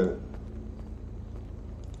group chat.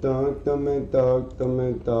 Talk to me, talk to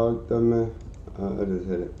me, talk to me. I just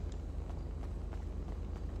hit it.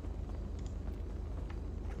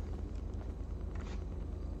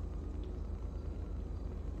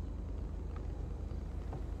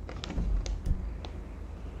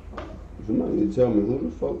 Somebody need to tell me who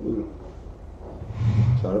the fuck was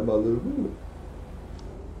shot about little women.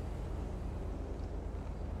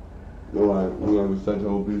 Alright, we gotta reset the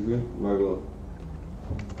whole piece again. Regular.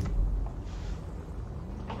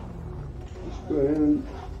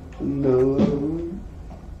 No.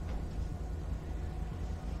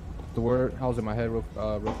 The word, how's in my head real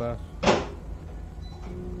fast?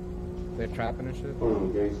 They're trapping and shit? Hold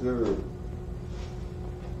on, gangster.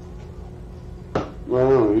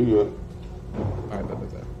 No, you good. Alright,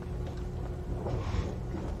 that.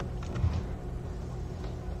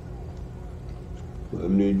 Let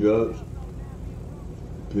me need drugs.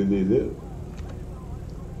 Put this up.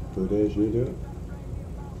 Put that shit up.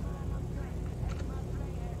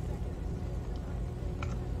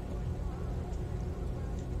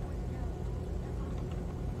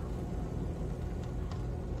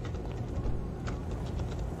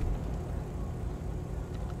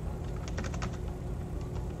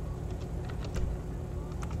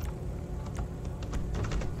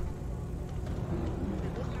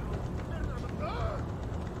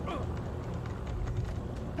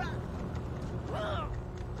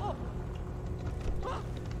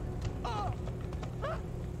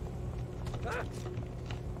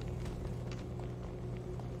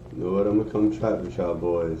 You know what? I'm gonna come trap with y'all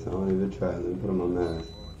boys. I don't even try. Let me put on my mask.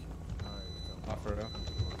 Oh, for real?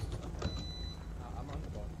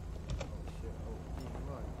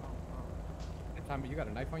 Hey, Tommy, you got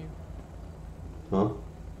a knife on you? Huh?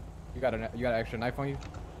 You got an extra knife on you?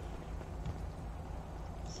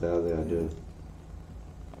 Sadly, I do.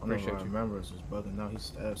 I don't know, remember it's his brother now. He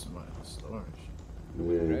stabbed somebody in the store and shit.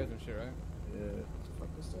 Yeah. Dreads and shit, right? Yeah. What the fuck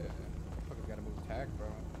is that? Yeah. Fuckers gotta move tag, bro.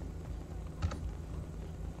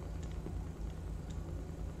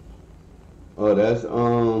 Oh, that's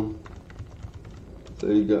so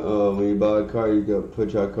you can when you buy a car, you can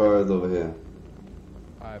put your cars over here.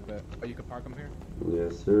 I bet. Oh, you can park them here?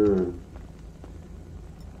 Yes, sir.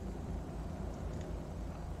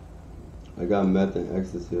 I got meth and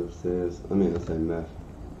ecstasy upstairs. I mean, I say meth.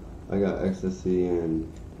 I got ecstasy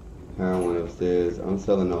and heroin upstairs. I'm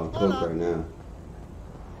selling all coke right now.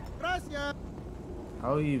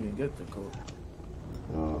 How you even get the coke?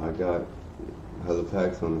 I got hella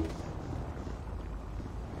packs on it.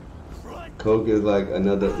 Coke is like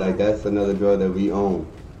that's another drug that we own.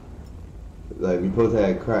 Like we supposed to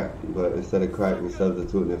have crack, but instead of crack, we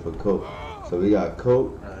substituting it for coke. So we got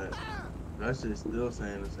coke. That shit's still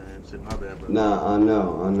saying the same shit. My bad, bro. Nah, I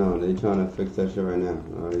know. They trying to fix that shit right now.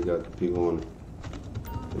 I already got the people on it.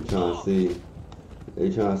 They trying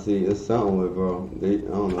to see. It's something with bro. I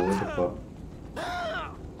don't know what the fuck.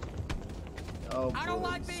 Oh,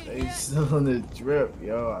 boy, they still on the drip,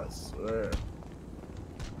 yo. I swear.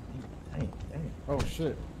 Dang. Oh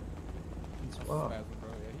shit. He's wild.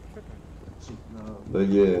 But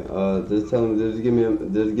yeah, just tell him, just give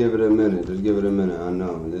it a minute. Just give it a minute. I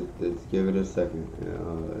know. Just give it a second.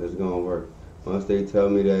 It's gonna work. Once they tell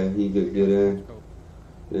me that he could get in,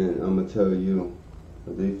 then I'm gonna tell you.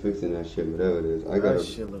 They fixing that shit, whatever it is. That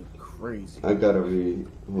shit look crazy. I gotta read.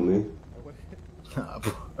 Who, me? Nah,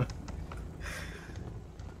 bro.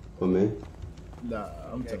 Who, me? Nah,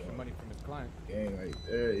 I'm talking extra money from his client. Gang right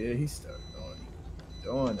there. Yeah, he started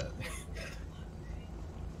doing that.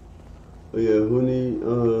 Oh yeah, who need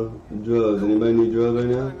drugs? Anybody need drugs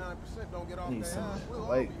right now? Need something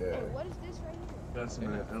like that. What is this right here? Got some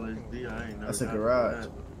of that LSD. I ain't never. That's a got garage.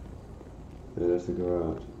 that. Yeah, that's the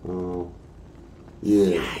garage.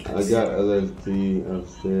 Yeah, I got LSD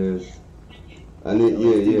upstairs. I need,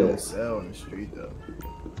 LSD yeah. don't sell on the street though.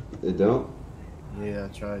 It don't? Yeah, I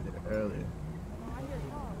tried it earlier.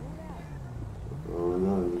 Oh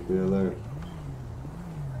no, just be alert.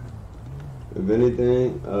 If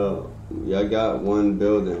anything, y'all got one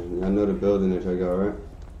building. Y'all know the building that y'all got, right?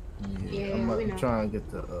 Yeah, I'm trying to get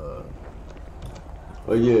the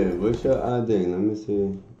Oh yeah, what's your ID? Let me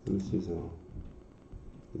see something.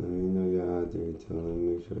 Let me know your ID too. Let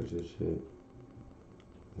me make sure that your shit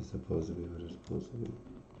is supposed to be what it's supposed to be.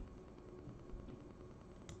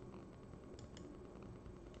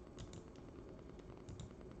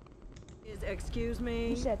 Excuse me?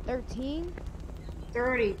 You said 13?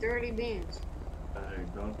 30 bands. Hey,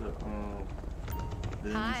 don't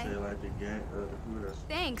didn't you say like the gang, the people that's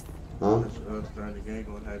Thanks. starting the gang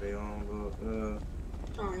gonna have their own little,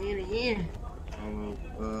 Oh, hand in hand.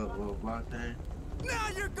 little block thing? Now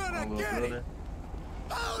you're gonna get it!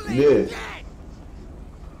 Yeah.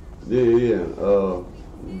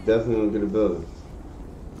 Definitely gonna get a building.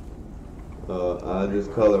 I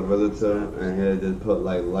just call it relative, and here just put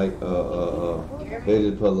here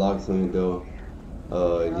just put locks on your door.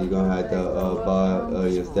 You're gonna have to buy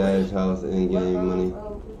your stash house and game money.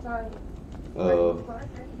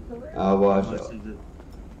 I'll watch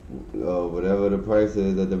whatever the price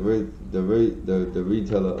is that the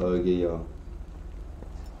retailer give y'all.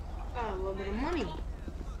 Got a little bit of money.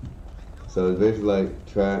 So it's basically like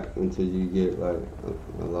trap until you get like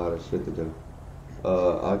a lot of shit to do.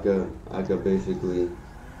 I could basically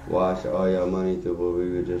wash all your money to where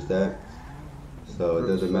we were just at. So it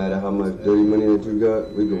doesn't matter how much dirty money that you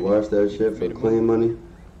got, we can wash that shit for clean money.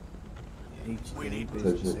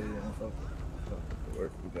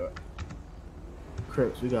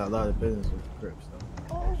 Crips, we got a lot of business with the Crips though.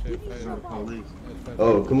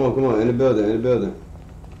 Oh, come on, in the building.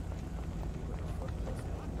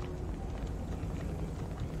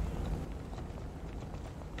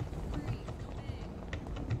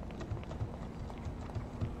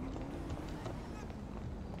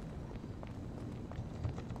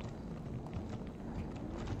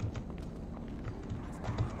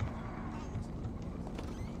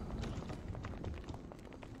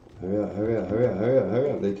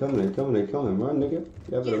 Hurry up. They coming. Run, nigga.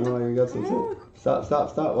 You better run like you got some shit.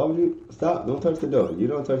 Stop. Why would you stop? Don't touch the door. You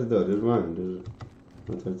don't touch the door. Just run.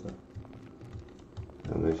 Don't touch the door.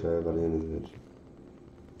 I'll make sure everybody in this bitch.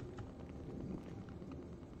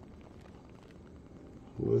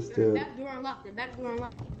 What's The the... back door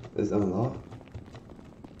unlocked. It's unlocked?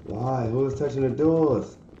 Why? Who is touching the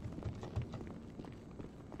doors?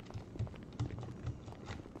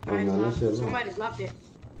 Oh no, that shit locked. Somebody's locked it.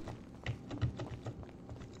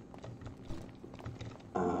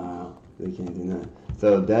 They can't do nothing.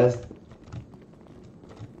 So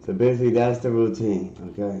basically that's the routine,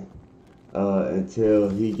 okay? Until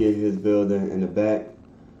he get his building in the back,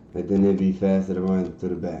 and then it'd be faster to run through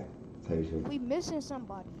the back. Type shit. We missing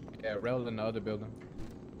somebody. Yeah, Rel in the other building.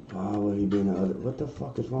 Why would he be in the other? What the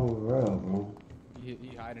fuck is wrong with Rel, bro? He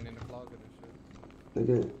hiding in the closet and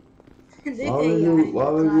shit. Nigga, why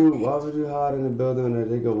would you hide in the building that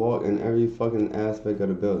they could walk in every fucking aspect of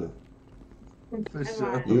the building? For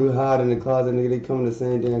sure. You hide in the closet, nigga. They come in the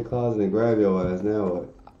same damn closet and grab your ass. Now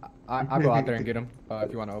what? I'll go out there and get him if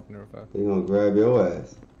you want to open it real fast. They gonna grab your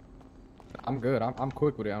ass. I'm good. I'm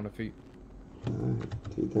quick with it on the feet.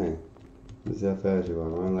 Alright, do you think? Let's see how fast you are.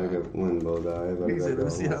 Run like a wind blows out. Everybody back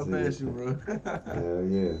Let's see up. how fast you run. Hell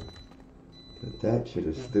yeah. But that shit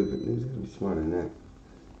is stupid. Niggas gotta be smarter than that.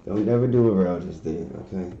 Don't never do what Rel just did,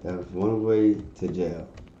 okay? That was one way to jail.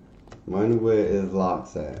 Run where is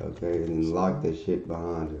locks at, okay? And then lock the shit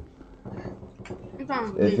behind you.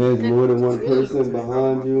 If there's more than one person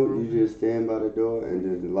behind you, you just stand by the door and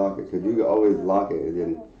just lock it. Because you can always lock it and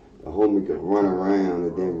then the homie can run around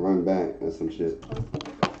and then run back or some shit.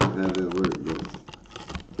 That doesn't work,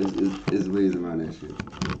 but there's ways around that shit.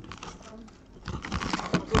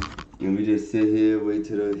 And we just sit here, wait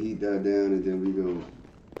till the heat die down, and then we go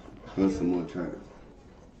put some more traps.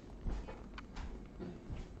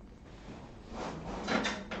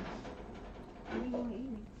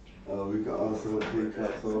 We can also pay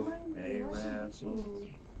cops off.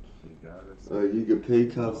 You can pay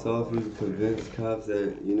cops off. You can convince cops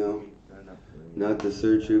that, you know, not to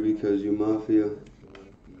search you because you mafia.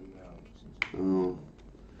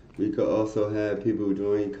 You could also have people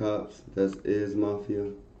join cops that is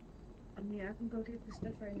mafia. I mean, I can go get the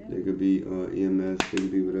stuff right now. They could be EMS, they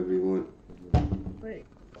could be whatever they want. But,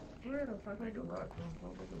 where the fuck I go?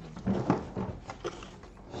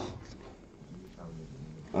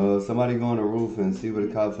 Somebody go on the roof and see where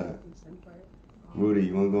the cops at. Rudy,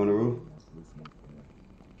 you wanna go on the roof?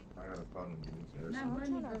 Not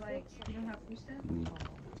money, but like, you don't have food stamps?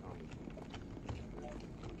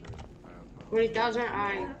 40,000.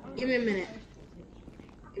 Alright, give me a minute.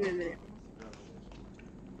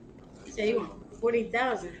 He said he want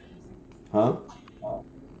 40,000. Huh?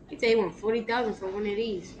 He said he want 40,000 for one of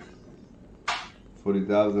these.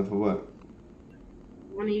 40,000 for what?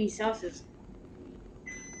 One of these houses.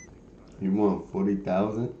 You want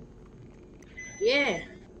 40,000? Yeah.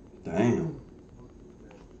 Damn.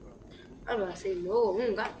 I was about to say no, I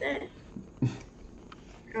don't got that. I'm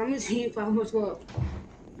gonna see if I was up.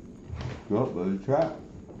 Well, but it's trap.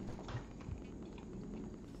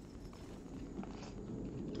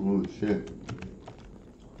 shit.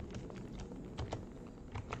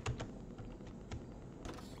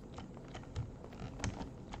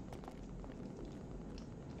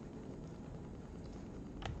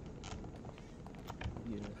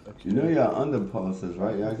 You know y'all underpasses,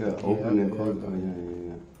 right? Y'all got open and close.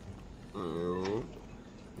 Oh,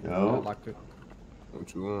 yeah. Yo. I like it.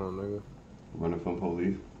 What you want, nigga? Running from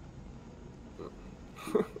police.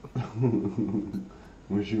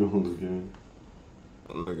 What you on, gang?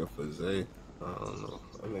 I'm looking for Zay. I don't know.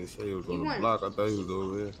 I didn't say he was on the block. I thought he was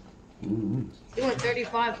over there. He went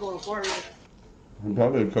 35 for a apartment. I'm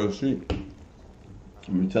probably across the street. I'm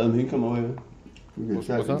gonna tell him he come over here. We can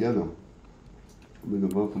track together. We can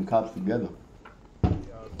vote some cops together.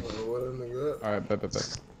 Alright,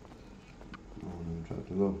 bet. I'm trying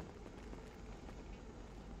to go.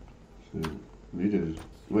 Shit. We just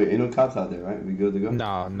wait. Ain't no cops out there, right? We good to go?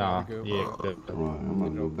 Nah. Yeah. Alright, I'm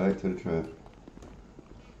gonna go back to the trap.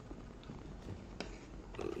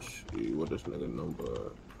 See what this nigga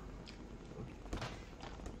number.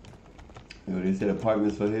 Yo, they said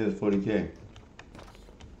apartments for here is 40K.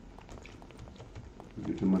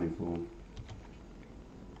 Get your money for them.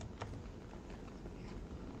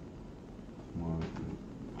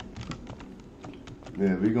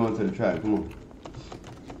 Yeah, we going to the track. Come on.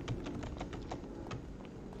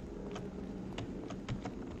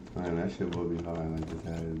 Man, that shit will be hard. Like just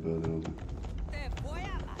have this building open.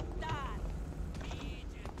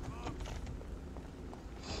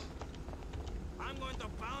 I'm going to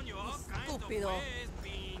pound you all kinds of ways,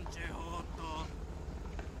 pinche joto.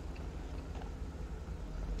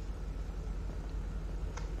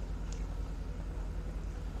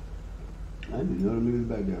 I didn't know the niggas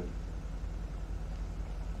back there.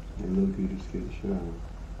 They look you just scared the shit out of them.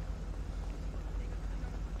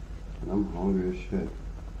 And I'm hungry as shit.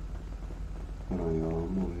 Hold on, y'all.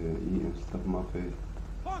 I'm over here eating stuff in my face.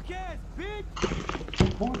 Fuck ass, bitch!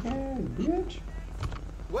 Fuck ass, bitch!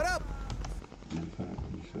 What up? In fact,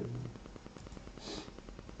 let me show you.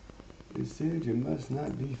 It said you must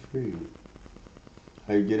not be free.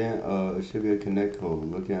 How you get in? It should be a connect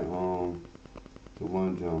code. Look at the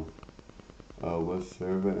one jump. What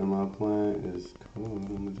server am I playing is code.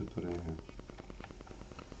 Let me just put it in here.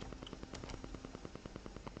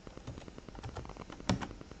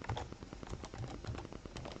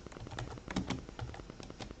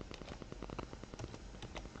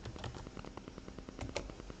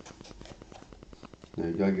 Yeah,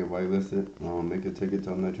 you gotta get whitelisted. Make a ticket,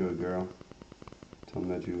 tell them that you're a girl. Tell them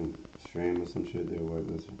that you stream or some shit, they're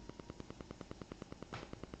whitelisted.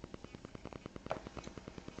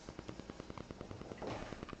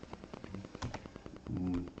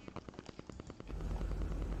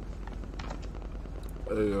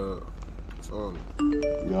 Hey, son.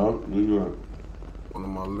 Yup, where you at? One of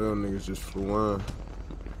my little niggas just flew in.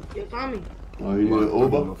 Yo, Tommy. Oh, you need an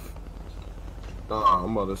Uber? Nah,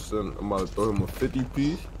 I'm about to throw him a 50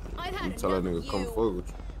 piece. And tell that nigga come fuck with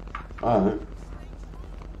you. Alright.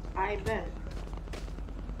 I bet.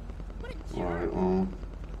 Alright, I'm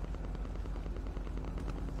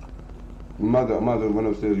about to run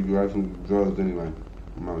upstairs to grab some drugs anyway.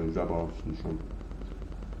 I'm about to drop off some shrimp.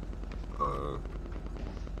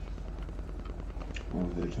 I'm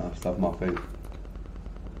over there trying to stuff my face.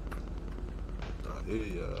 I hear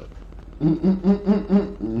ya.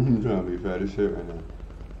 I'm trying to be fat as shit right now.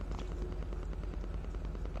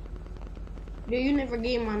 Yo, you never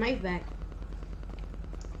gave my knife back.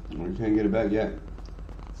 Well, you can't get it back yet.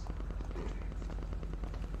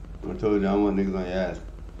 I told you I don't want niggas on your ass.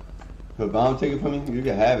 So if I don't take it from you, you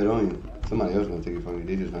can have it on you. Somebody else gonna take it from you.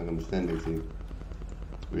 They just not gonna stand there to you.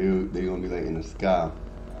 They gonna be like in the sky.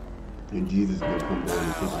 And Jesus gonna come down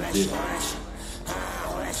and take your shit.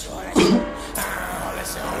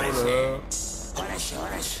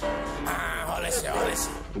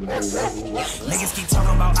 Niggas keep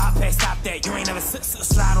talking about iPad, stop that. You ain't never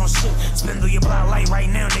slide on shit. Spin through your block light right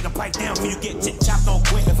now, nigga. Pipe down before you get chopped on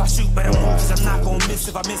quick. If I shoot, better move, cause I'm not gonna miss.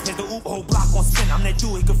 If I miss, the whole block gon' spin. I'm that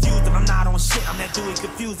dude confused if I'm not on shit. I'm that dude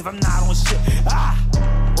confused if I'm not on shit.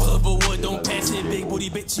 Pull up a wood, don't pass it. Big booty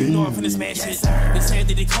bitch, you know I'm finna smash it. They said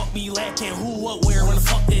that they caught me lacking. Who, what, where, when the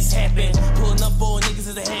fuck this happened? Pulling up on niggas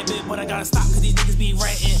is a habit, but I gotta stop cause these niggas be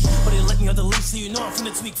ratting. But they let me off the leash, so you know I'm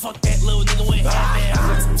finna tweak. Fuck that little nigga with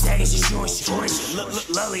happened. Tagging shit, short shit. Look,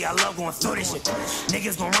 lovely, I love going through this shit.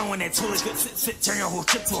 Niggas gon' run when that toilet clip. Sit, turn your whole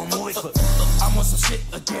trip to a movie clip. I'm on some shit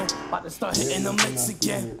again. About to start hitting them licks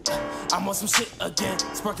again. I'm on some shit again.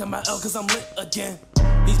 Sparking my L cause I'm lit again.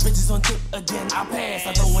 These bitches on dip again. I pass,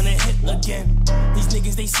 I go in and hit again. These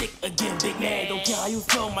niggas, they sick again. Big man, don't care how you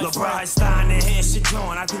feel, my friend. LeBron Stein and hand shit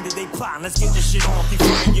on. I think that they plotting. Let's get this shit on. Keep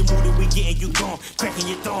running your mood and we getting you gone. Cracking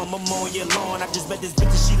your thumb, I'm on your lawn. I just bet this bitch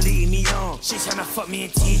that she lead me on. She tryna fuck me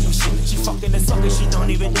and tease me shit. She fucking the sucker, she don't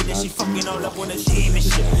even think that she fucking all up on the team and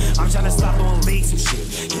shit. I'm tryna slap on legs some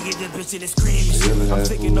shit. He get the bitch in the scream and shit. I'm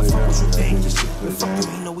thinking the fuck what you think and shit. But fuck you,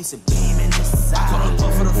 he know we some beam in this side. I call him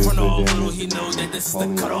up for the front off, little he know that this is the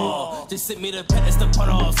cut off. Just send me the pet, that's the put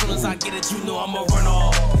off. Soon as I get it, you know I'ma run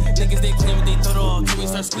off. Niggas they claim what they thought off. Till we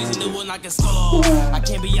start squeezing, it will knock his skull off. I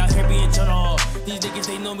can't be out here being shut off. These niggas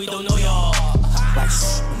they know me, don't know y'all. Like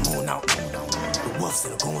shh, moon out. The wolves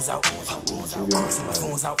and the goons out. Girls and my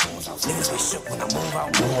phones out. Niggas get shook when I move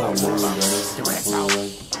out. The rats out.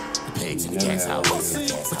 The pigs and the cats out.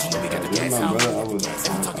 But you know we got the gas out. Every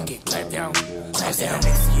talking get clapped down. Clap down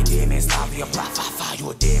next to your dead man. Slide me a block, fire, you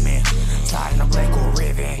a dead man. Slide in a black or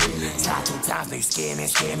ribbon. Slide 2 times, now you scared me.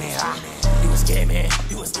 You a scared man.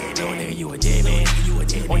 You a scared man. Nigga, you a dead man.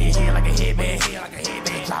 On your head like a headband.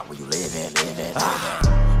 Drop where you living.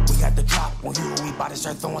 We got the drop on you. We about to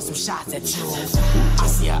start throwing some shots at you. I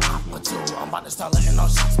see an op or two. I'm about to start letting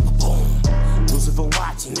those shots boom. Lucifer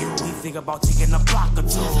watching you. We think about taking a block or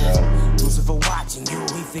two. Lucifer watching you.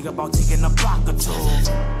 We think about taking a block or two.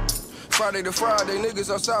 Friday to Friday,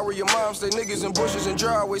 niggas outside where your mom stay. Niggas in bushes and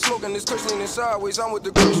driveways, smoking this kush leaning sideways. I'm with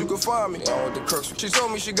the crooks, you can find me. I'm with the crooks. She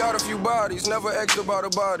told me she got a few bodies, never asked about her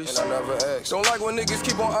bodies. And I never asked. Don't like when niggas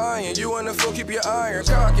keep on eyeing. You in the field, keep your iron.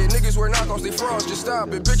 Cock it, niggas wear knockoffs, they frauds, just stop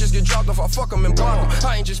it. Bitches get dropped off, I fuck them and block them.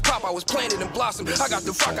 I ain't just pop, I was planted and blossom. I got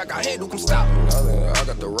the fuck, I got handle, come stop me. I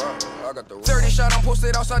got the rock, 30 shot, I'm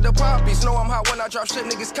posted outside the poppies. Know I'm hot when I drop shit,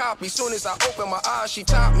 niggas copy. Soon as I open my eyes, she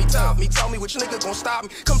top me. Tell me which nigga gon' stop me.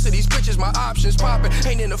 Come to these bitches, my options poppin'.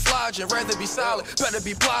 Ain't in the flogging, rather be solid. Better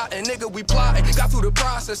be plotting, nigga, we plotting. Got through the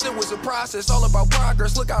process, it was a process. All about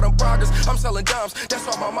progress, look out, I'm progress. I'm selling dimes, that's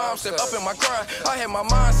what my mom said. Up in my grind, I had my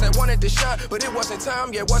mindset, wanted to shine. But it wasn't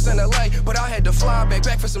time, yeah, wasn't LA. But I had to fly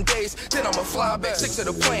back for some days. Then I'ma fly back, stick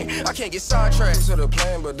to the plan. I can't get sidetracked. Stick to the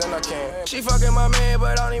plan, but then I can't. She fucking my man,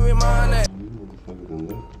 but I don't even mind that.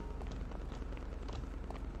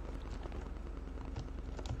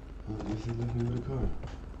 I guess he left me with a car.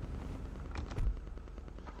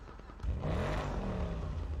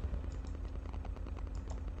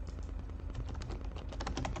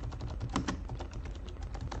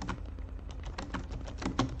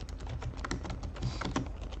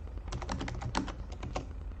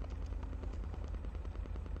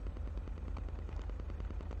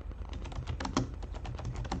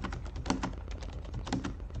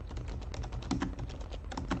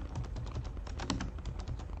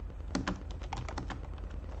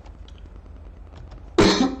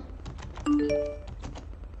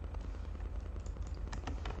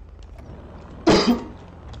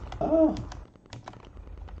 Oh.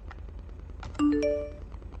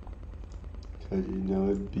 Cause you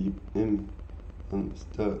know it beep him. I'm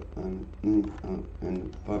stuck on in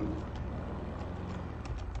the apartment.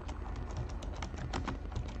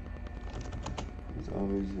 It's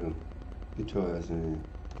always you. Get your ass in here.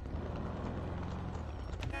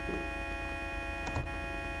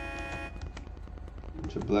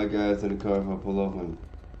 Get your black ass in the car if I pull off on you.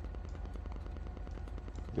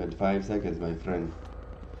 You got 5 seconds, my friend.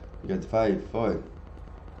 You got 5, 4,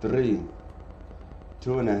 3,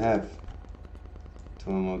 2.5. 2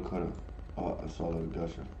 more quarter. Oh, I swallowed a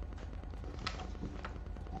gusher.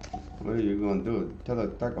 What are you gonna do? Tell her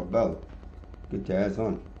Taco Bell. Get your ass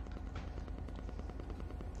on.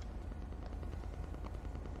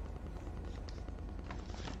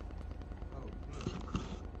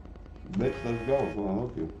 Bitch, let's go. So I'll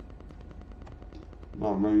help you. No,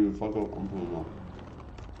 I'm ready to fuck up. I'm pulling off.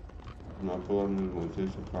 And I pull up and I'm gonna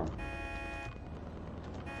chase the car.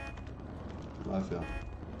 I feel.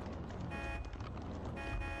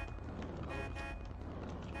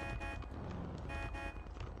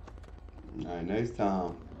 Alright, next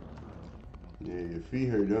time. Yeah, your feet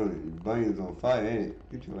hurt, don't it? Your brain's on fire, ain't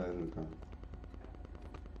it? Get your ass in the car.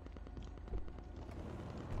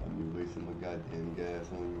 I'll be wasting my goddamn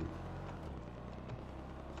gas on you.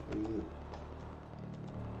 What is it?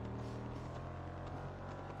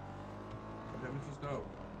 Mr. Stove,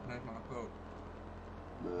 change my clothes.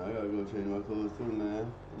 Man, I gotta go change my clothes too, man.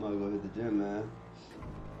 I'm about to go hit the gym, man.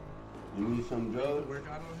 You need some drugs? Work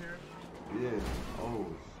out on here? Yeah. Oh,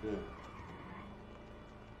 shit.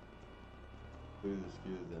 Please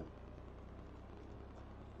excuse that.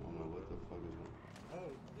 I don't know what the fuck is going on. Oh,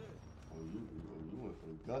 shit. Oh, you went for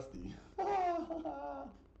the gusty.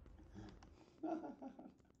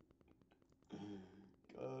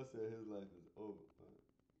 God said his life is over.